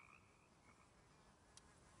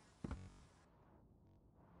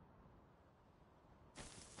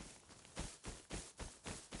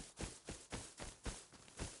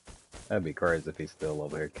 That'd be crazy if he's still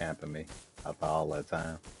over here camping me after all that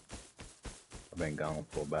time. I've been gone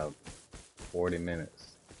for about 40 minutes.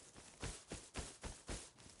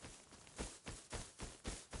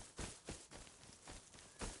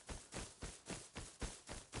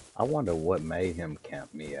 I wonder what made him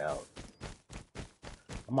camp me out.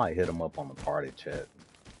 I might hit him up on the party chat.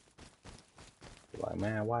 Like,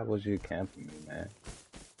 man, why was you camping me, man?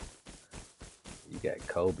 You got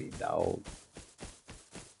Kobe, dog.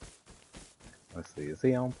 Let's see, is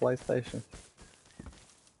he on PlayStation?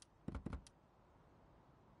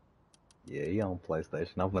 Yeah, he on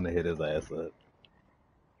PlayStation. I'm gonna hit his ass up.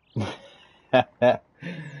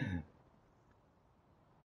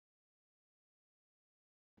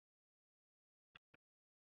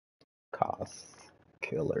 Cost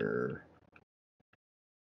killer.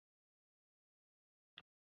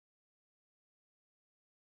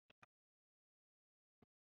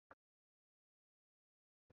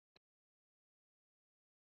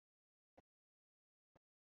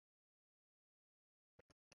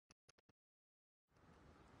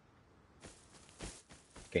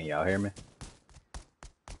 Can y'all hear me?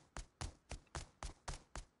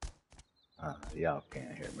 Y'all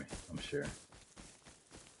can't hear me, I'm sure.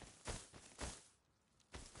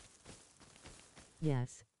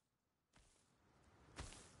 Yes.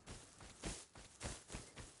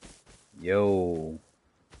 Yo.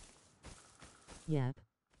 Yep.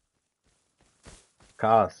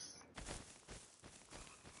 Cost.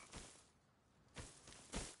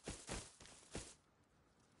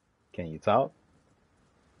 Can you talk?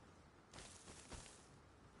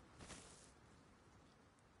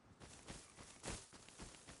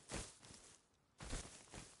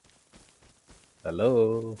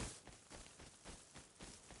 Hello?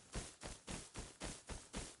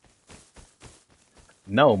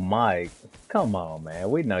 No mic. Come on, man.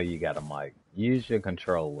 We know you got a mic. Use your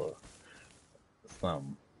controller.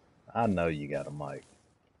 Something. I know you got a mic.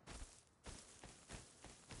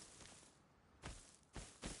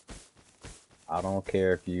 I don't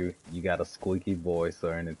care if you got a squeaky voice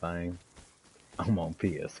or anything. I'm on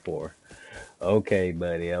PS4. Okay,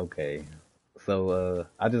 buddy. Okay. So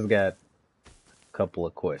I just got a couple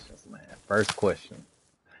of questions, man. First question: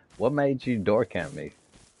 what made you door camp me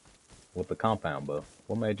with the compound buff?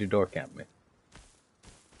 What made you door camp me?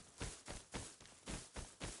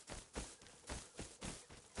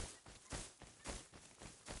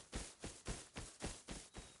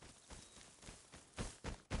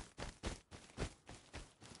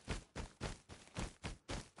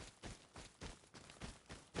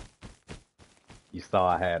 You saw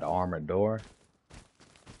I had armored door.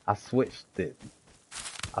 I switched it.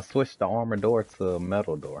 I switched the armored door to a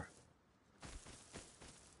metal door.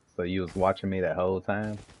 So you was watching me that whole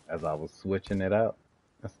time as I was switching it out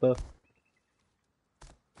and stuff.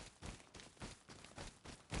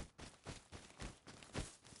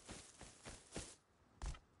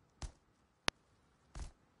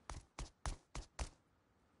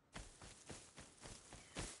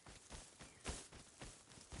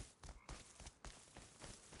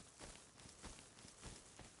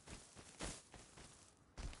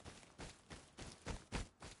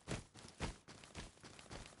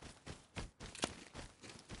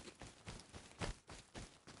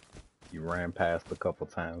 You ran past a couple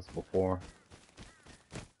times before.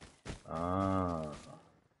 Ah.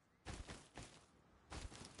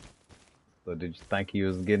 So did you think you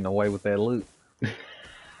was getting away with that loot?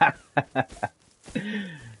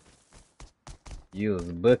 You was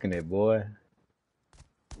booking it, boy.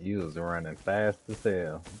 You was running fast as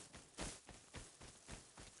hell.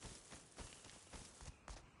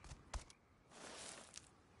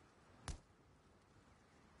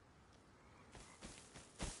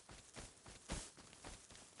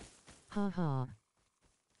 Ha ha.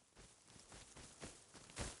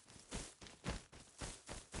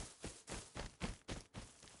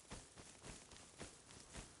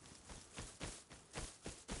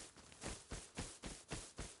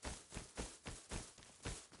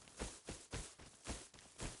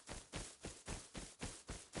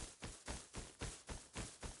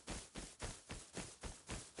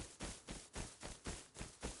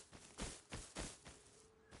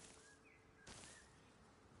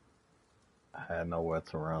 I had nowhere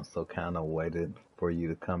to run, so kind of waited for you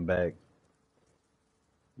to come back.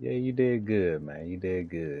 Yeah, you did good, man. You did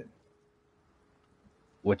good.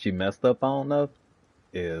 What you messed up on though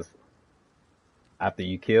is after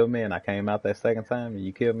you killed me and I came out that second time and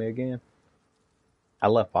you killed me again, I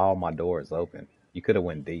left all my doors open. You could have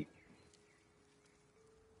went deep,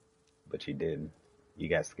 but you didn't. You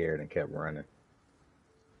got scared and kept running.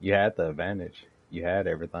 You had the advantage. You had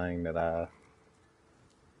everything that I.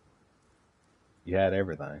 You had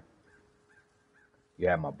everything. You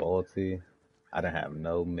had my loyalty. I didn't have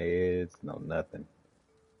no meds, no nothing.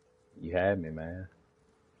 You had me, man.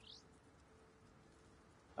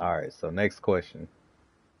 All right. So next question: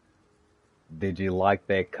 did you like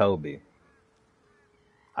that Kobe?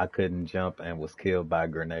 I couldn't jump and was killed by a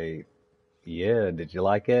grenade. Yeah. Did you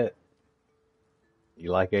like it? You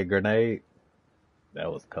like that grenade?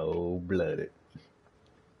 That was cold blooded.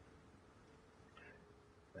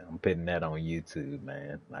 I'm putting that on YouTube,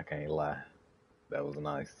 man. I can't lie. That was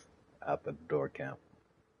nice. Out the door count.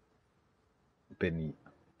 Putting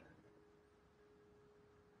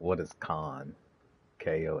what is Con?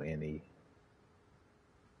 Kone.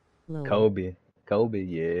 Lol. Kobe. Kobe,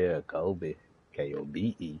 yeah, Kobe.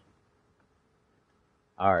 Kobe.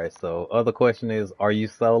 All right, so other question is, are you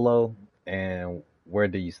solo and where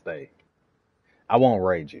do you stay? I won't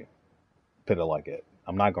raid you. Put it like that.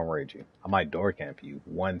 I'm not gonna raid you. I might door camp you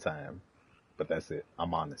one time, but that's it.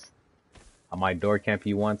 I'm honest. I might door camp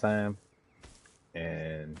you one time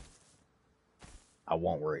and I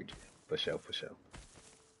won't raid you. For sure, for sure.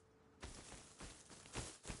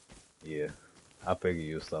 Yeah. I figure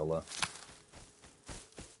you solo.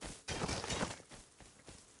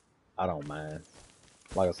 I don't mind.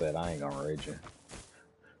 Like I said, I ain't gonna raid you.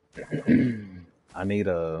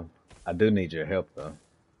 I do need your help though.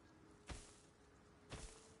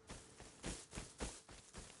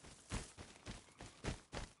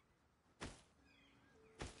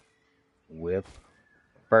 With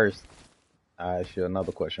first, I ask you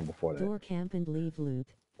another question before that. Door camp and leave loot.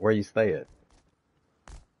 Where you stay at?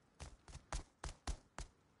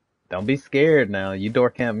 Don't be scared now. You door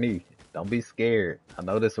camp me. Don't be scared. I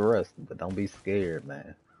know this rust, but don't be scared,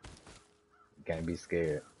 man. You can't be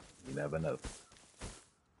scared. You never know.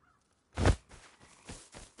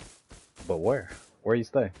 But where? Where you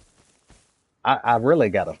stay? I really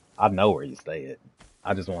gotta. I know where you stay at.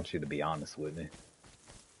 I just want you to be honest with me.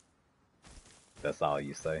 That's all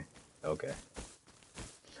you say. Okay.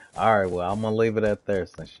 All right. Well, I'm gonna leave it at there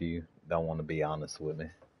since you don't want to be honest with me.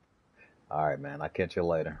 All right, man. I'll catch you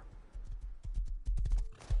later.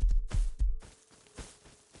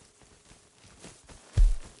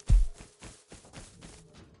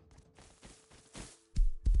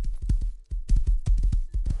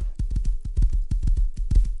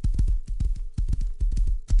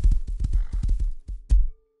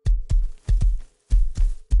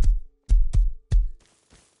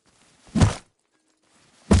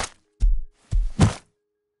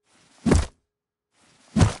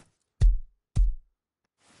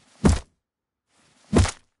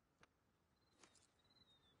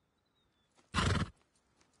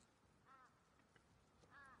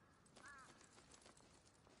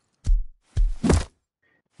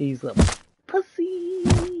 He's a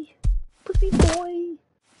pussy, pussy boy.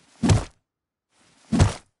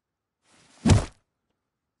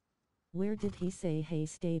 Where did he say hey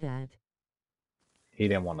stayed at? He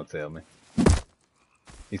didn't want to tell me.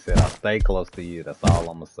 He said, I'll stay close to you. That's all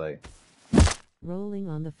I'm going to say. Rolling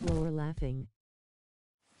on the floor laughing.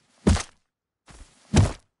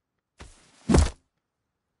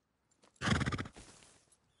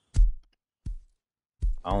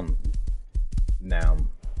 Now,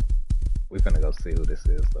 we finna go see who this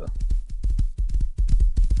is, though.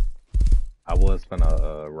 I was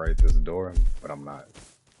finna raid this door, but I'm not.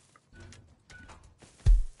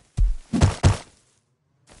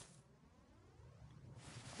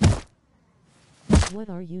 What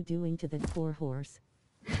are you doing to that poor horse?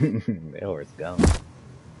 That horse gone.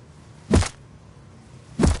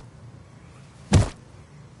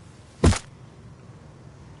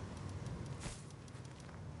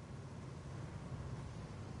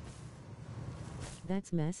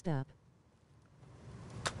 That's messed up.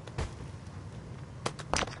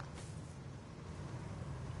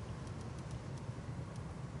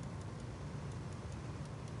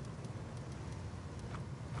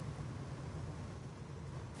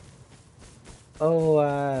 Oh,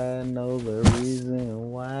 I know the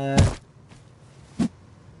reason why.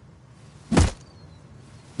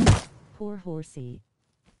 Poor horsey.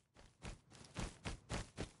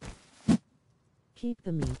 Keep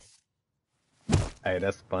the meat. Hey,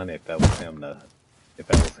 that's funny if that was him. If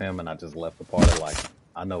that was him and I just left the party, like,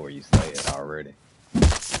 I know where you stay at already.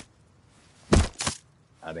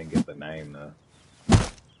 I didn't get the name though.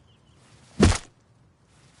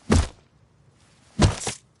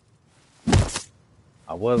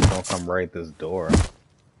 I was gonna come raid this door.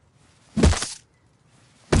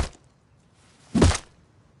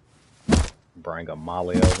 Bring a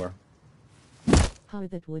Molly over. How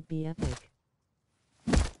that would be epic.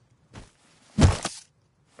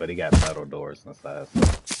 But he got metal doors inside, so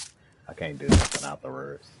I can't do nothing out the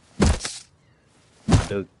roots.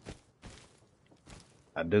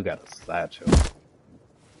 I do got a satchel.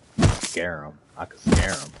 Scare him. I could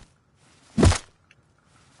scare him.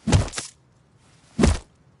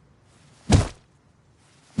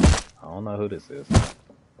 I don't know who this is.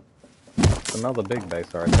 It's another big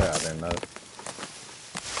base right there. I didn't know.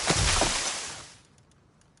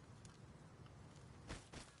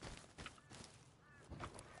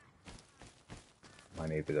 I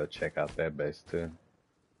need to go check out that base too.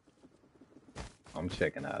 I'm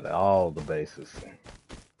checking out all the bases.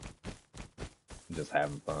 Just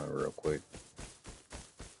having fun real quick.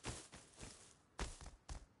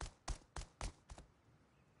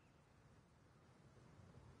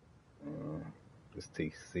 This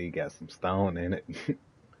TC got some stone in it.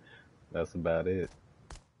 That's about it.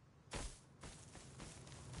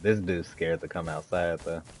 This dude's scared to come outside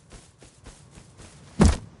though.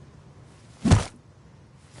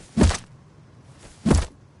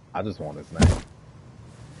 I just want his name.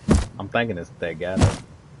 I'm thinking it's that guy though.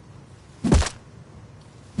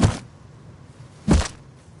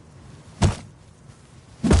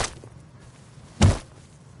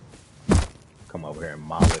 Come over here and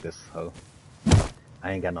molly this hoe.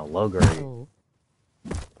 I ain't got no low grade. Oh.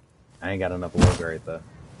 I ain't got enough low grade though.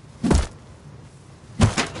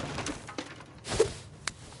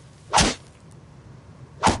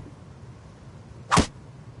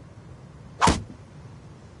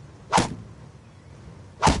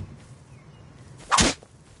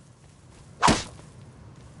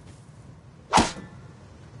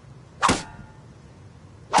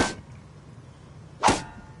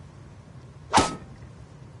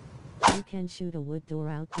 You can shoot a wood door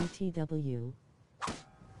out BTW.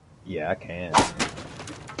 Yeah, I can.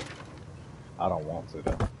 I don't want to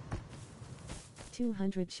though.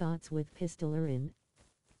 200 shots with pistol are in.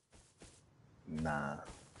 Nah.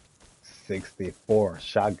 64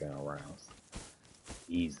 shotgun rounds.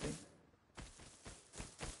 Easy.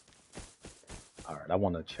 Alright, I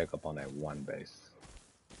want to check up on that one base.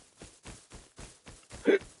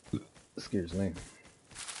 Excuse me.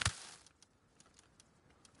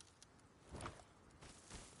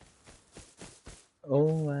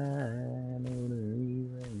 Oh, I know the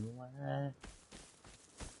reason why.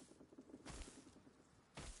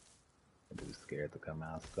 I'm just scared to come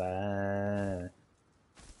outside.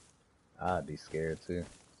 I'd be scared too.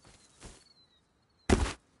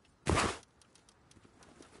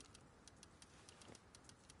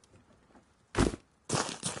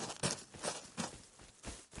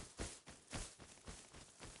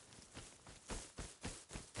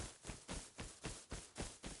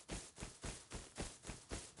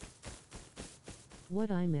 What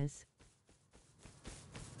I miss?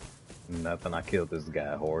 Nothing. I killed this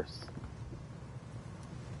guy horse.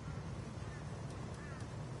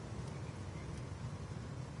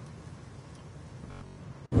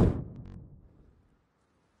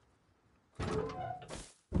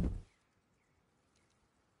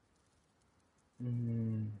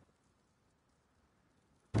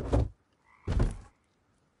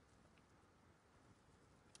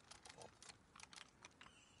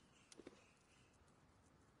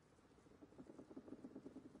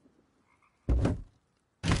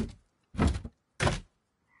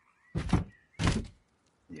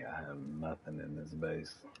 Yeah, I have nothing in this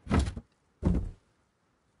base.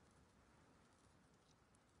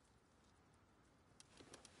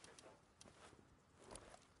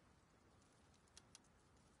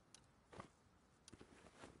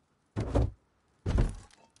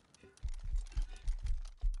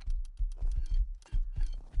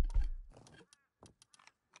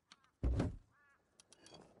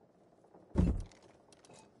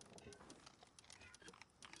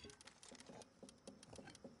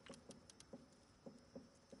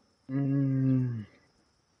 Mm,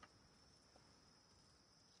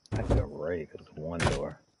 I could raid because it's one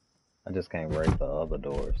door. I just can't raid the other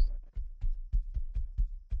doors.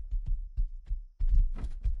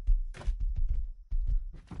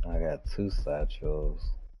 I got two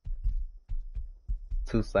satchels.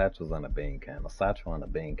 Two satchels and a bean can. A satchel and a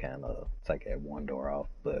bean can take that one door off,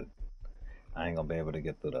 but I ain't gonna be able to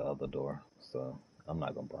get through the other door, so I'm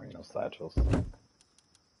not gonna bring no satchels.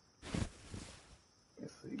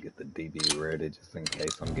 Let's see, get the DB ready just in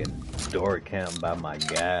case I'm getting door camped by my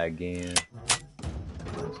guy again.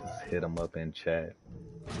 Just hit him up in chat.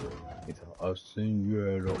 He's like, I seen you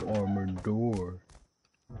at an armored door.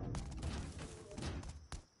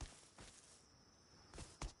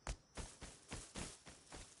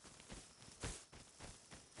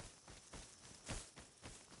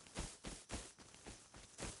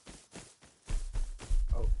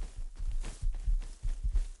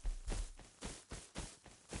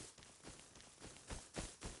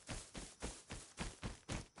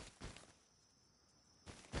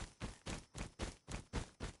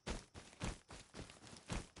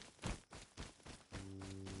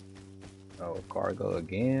 Oh, cargo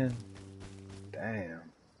again? Damn.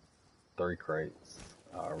 3 crates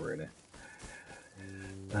already.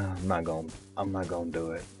 I'm not gonna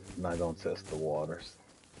do it. I'm not gonna test the waters.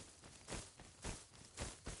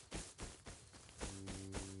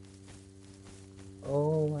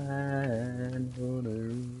 Oh, I know the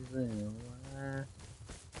reason why.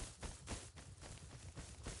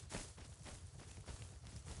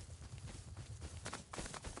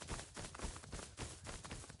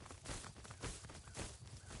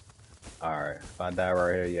 Alright, if I die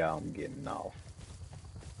right here, y'all, I'm getting off.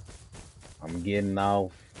 I'm getting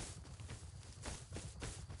off.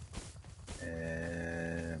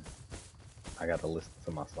 And I gotta listen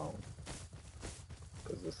to my song.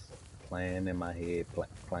 Because it's playing in my head,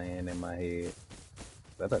 playing in my head. Is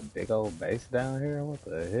that a big old bass down here? What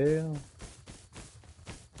the hell?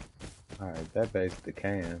 Alright, that bass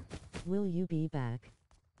decaying. Will you be back?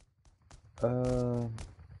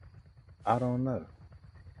 I don't know.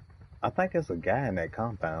 I think it's a guy in that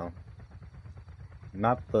compound.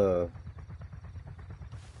 Not the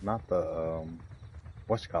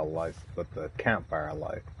what you call lights, but the campfire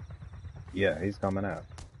light. Yeah, he's coming out.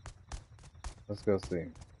 Let's go see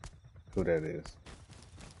who that is.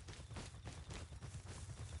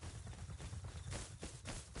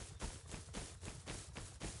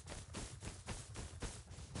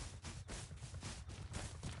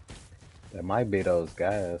 That might be those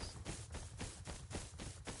guys.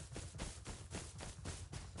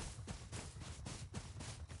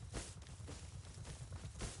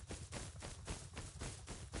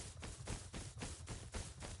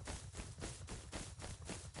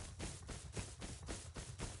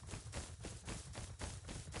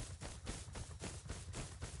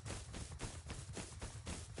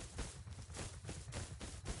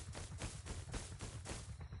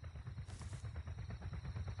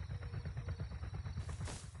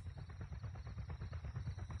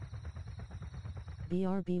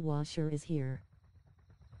 BRB washer is here.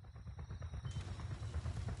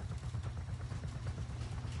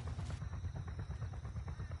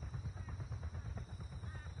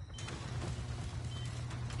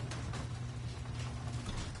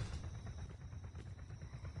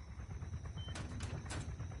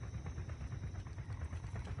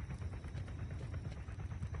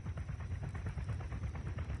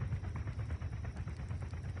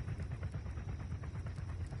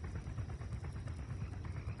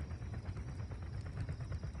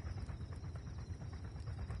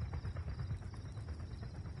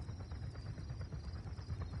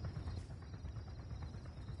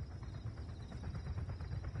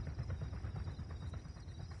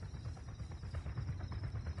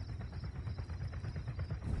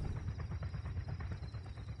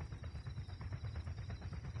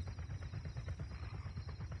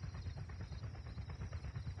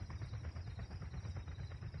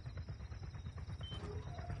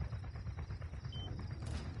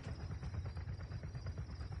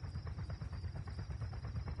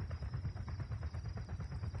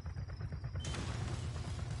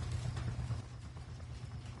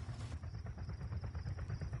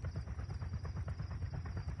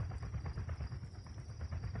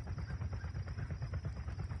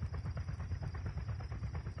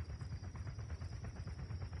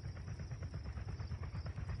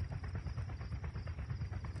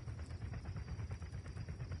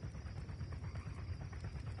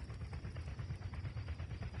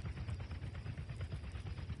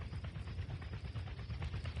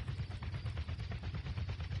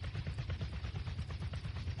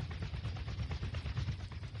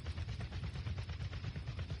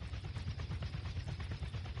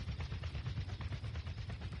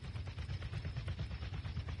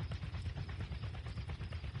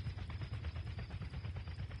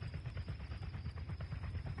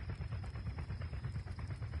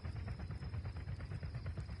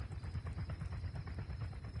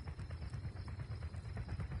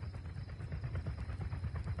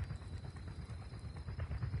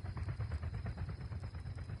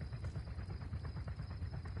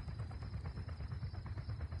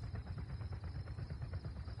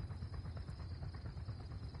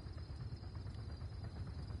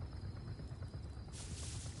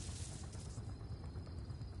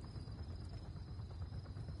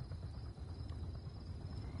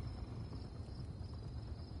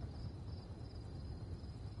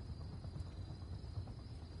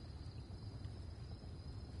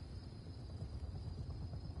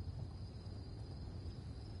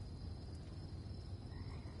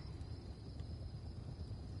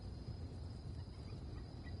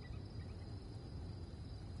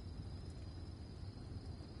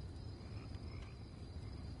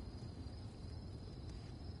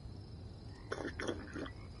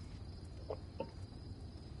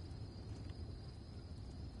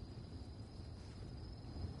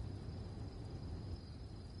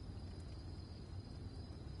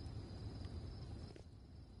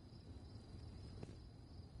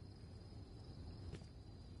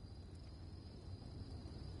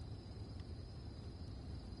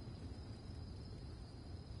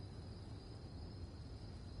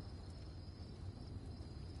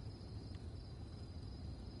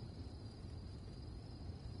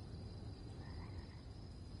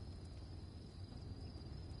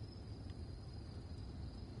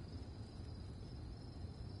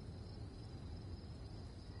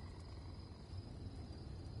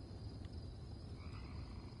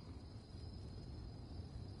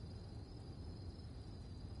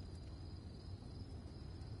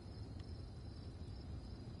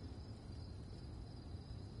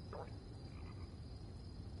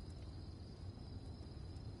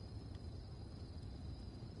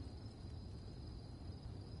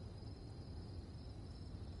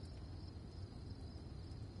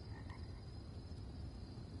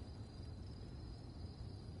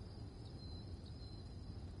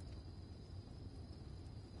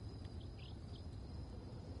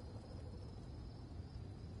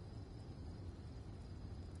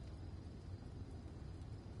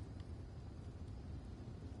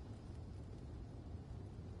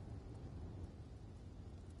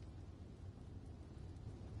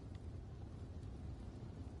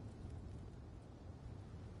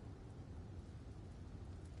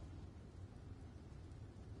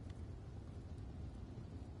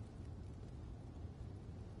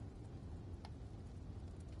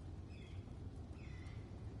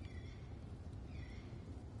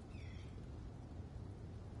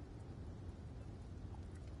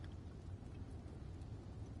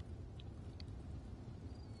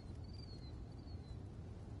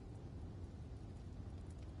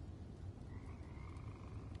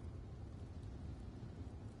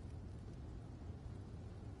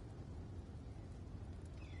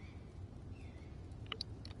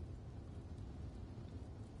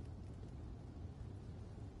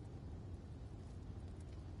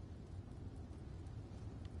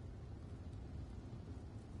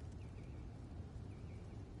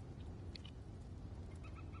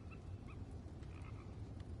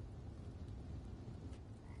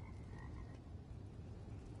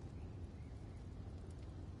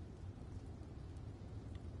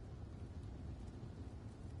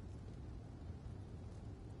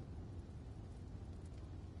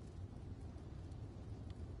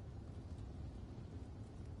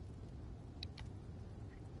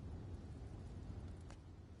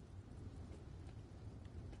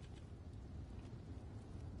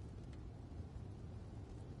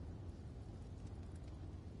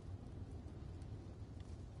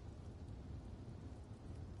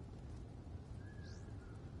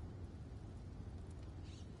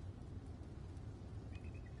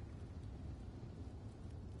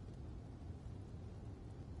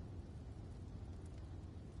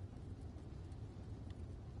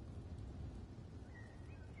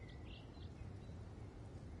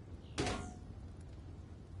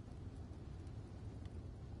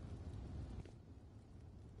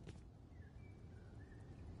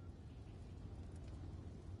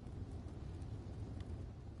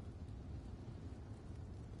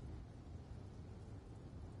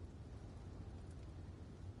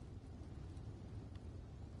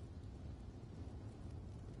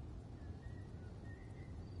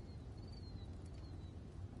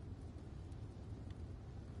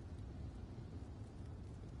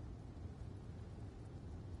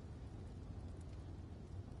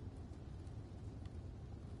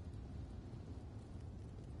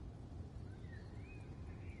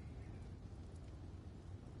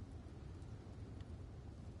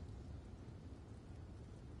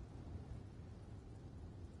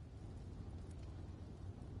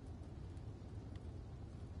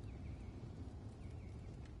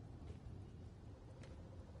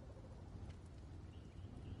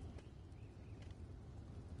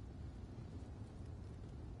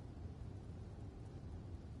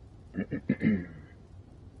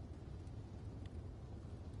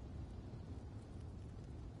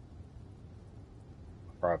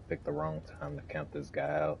 Probably picked the wrong time to count this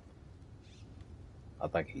guy out. I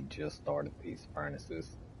think he just started these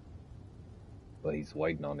furnaces, but he's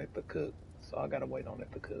waiting on it to cook, so I gotta wait on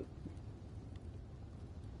it to cook.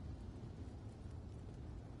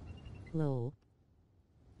 Lol.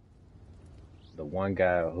 The one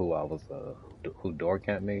guy who I was who door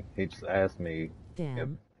camped me, he just asked me if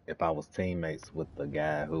Damn. if I was teammates with the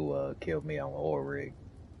guy who killed me on oil rig,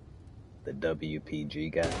 the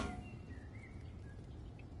WPG guy.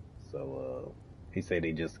 So he said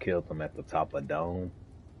he just killed him at the top of Dome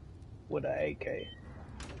with an AK.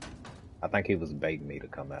 I think he was baiting me to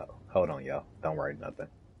come out. Hold on, y'all. Don't write nothing.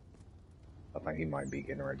 I think he might be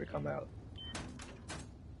getting ready to come out.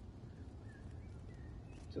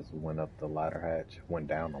 Just went up the ladder hatch, went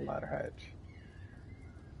down the ladder hatch.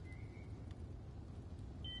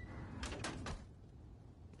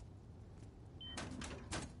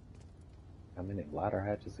 How many ladder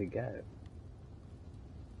hatches he got?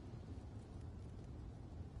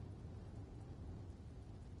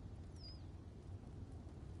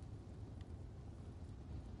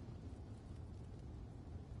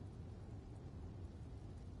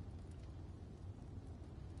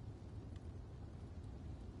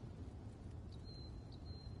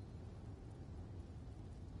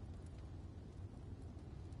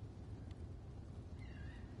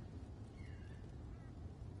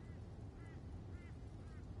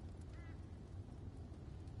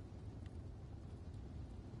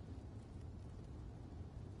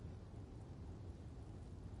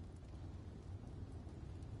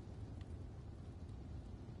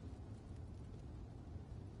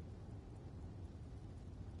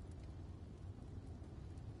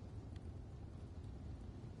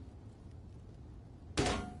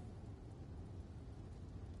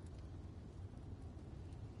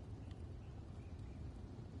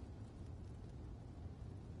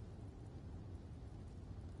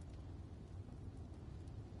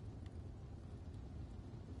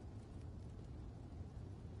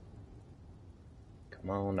 Come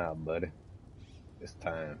on out, buddy. It's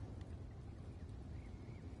time.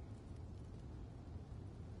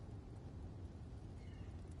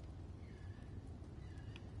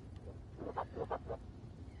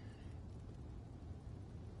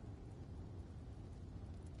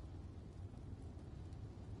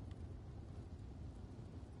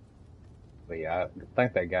 But yeah, I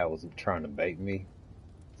think that guy was trying to bait me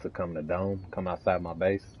to come to Dome, come outside my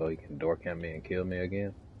base so he can door camp me and kill me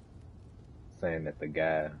again. Saying that the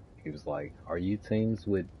guy, he was like, "Are you teams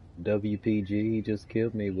with WPG? He just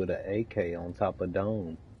killed me with an AK on top of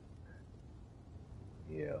Dome."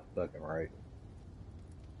 Yeah, fucking right.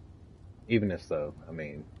 Even if so, I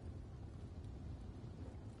mean,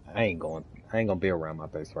 I ain't gonna be around my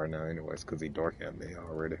base right now anyways, cause he door camped me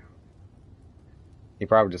already. He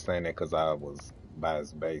probably just saying that cause I was by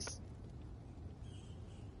his base.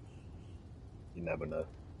 You never know.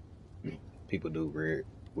 People do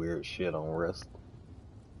weird shit on Rust.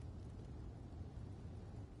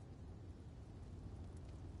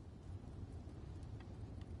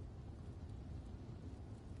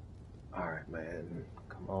 Alright, man.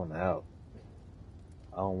 Come on out.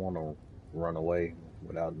 I don't want to run away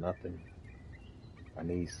without nothing. I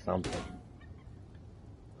need something.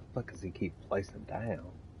 What the fuck does he keep placing down?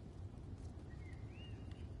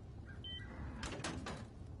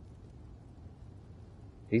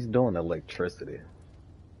 He's doing electricity.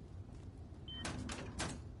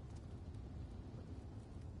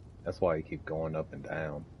 That's why he keep going up and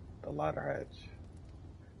down the ladder hatch.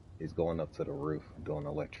 He's going up to the roof doing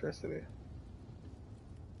electricity.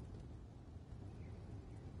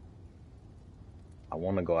 I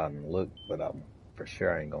want to go out and look, but I'm for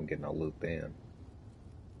sure I ain't gonna get no loot then.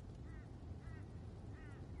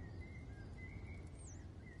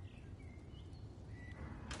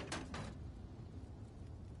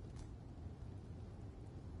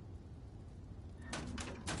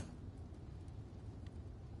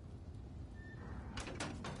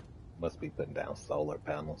 Must be putting down solar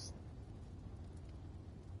panels.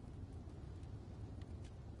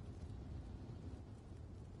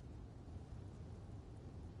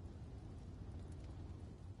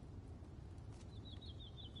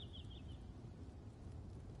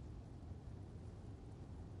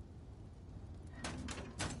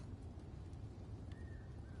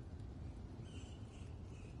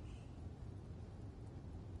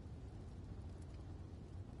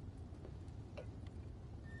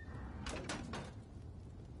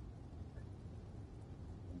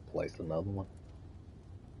 Place another one.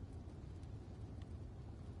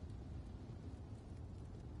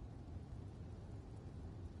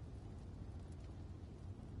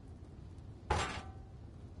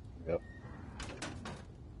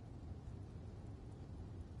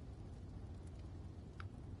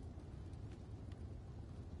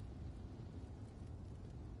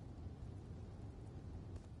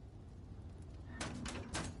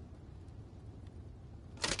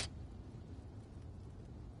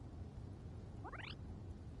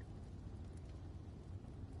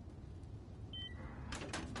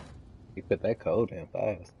 Put that code in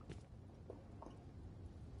fast.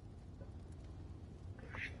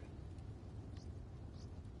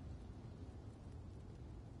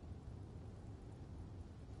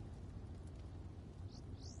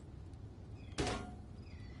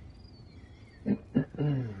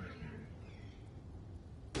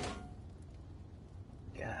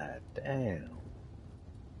 God damn.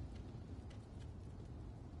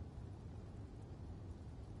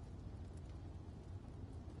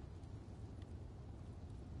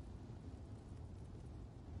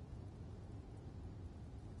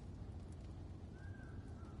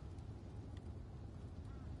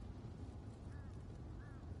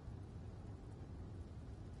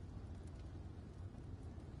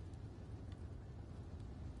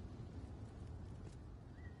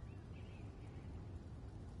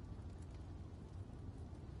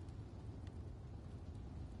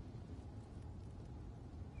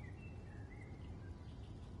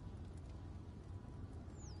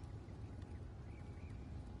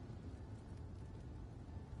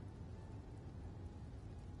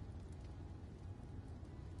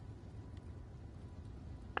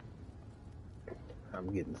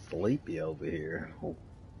 I'm getting sleepy over here.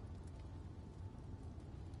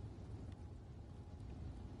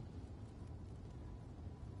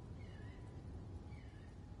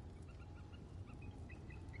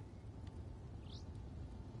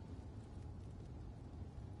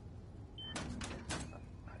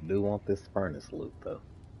 I do want this furnace loot though.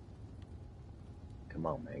 Come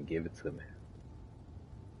on, man, give it to me.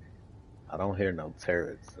 I don't hear no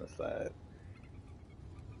turrets inside,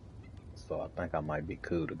 so I think I might be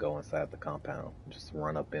cool to go inside the compound. Just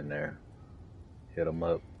run up in there, hit him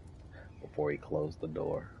up before he closed the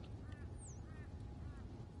door.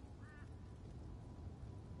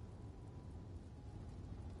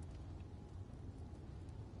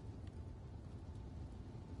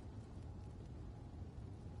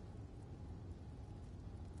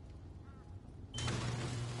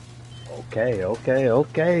 Okay, okay,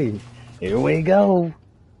 okay. Here we go.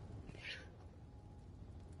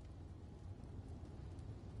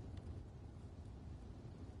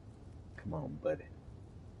 Come on, buddy.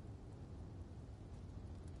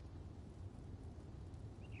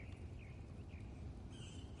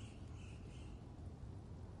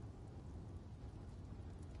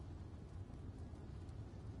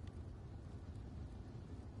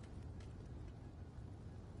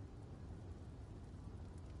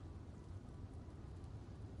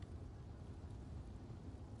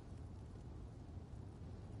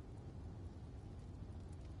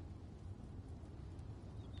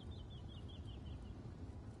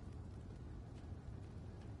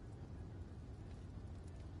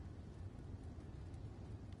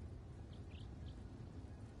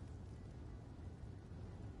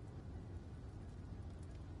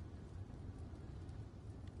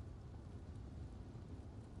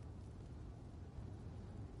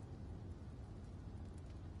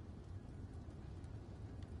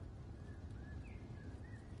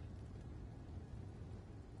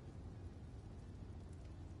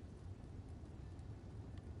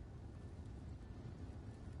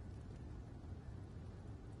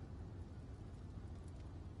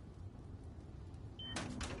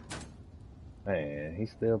 Man,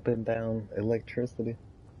 he's still putting down electricity.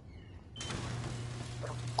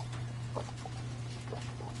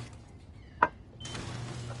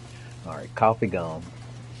 Alright, coffee gone.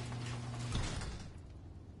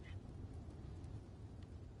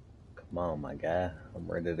 Come on, my guy. I'm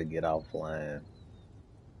ready to get offline.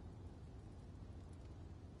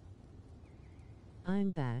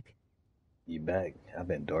 I'm back. You back? I've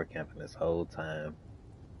been door camping this whole time.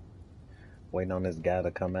 Waiting on this guy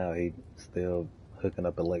to come out. He still hooking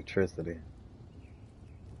up electricity.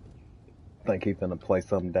 Think he finna play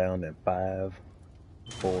something down in 5,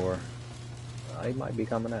 4. He might be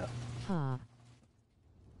coming out. Ha.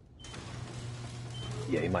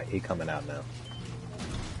 Yeah, he coming out now.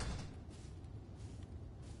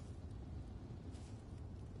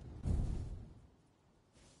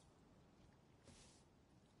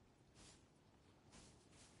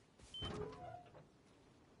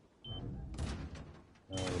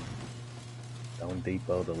 Don't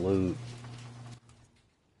depot the loot.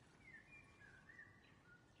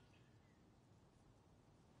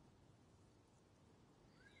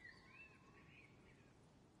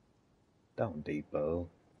 Don't depot.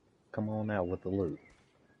 Come on out with the loot.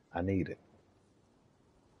 I need it.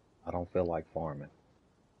 I don't feel like farming.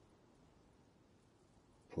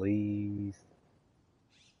 Please.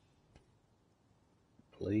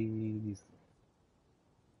 Please.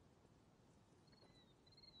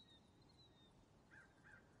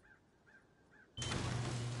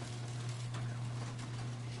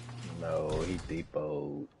 Oh, he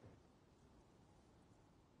depoted.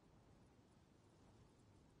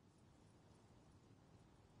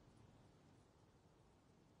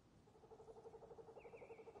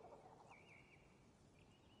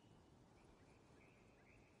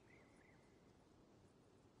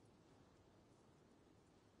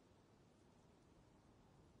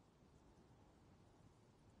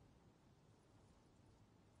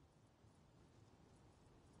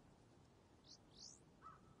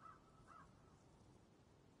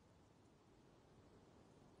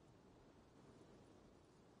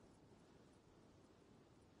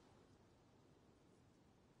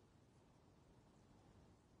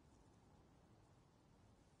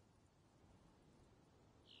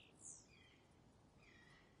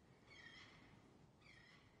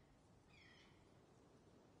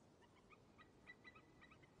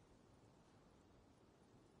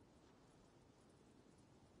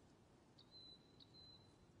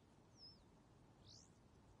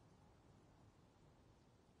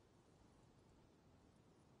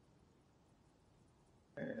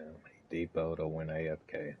 And he depoted or went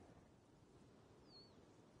AFK.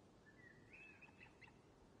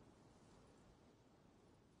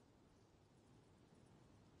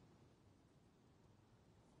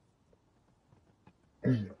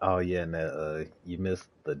 Oh yeah, and you missed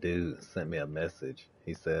the dude sent me a message.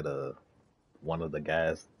 He said one of the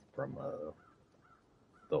guys from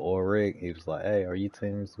the oil rig, he was like, "Hey, are you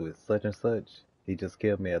teams with such and such?" He just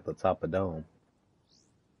killed me at the top of dome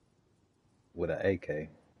with an AK.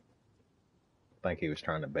 Think he was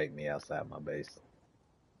trying to bait me outside my base.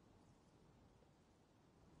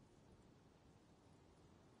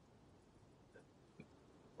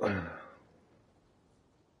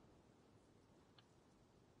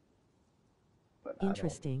 But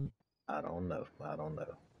Interesting. I don't know. I don't know.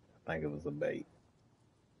 I think it was a bait.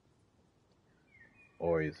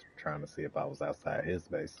 Or he's trying to see if I was outside his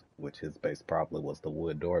base, which his base probably was the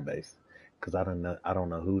wood door base. Cause I don't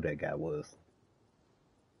know who that guy was.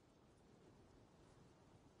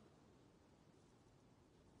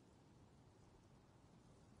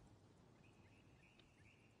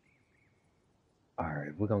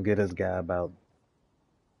 Alright, we're gonna get this guy about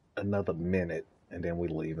another minute and then we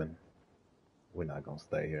leaving. We're not gonna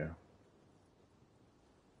stay here.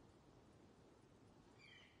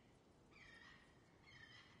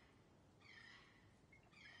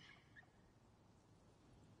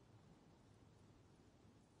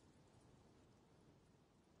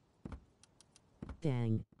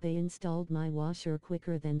 Dang, they installed my washer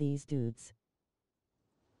quicker than these dudes.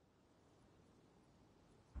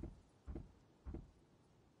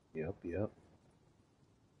 Yep, yep.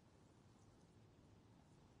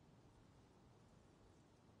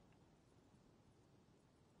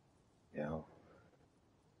 Yeah.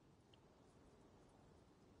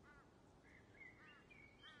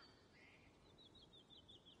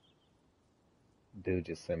 Dude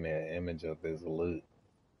just sent me an image of his loot.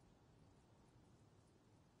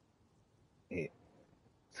 He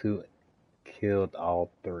two killed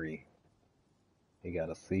all three. He got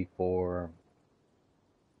a C4,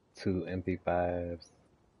 two MP5s,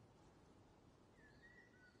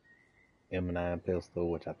 M9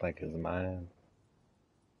 pistol, which I think is mine,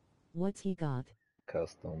 What's he got?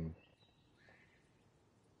 custom.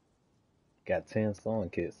 Got 10 sewing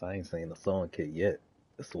kits. I ain't seen a sewing kit yet.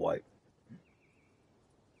 It's white.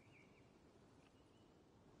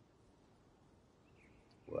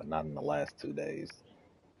 Well, not in the last 2 days.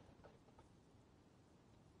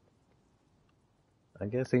 I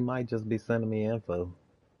guess he might just be sending me info.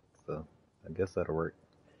 So I guess that'll work.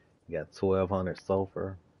 You got 1200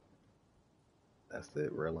 sulfur. That's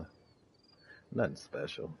it, really. Nothing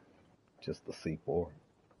special. Just the C4.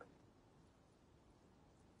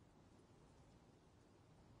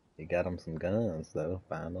 He got him some guns, though,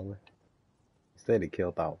 finally. He said he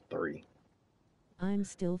killed all three. I'm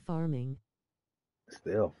still farming.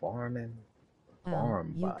 Still farming? Oh,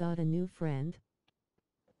 Farm you bot. got a new friend?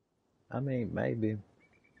 I mean, maybe.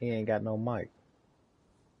 He ain't got no mic.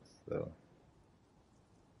 So,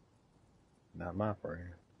 not my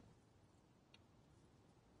friend.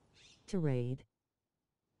 To raid.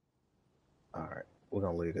 Alright, we're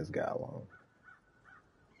gonna leave this guy alone.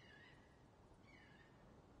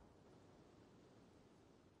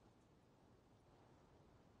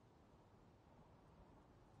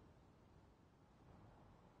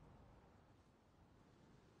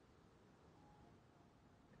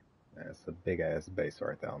 That's a big ass base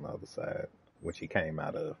right there on the other side, which he came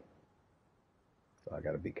out of. So I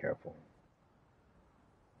gotta be careful.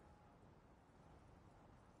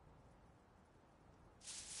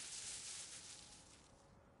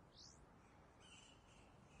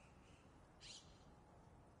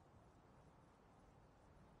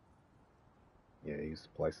 he's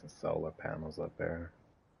placing solar panels up there.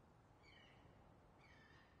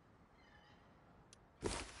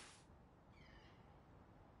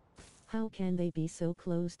 How can they be so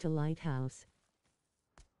close to Lighthouse?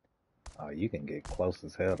 You can get close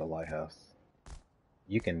as hell to Lighthouse.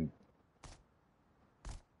 You can.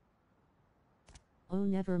 Oh,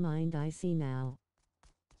 never mind, I see now.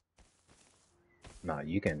 Nah,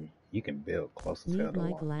 you can build close as hell Need to my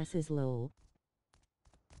Lighthouse. glasses, lol.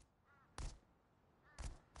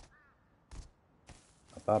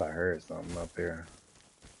 I thought I heard something up here.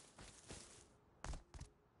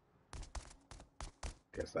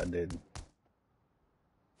 Guess I didn't.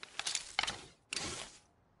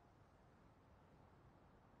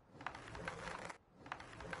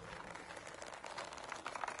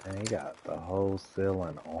 And he got the whole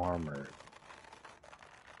ceiling armored.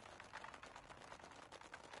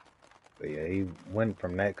 But yeah, he went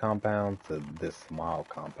from that compound to this small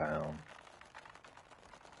compound.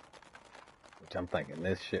 Which I'm thinking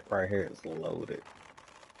this shit right here is loaded.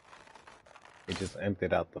 He just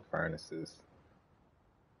emptied out the furnaces.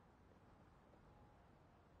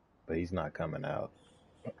 But he's not coming out.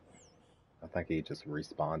 I think he just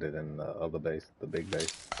respawned in the other base, the big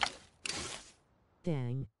base.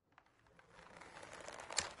 Dang.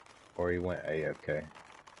 Or he went AFK.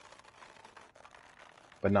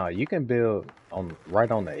 But no, you can build on right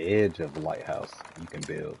on the edge of the lighthouse. You can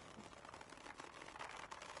build.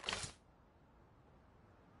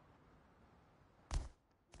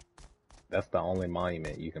 That's the only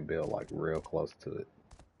monument you can build like real close to it.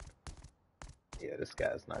 Yeah, this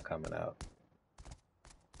guy's not coming out.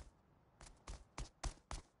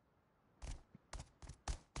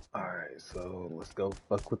 Alright, so let's go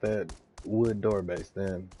fuck with that wood door base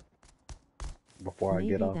then. Before I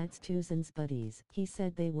get Maybe off. that's Tuzin's buddies. He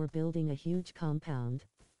said they were building a huge compound.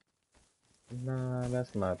 Nah,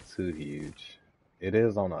 that's not too huge. It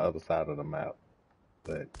is on the other side of the map,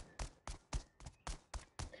 but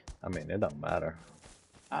I mean, it don't matter.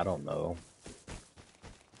 I don't know,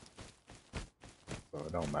 so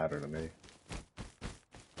it don't matter to me.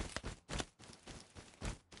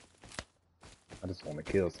 I just want to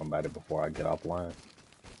kill somebody before I get offline.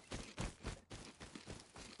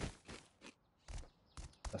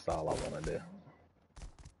 That's all I want to do.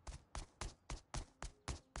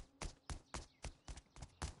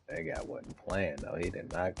 That guy wasn't playing though. He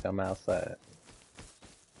did not come outside.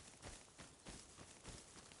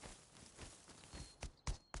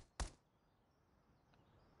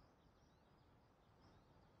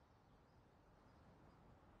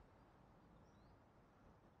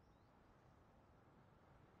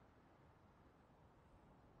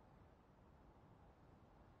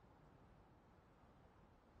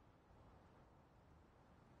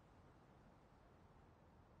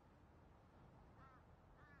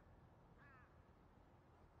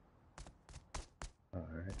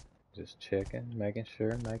 Alright. Just checking, making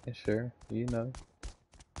sure. You know.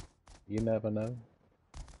 You never know.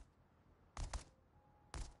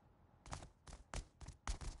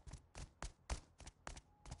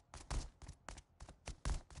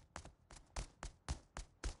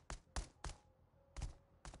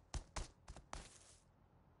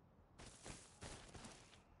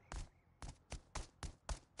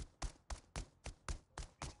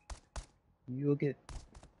 You'll get.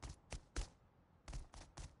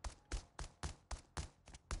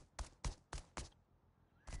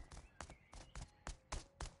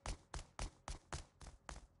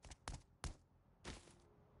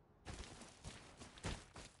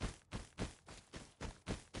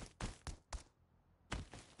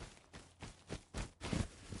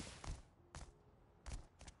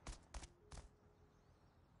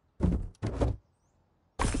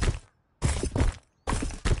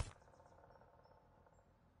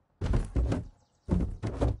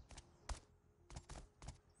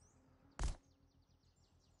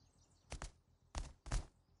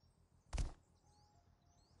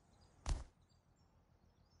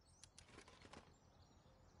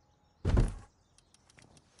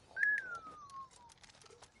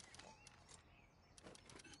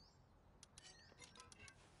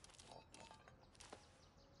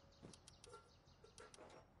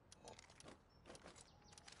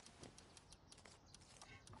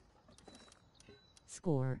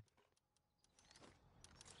 Score.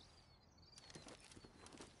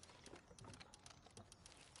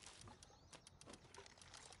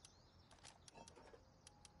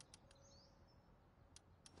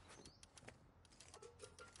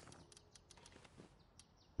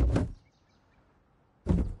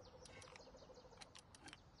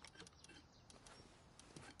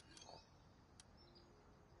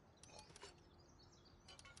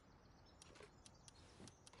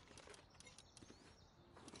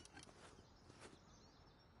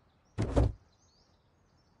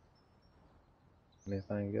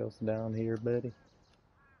 Anything else down here, buddy?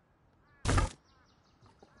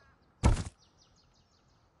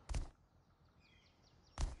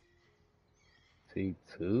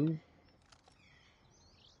 T2?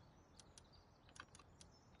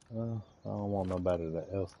 Well, I don't want nobody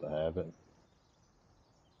else to have it.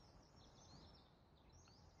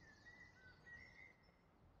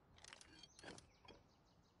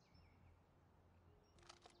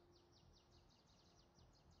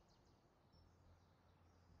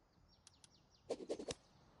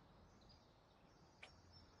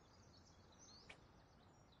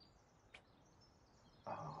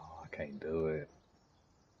 Oh, I can't do it.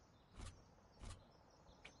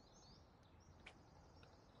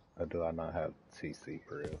 Or do I not have TC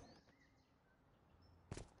for real?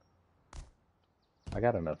 I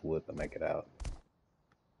got enough wood to make it out.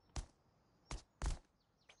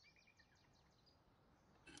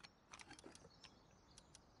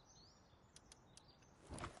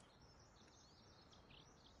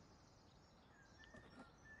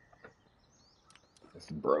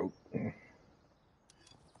 It's broke.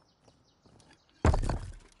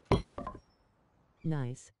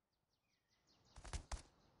 Nice.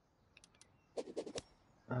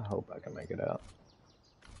 I hope I can make it out.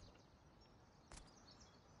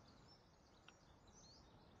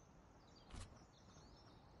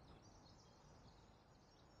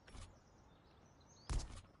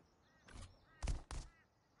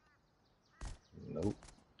 Nope.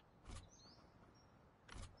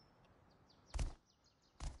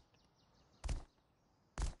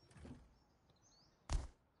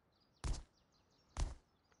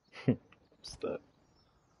 Stuck.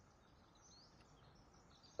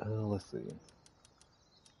 Let's see.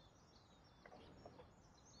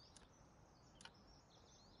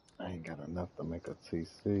 I ain't got enough to make a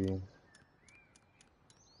TC.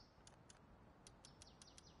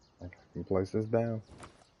 I can place this down.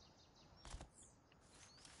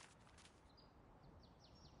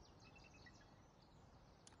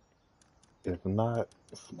 If not,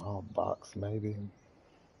 a small box maybe.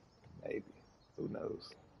 Maybe. Who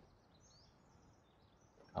knows?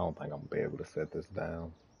 I don't think I'm gonna be able to set this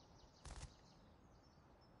down.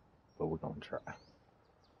 But we're gonna try.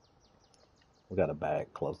 We got a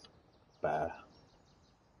bag close by.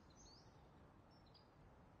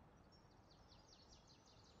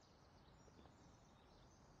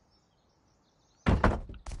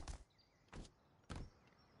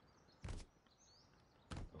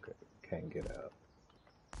 Okay, can't get out.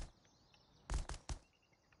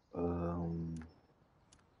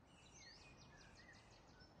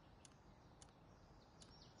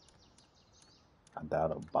 I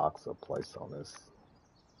doubt a box will place on this,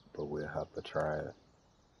 but we'll have to try it.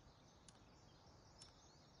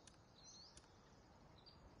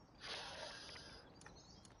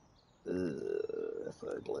 That's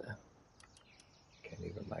ugly. Can't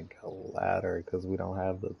even make a ladder because we don't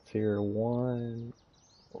have the tier 1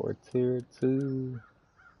 or tier 2.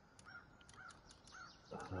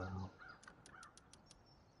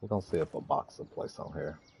 We're gonna see if a box will place on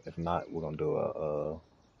here. If not, we're gonna do a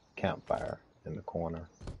campfire in the corner.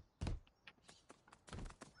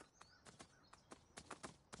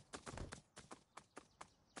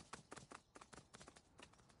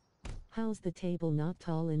 How's the table not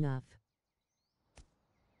tall enough?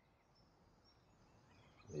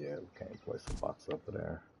 Yeah, we can't place a box over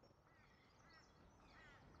there.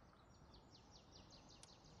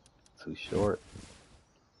 Too short.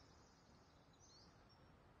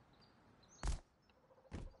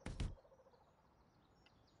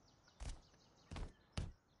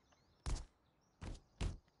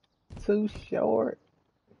 Too short.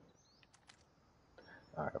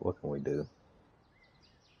 Alright, what can we do?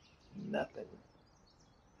 Nothing.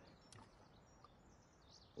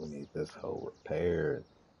 We need this hole repaired.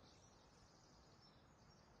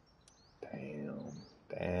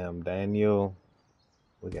 Damn, Daniel.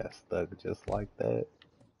 We got stuck just like that.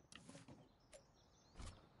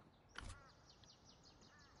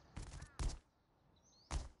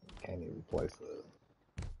 Can't even place a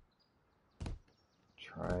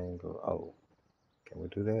triangle. Oh, can we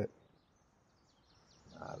do that?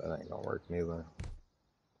 Nah, that ain't gonna work neither.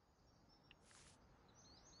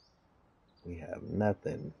 We have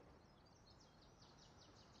nothing.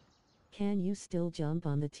 Can you still jump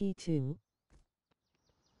on the T2?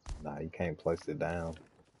 Nah, you can't place it down.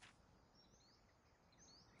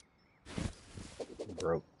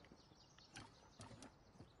 Broke.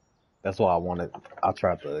 That's why I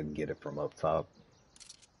tried to get it from up top.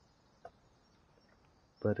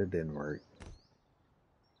 But it didn't work.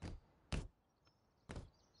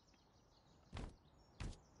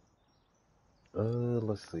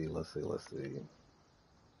 Let's see.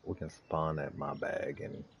 We can spawn at my bag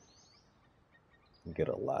and get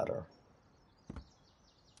a ladder.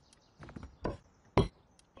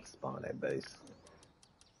 Spawn at base.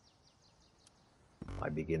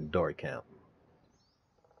 Might be getting door camp.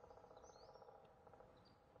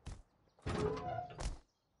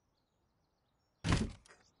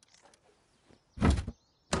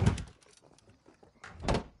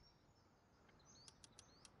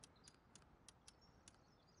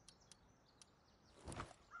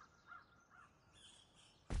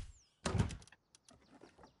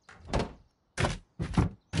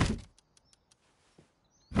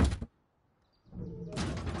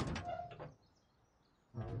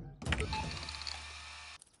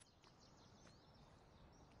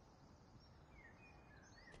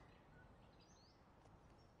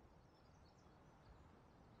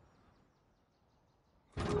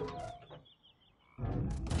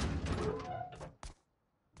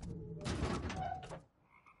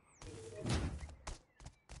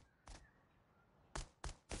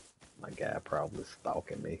 My guy probably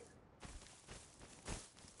stalking me.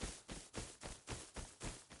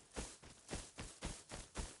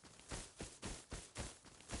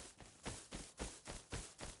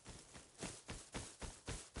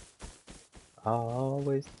 I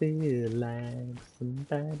always feel like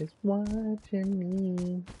somebody's watching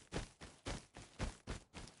me.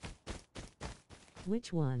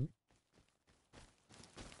 Which one?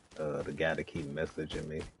 The guy that keep messaging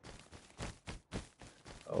me.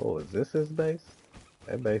 Oh, is this his base?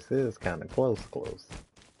 That base is kind of close.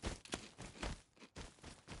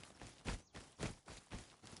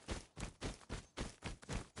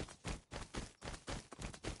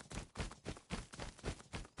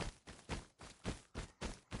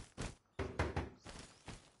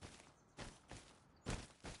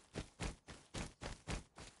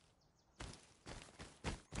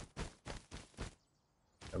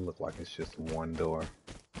 It look like it's just one door.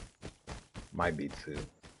 Might be two.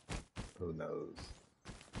 Who knows?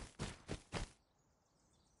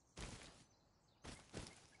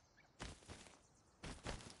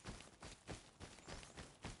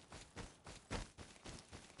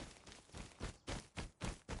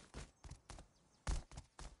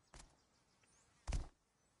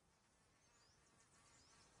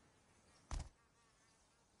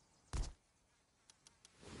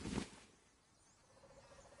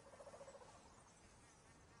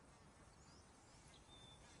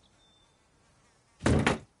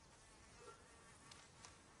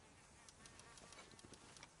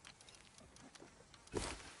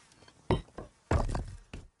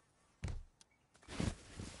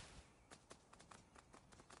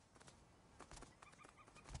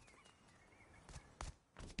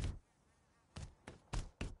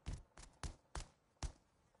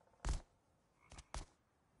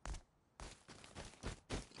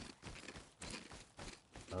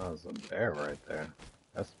 Oh, there's a bear right there.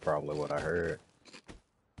 That's probably what I heard.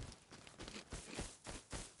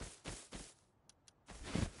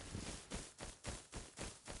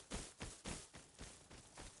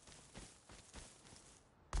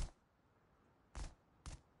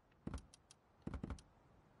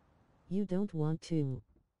 You don't want to.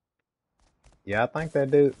 Yeah, I think that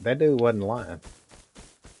dude wasn't lying.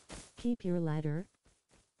 Keep your ladder.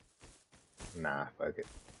 Nah, fuck it.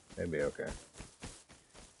 It'd be okay.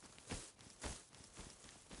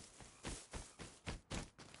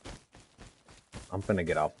 I'm finna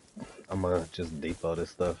get off. I'm gonna just depot this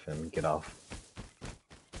stuff and get off.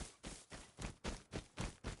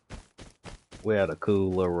 We had a cool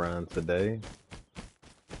little run today.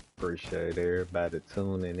 Appreciate everybody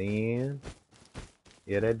tuning in.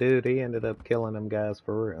 Yeah, that dude, he ended up killing them guys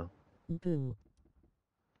for real. Boo.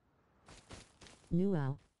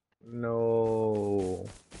 Nuau. No.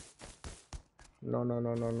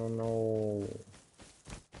 No.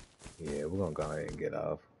 Yeah, we're gonna go ahead and get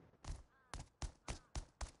off.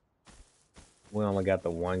 We only got the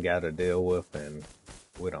one guy to deal with, and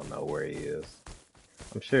we don't know where he is.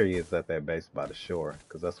 I'm sure he is at that base by the shore,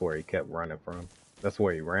 because that's where he kept running from. That's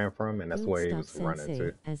where he ran from, and that's Good where he stuff, was running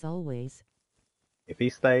Sensei, to. as always. If he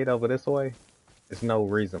stayed over this way, there's no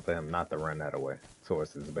reason for him not to run that way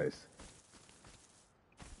towards his base.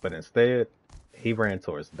 But instead, he ran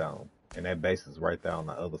towards Dome, and that base is right there on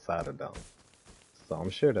the other side of Dome. So I'm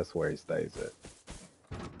sure that's where he stays at.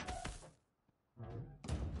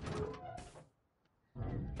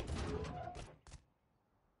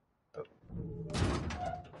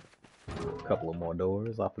 A couple of more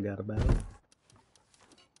doors, I forgot about it.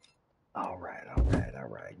 All right.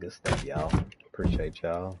 Good stuff, y'all. Appreciate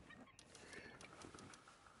y'all.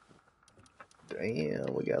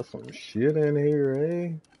 Damn, we got some shit in here,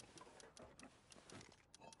 eh?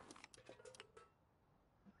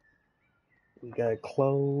 We got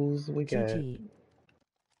clothes. GG.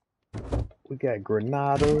 We got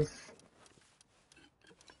granadas.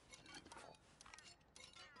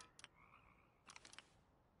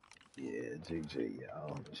 Yeah, GG,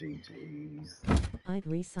 y'all. GG's. I'd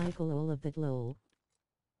recycle all of that lol.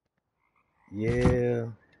 Yeah.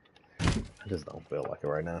 I just don't feel like it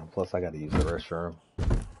right now. Plus, I gotta use the restroom.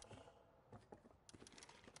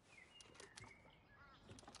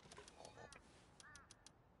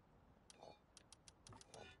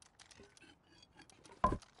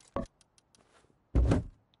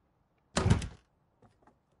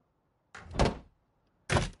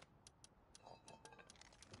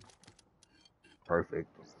 Perfect.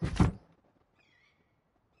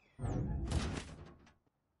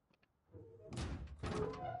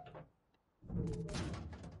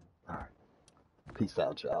 Alright. Peace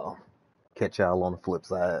out, y'all. Catch y'all on the flip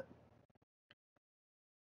side.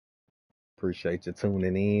 Appreciate you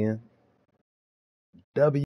tuning in. W.